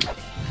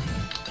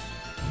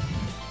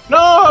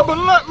No, but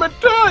let me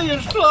tell you,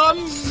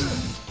 son.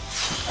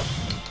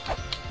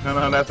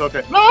 No, that's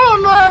okay. No,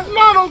 not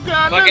okay.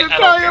 I Fuck it, didn't I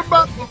tell don't you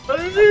about the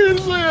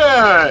lazy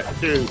eye.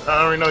 Dude,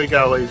 I already know you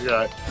got a lazy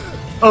eye.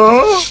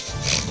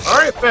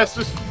 Alright,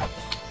 Festus.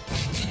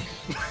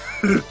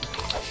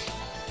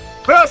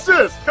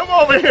 Festus, come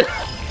over here.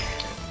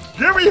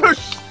 Give me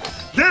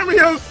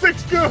your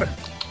 6 gun.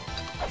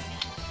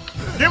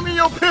 Give me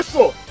your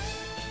pistol.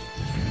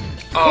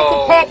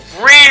 Oh,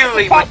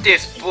 really with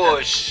this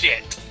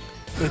bullshit?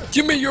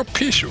 Give me your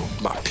pistol.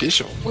 My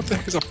pistol? What the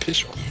heck is a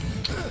pistol?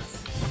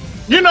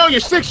 You know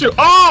your 6-shooter.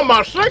 Oh,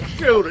 my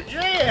 6-shooter.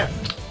 Yeah.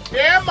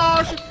 Yeah,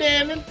 Marshall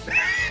Denny.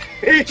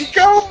 Here you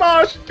go,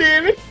 Marshall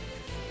Denny.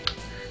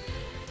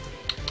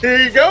 Here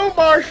you go,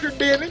 Marshall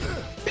Denny.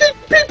 Peep,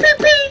 peep, peep,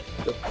 peep.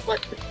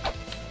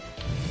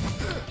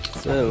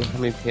 So, how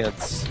many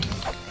pants?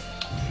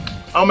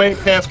 How many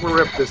pants were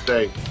ripped this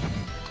day?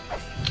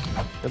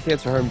 My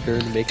pants are harmed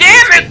during the making.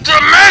 Damn it,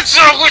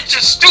 Dementia, which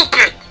is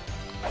stupid!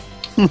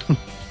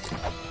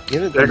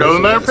 There goes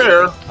another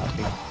pair.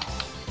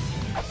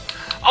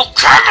 Oh,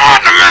 come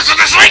on, Dementia,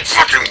 this ain't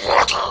fucking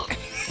water!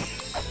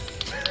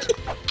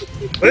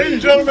 Ladies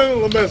and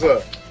gentlemen,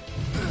 Lameza.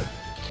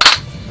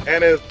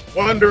 And his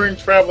wandering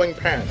traveling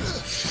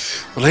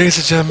pants. Ladies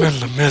and gentlemen,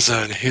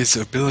 Lameza and his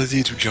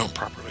ability to jump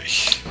properly.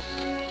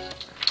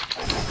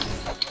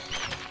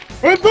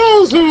 For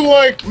those who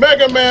like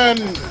Mega Man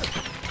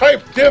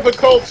type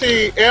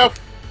difficulty F,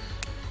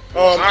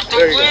 Not the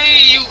there you go. way,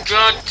 you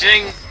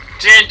goddamn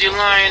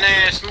dandelion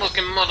ass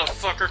looking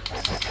motherfucker.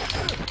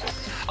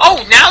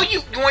 Oh, now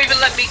you won't even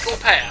let me go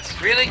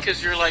past. Really?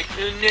 Because you're like,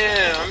 oh,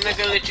 no, I'm not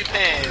gonna let you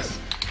pass.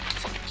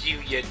 Fuck you,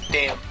 you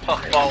damn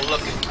puffball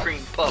looking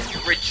cream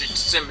puff, Richard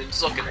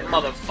Simmons looking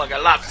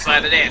motherfucker,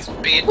 lopsided ass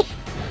bitch.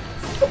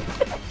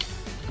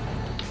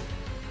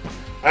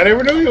 I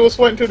never knew you was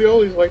sweating to the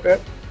oldies like that.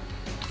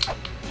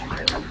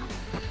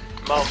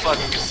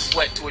 Motherfucker can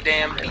sweat to a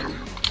damn beat.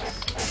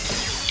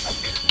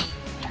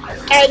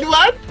 And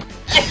 1,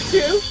 and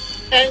 2,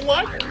 and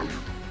 1,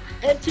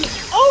 and 2.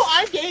 Oh,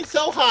 I'm getting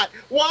so hot.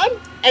 1,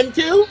 and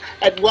 2,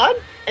 and 1,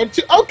 and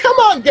 2. Oh, come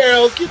on,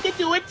 girls. You can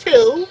do it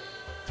too.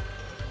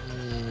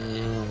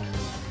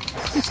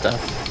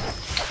 Stuff.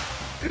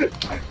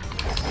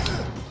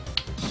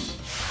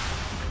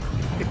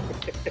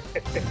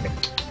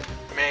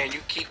 Man, you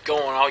keep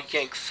going, I'll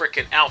yank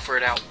frickin'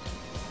 Alfred out.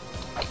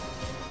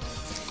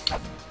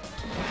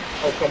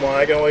 Oh, come on,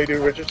 I can only do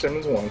Richard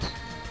Simmons once.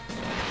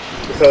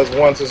 Because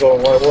once is all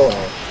I will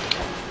allow.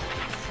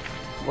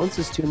 Once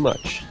is too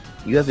much.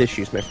 You have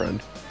issues, my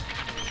friend.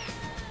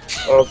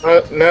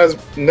 Not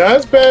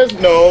as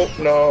bad. No.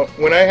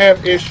 When I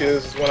have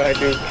issues is when I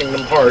do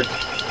Kingdom Hearts,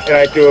 and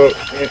I do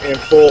it in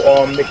full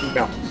on Mickey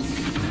Mouse.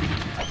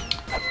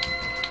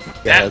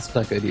 Yeah, that's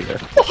not good either.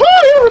 Oh,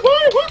 hi,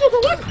 everybody! Welcome to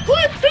Let's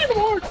Play Kingdom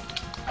Hearts!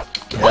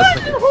 Yeah, that's not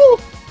I'm your good.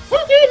 host,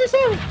 Luke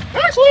 87!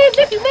 Actually, I'm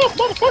Mickey Mouse,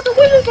 motherfucker!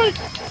 What do you think?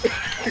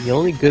 The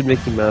only good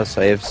Mickey Mouse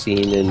I have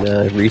seen in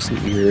recent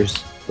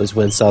years was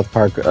when South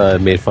Park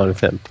made fun of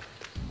him.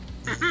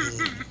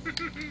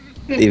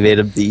 They made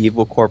him the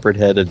evil corporate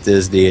head of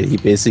Disney, and he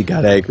basically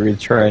got angry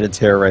trying to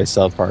terrorize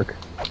South Park.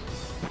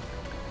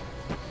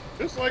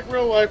 Just like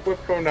real life with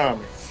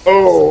Konami.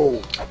 Oh!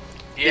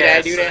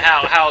 Yes, do and that?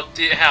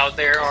 how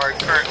they are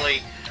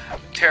currently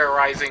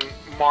terrorizing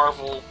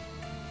Marvel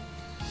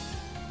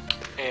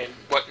and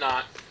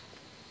whatnot.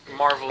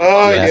 Marvel.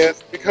 Oh, Yeah.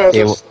 yes, because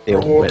They of won't- they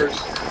Star won't win. Wars.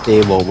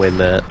 They won't win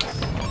that.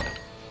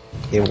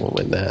 They won't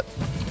win that.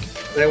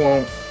 They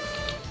won't.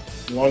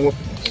 Along with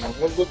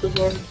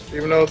LucasArts.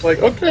 Even though it's like,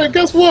 okay,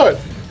 guess what?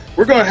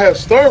 We're gonna have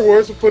Star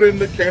Wars and put it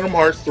into Kingdom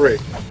Hearts 3.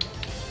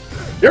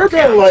 You're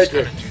gonna like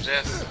it. Do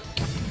this.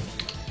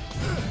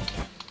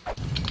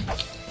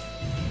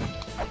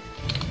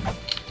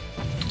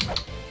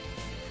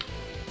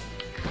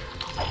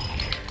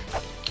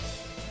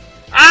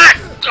 Ah!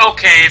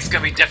 Okay, it's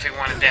gonna be definitely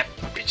one of them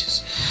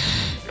bitches.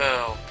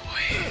 Oh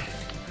boy.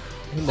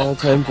 And now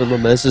time for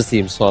Lameza's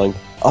theme song.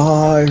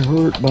 I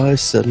hurt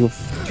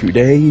myself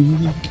today.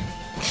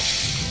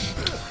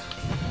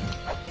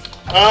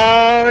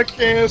 I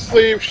can't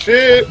sleep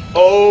shit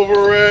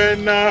over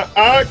and night.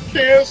 I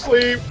can't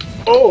sleep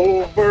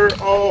over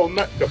all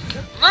night. No.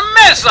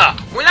 Lameza!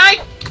 When I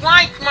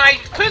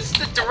push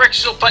the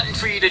directional button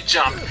for you to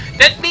jump,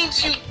 that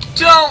means you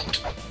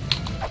don't.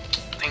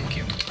 Thank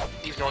you.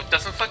 Even though it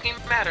doesn't fucking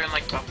matter, and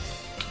like, well.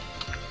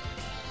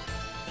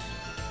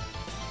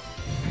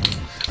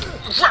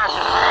 You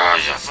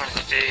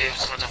fucking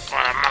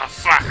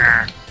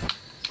motherfucker!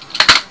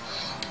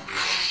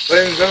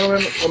 Ladies and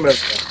gentlemen,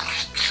 Lamesa.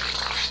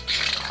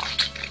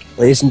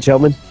 Ladies and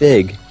gentlemen,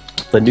 Big,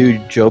 the new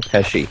Joe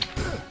Pesci.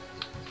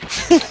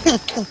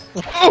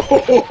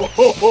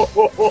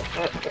 Oh,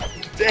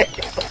 damn.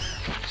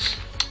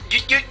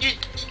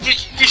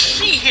 You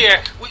see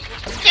here, we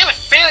have a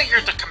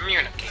failure to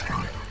communicate.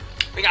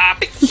 We got a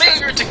big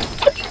failure to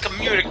fucking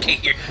communicate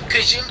here,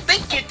 cause you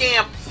think you're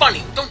damn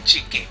funny, don't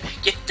you, kid?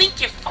 You think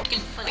you're fucking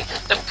funny.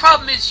 The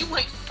problem is you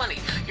ain't funny.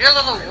 You're a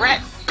little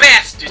rat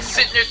bastard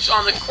sitting there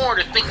on the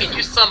corner thinking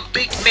you're some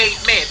big made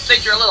man.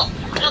 Said you're a little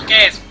punk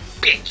ass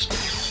bitch.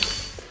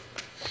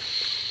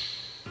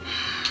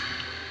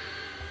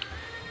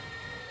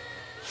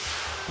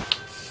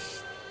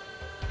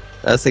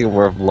 I was thinking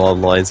more of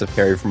long lines of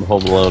Harry from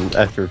Home Alone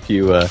after a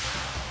few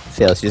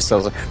fails. He just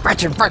sounds like.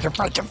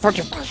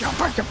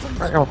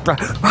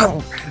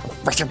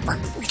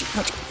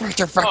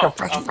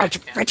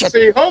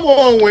 See, Home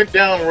Alone went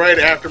down right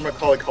after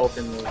Macaulay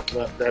Culkin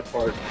left that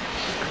part.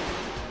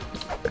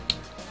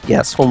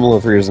 Yes, Home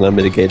Alone 3 is an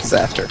unmitigated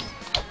disaster.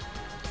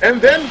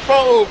 And then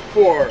followed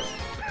 4.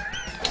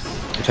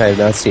 Which I have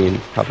not seen,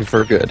 probably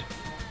for good.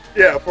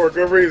 Yeah, for a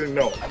good reason.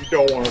 No, you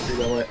don't want to see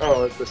that. Like,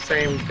 oh, it's the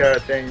same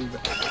goddamn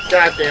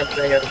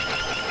thing as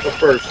the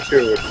first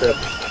 2, except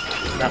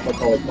not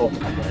Macaulay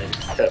Culkin.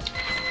 Except.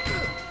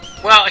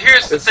 Well,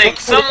 here's the thing.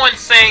 Someone's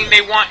saying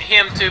they want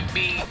him to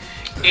be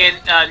in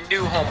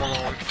New Home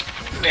Alone,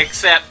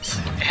 except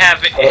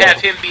have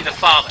him be the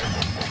father.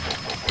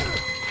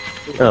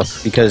 Oh,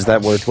 because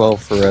that worked well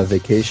for a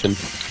vacation.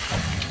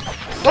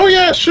 Oh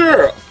yeah,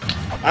 sure.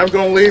 I'm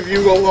gonna leave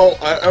you alone.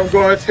 I'm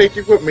gonna take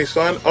you with me,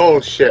 son. Oh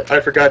shit, I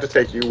forgot to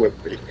take you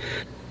with me.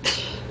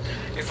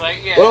 It's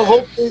like, yeah. Well,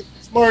 hopefully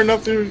he's smart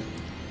enough to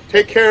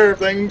take care of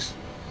things.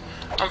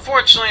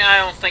 Unfortunately, I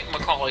don't think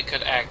Macaulay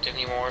could act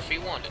anymore if he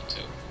wanted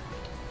to.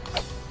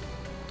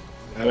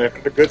 Not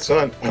after the good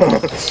son.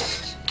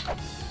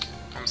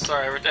 I'm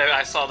sorry,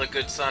 I saw The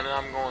Good Son and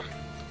I'm going,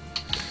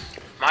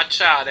 if my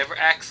child ever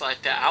acts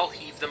like that, I'll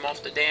heave them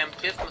off the damn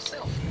cliff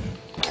myself.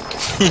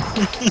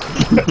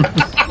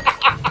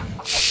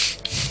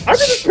 I can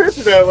just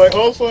picture that, like,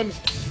 all of a sudden,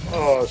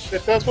 oh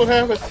shit, that's what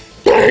happened?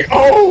 Dang,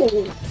 oh!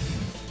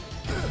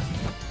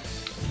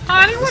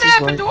 Honey, what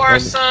happened to our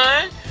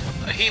son?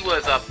 He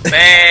was a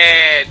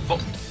bad boy.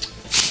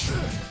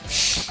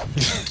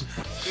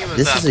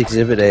 This is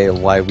Exhibit A of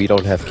why we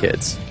don't have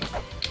kids.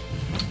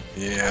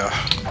 Yeah.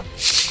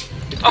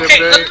 Okay,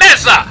 the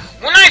Meza!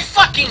 When I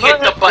fucking hit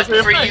the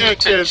button for you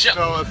to jump...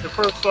 No,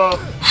 first off,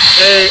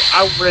 hey,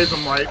 I would raise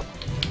them right.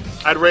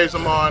 I'd raise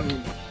them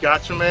on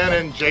Gotcha Man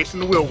and Jason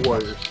the Wheel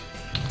Warriors.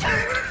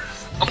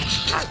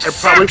 And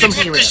probably some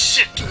He-Man.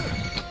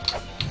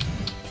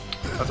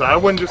 I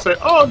wouldn't just say,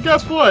 oh,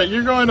 guess what?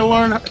 You're going to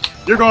learn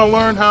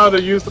how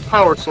to use the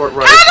power sort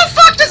right. How the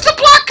fuck does the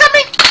block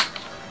coming?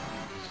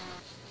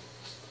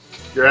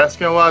 You're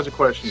asking a logic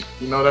question.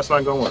 You know that's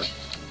not going to work.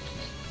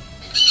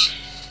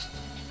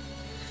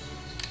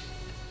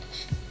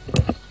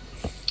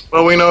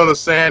 Well, we know the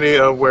Sandy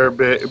of where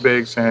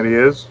Big Sandy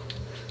is.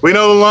 We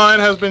know the line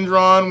has been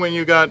drawn when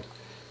you got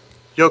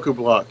YOKO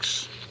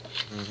blocks.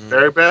 Mm-hmm.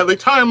 Very badly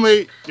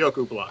timely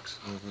YOKO blocks.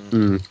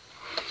 Mm-hmm.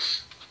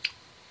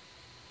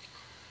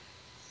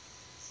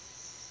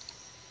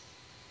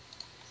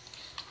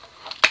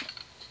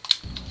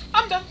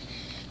 I'm done.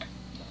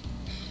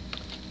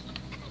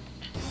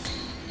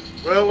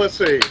 Well, let's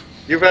see.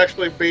 You've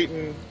actually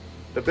beaten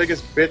the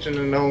biggest bitch in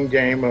the known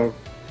game of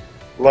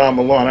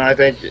La-Mulana. I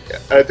think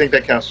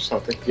that counts for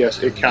something. Yes,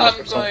 it counts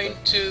for something. I'm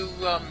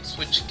going to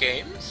switch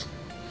games.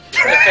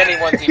 If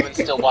anyone's even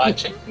still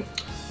watching.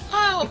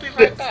 I'll be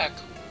right back.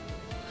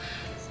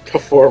 The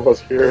 4 of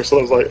us here, so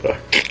I was like...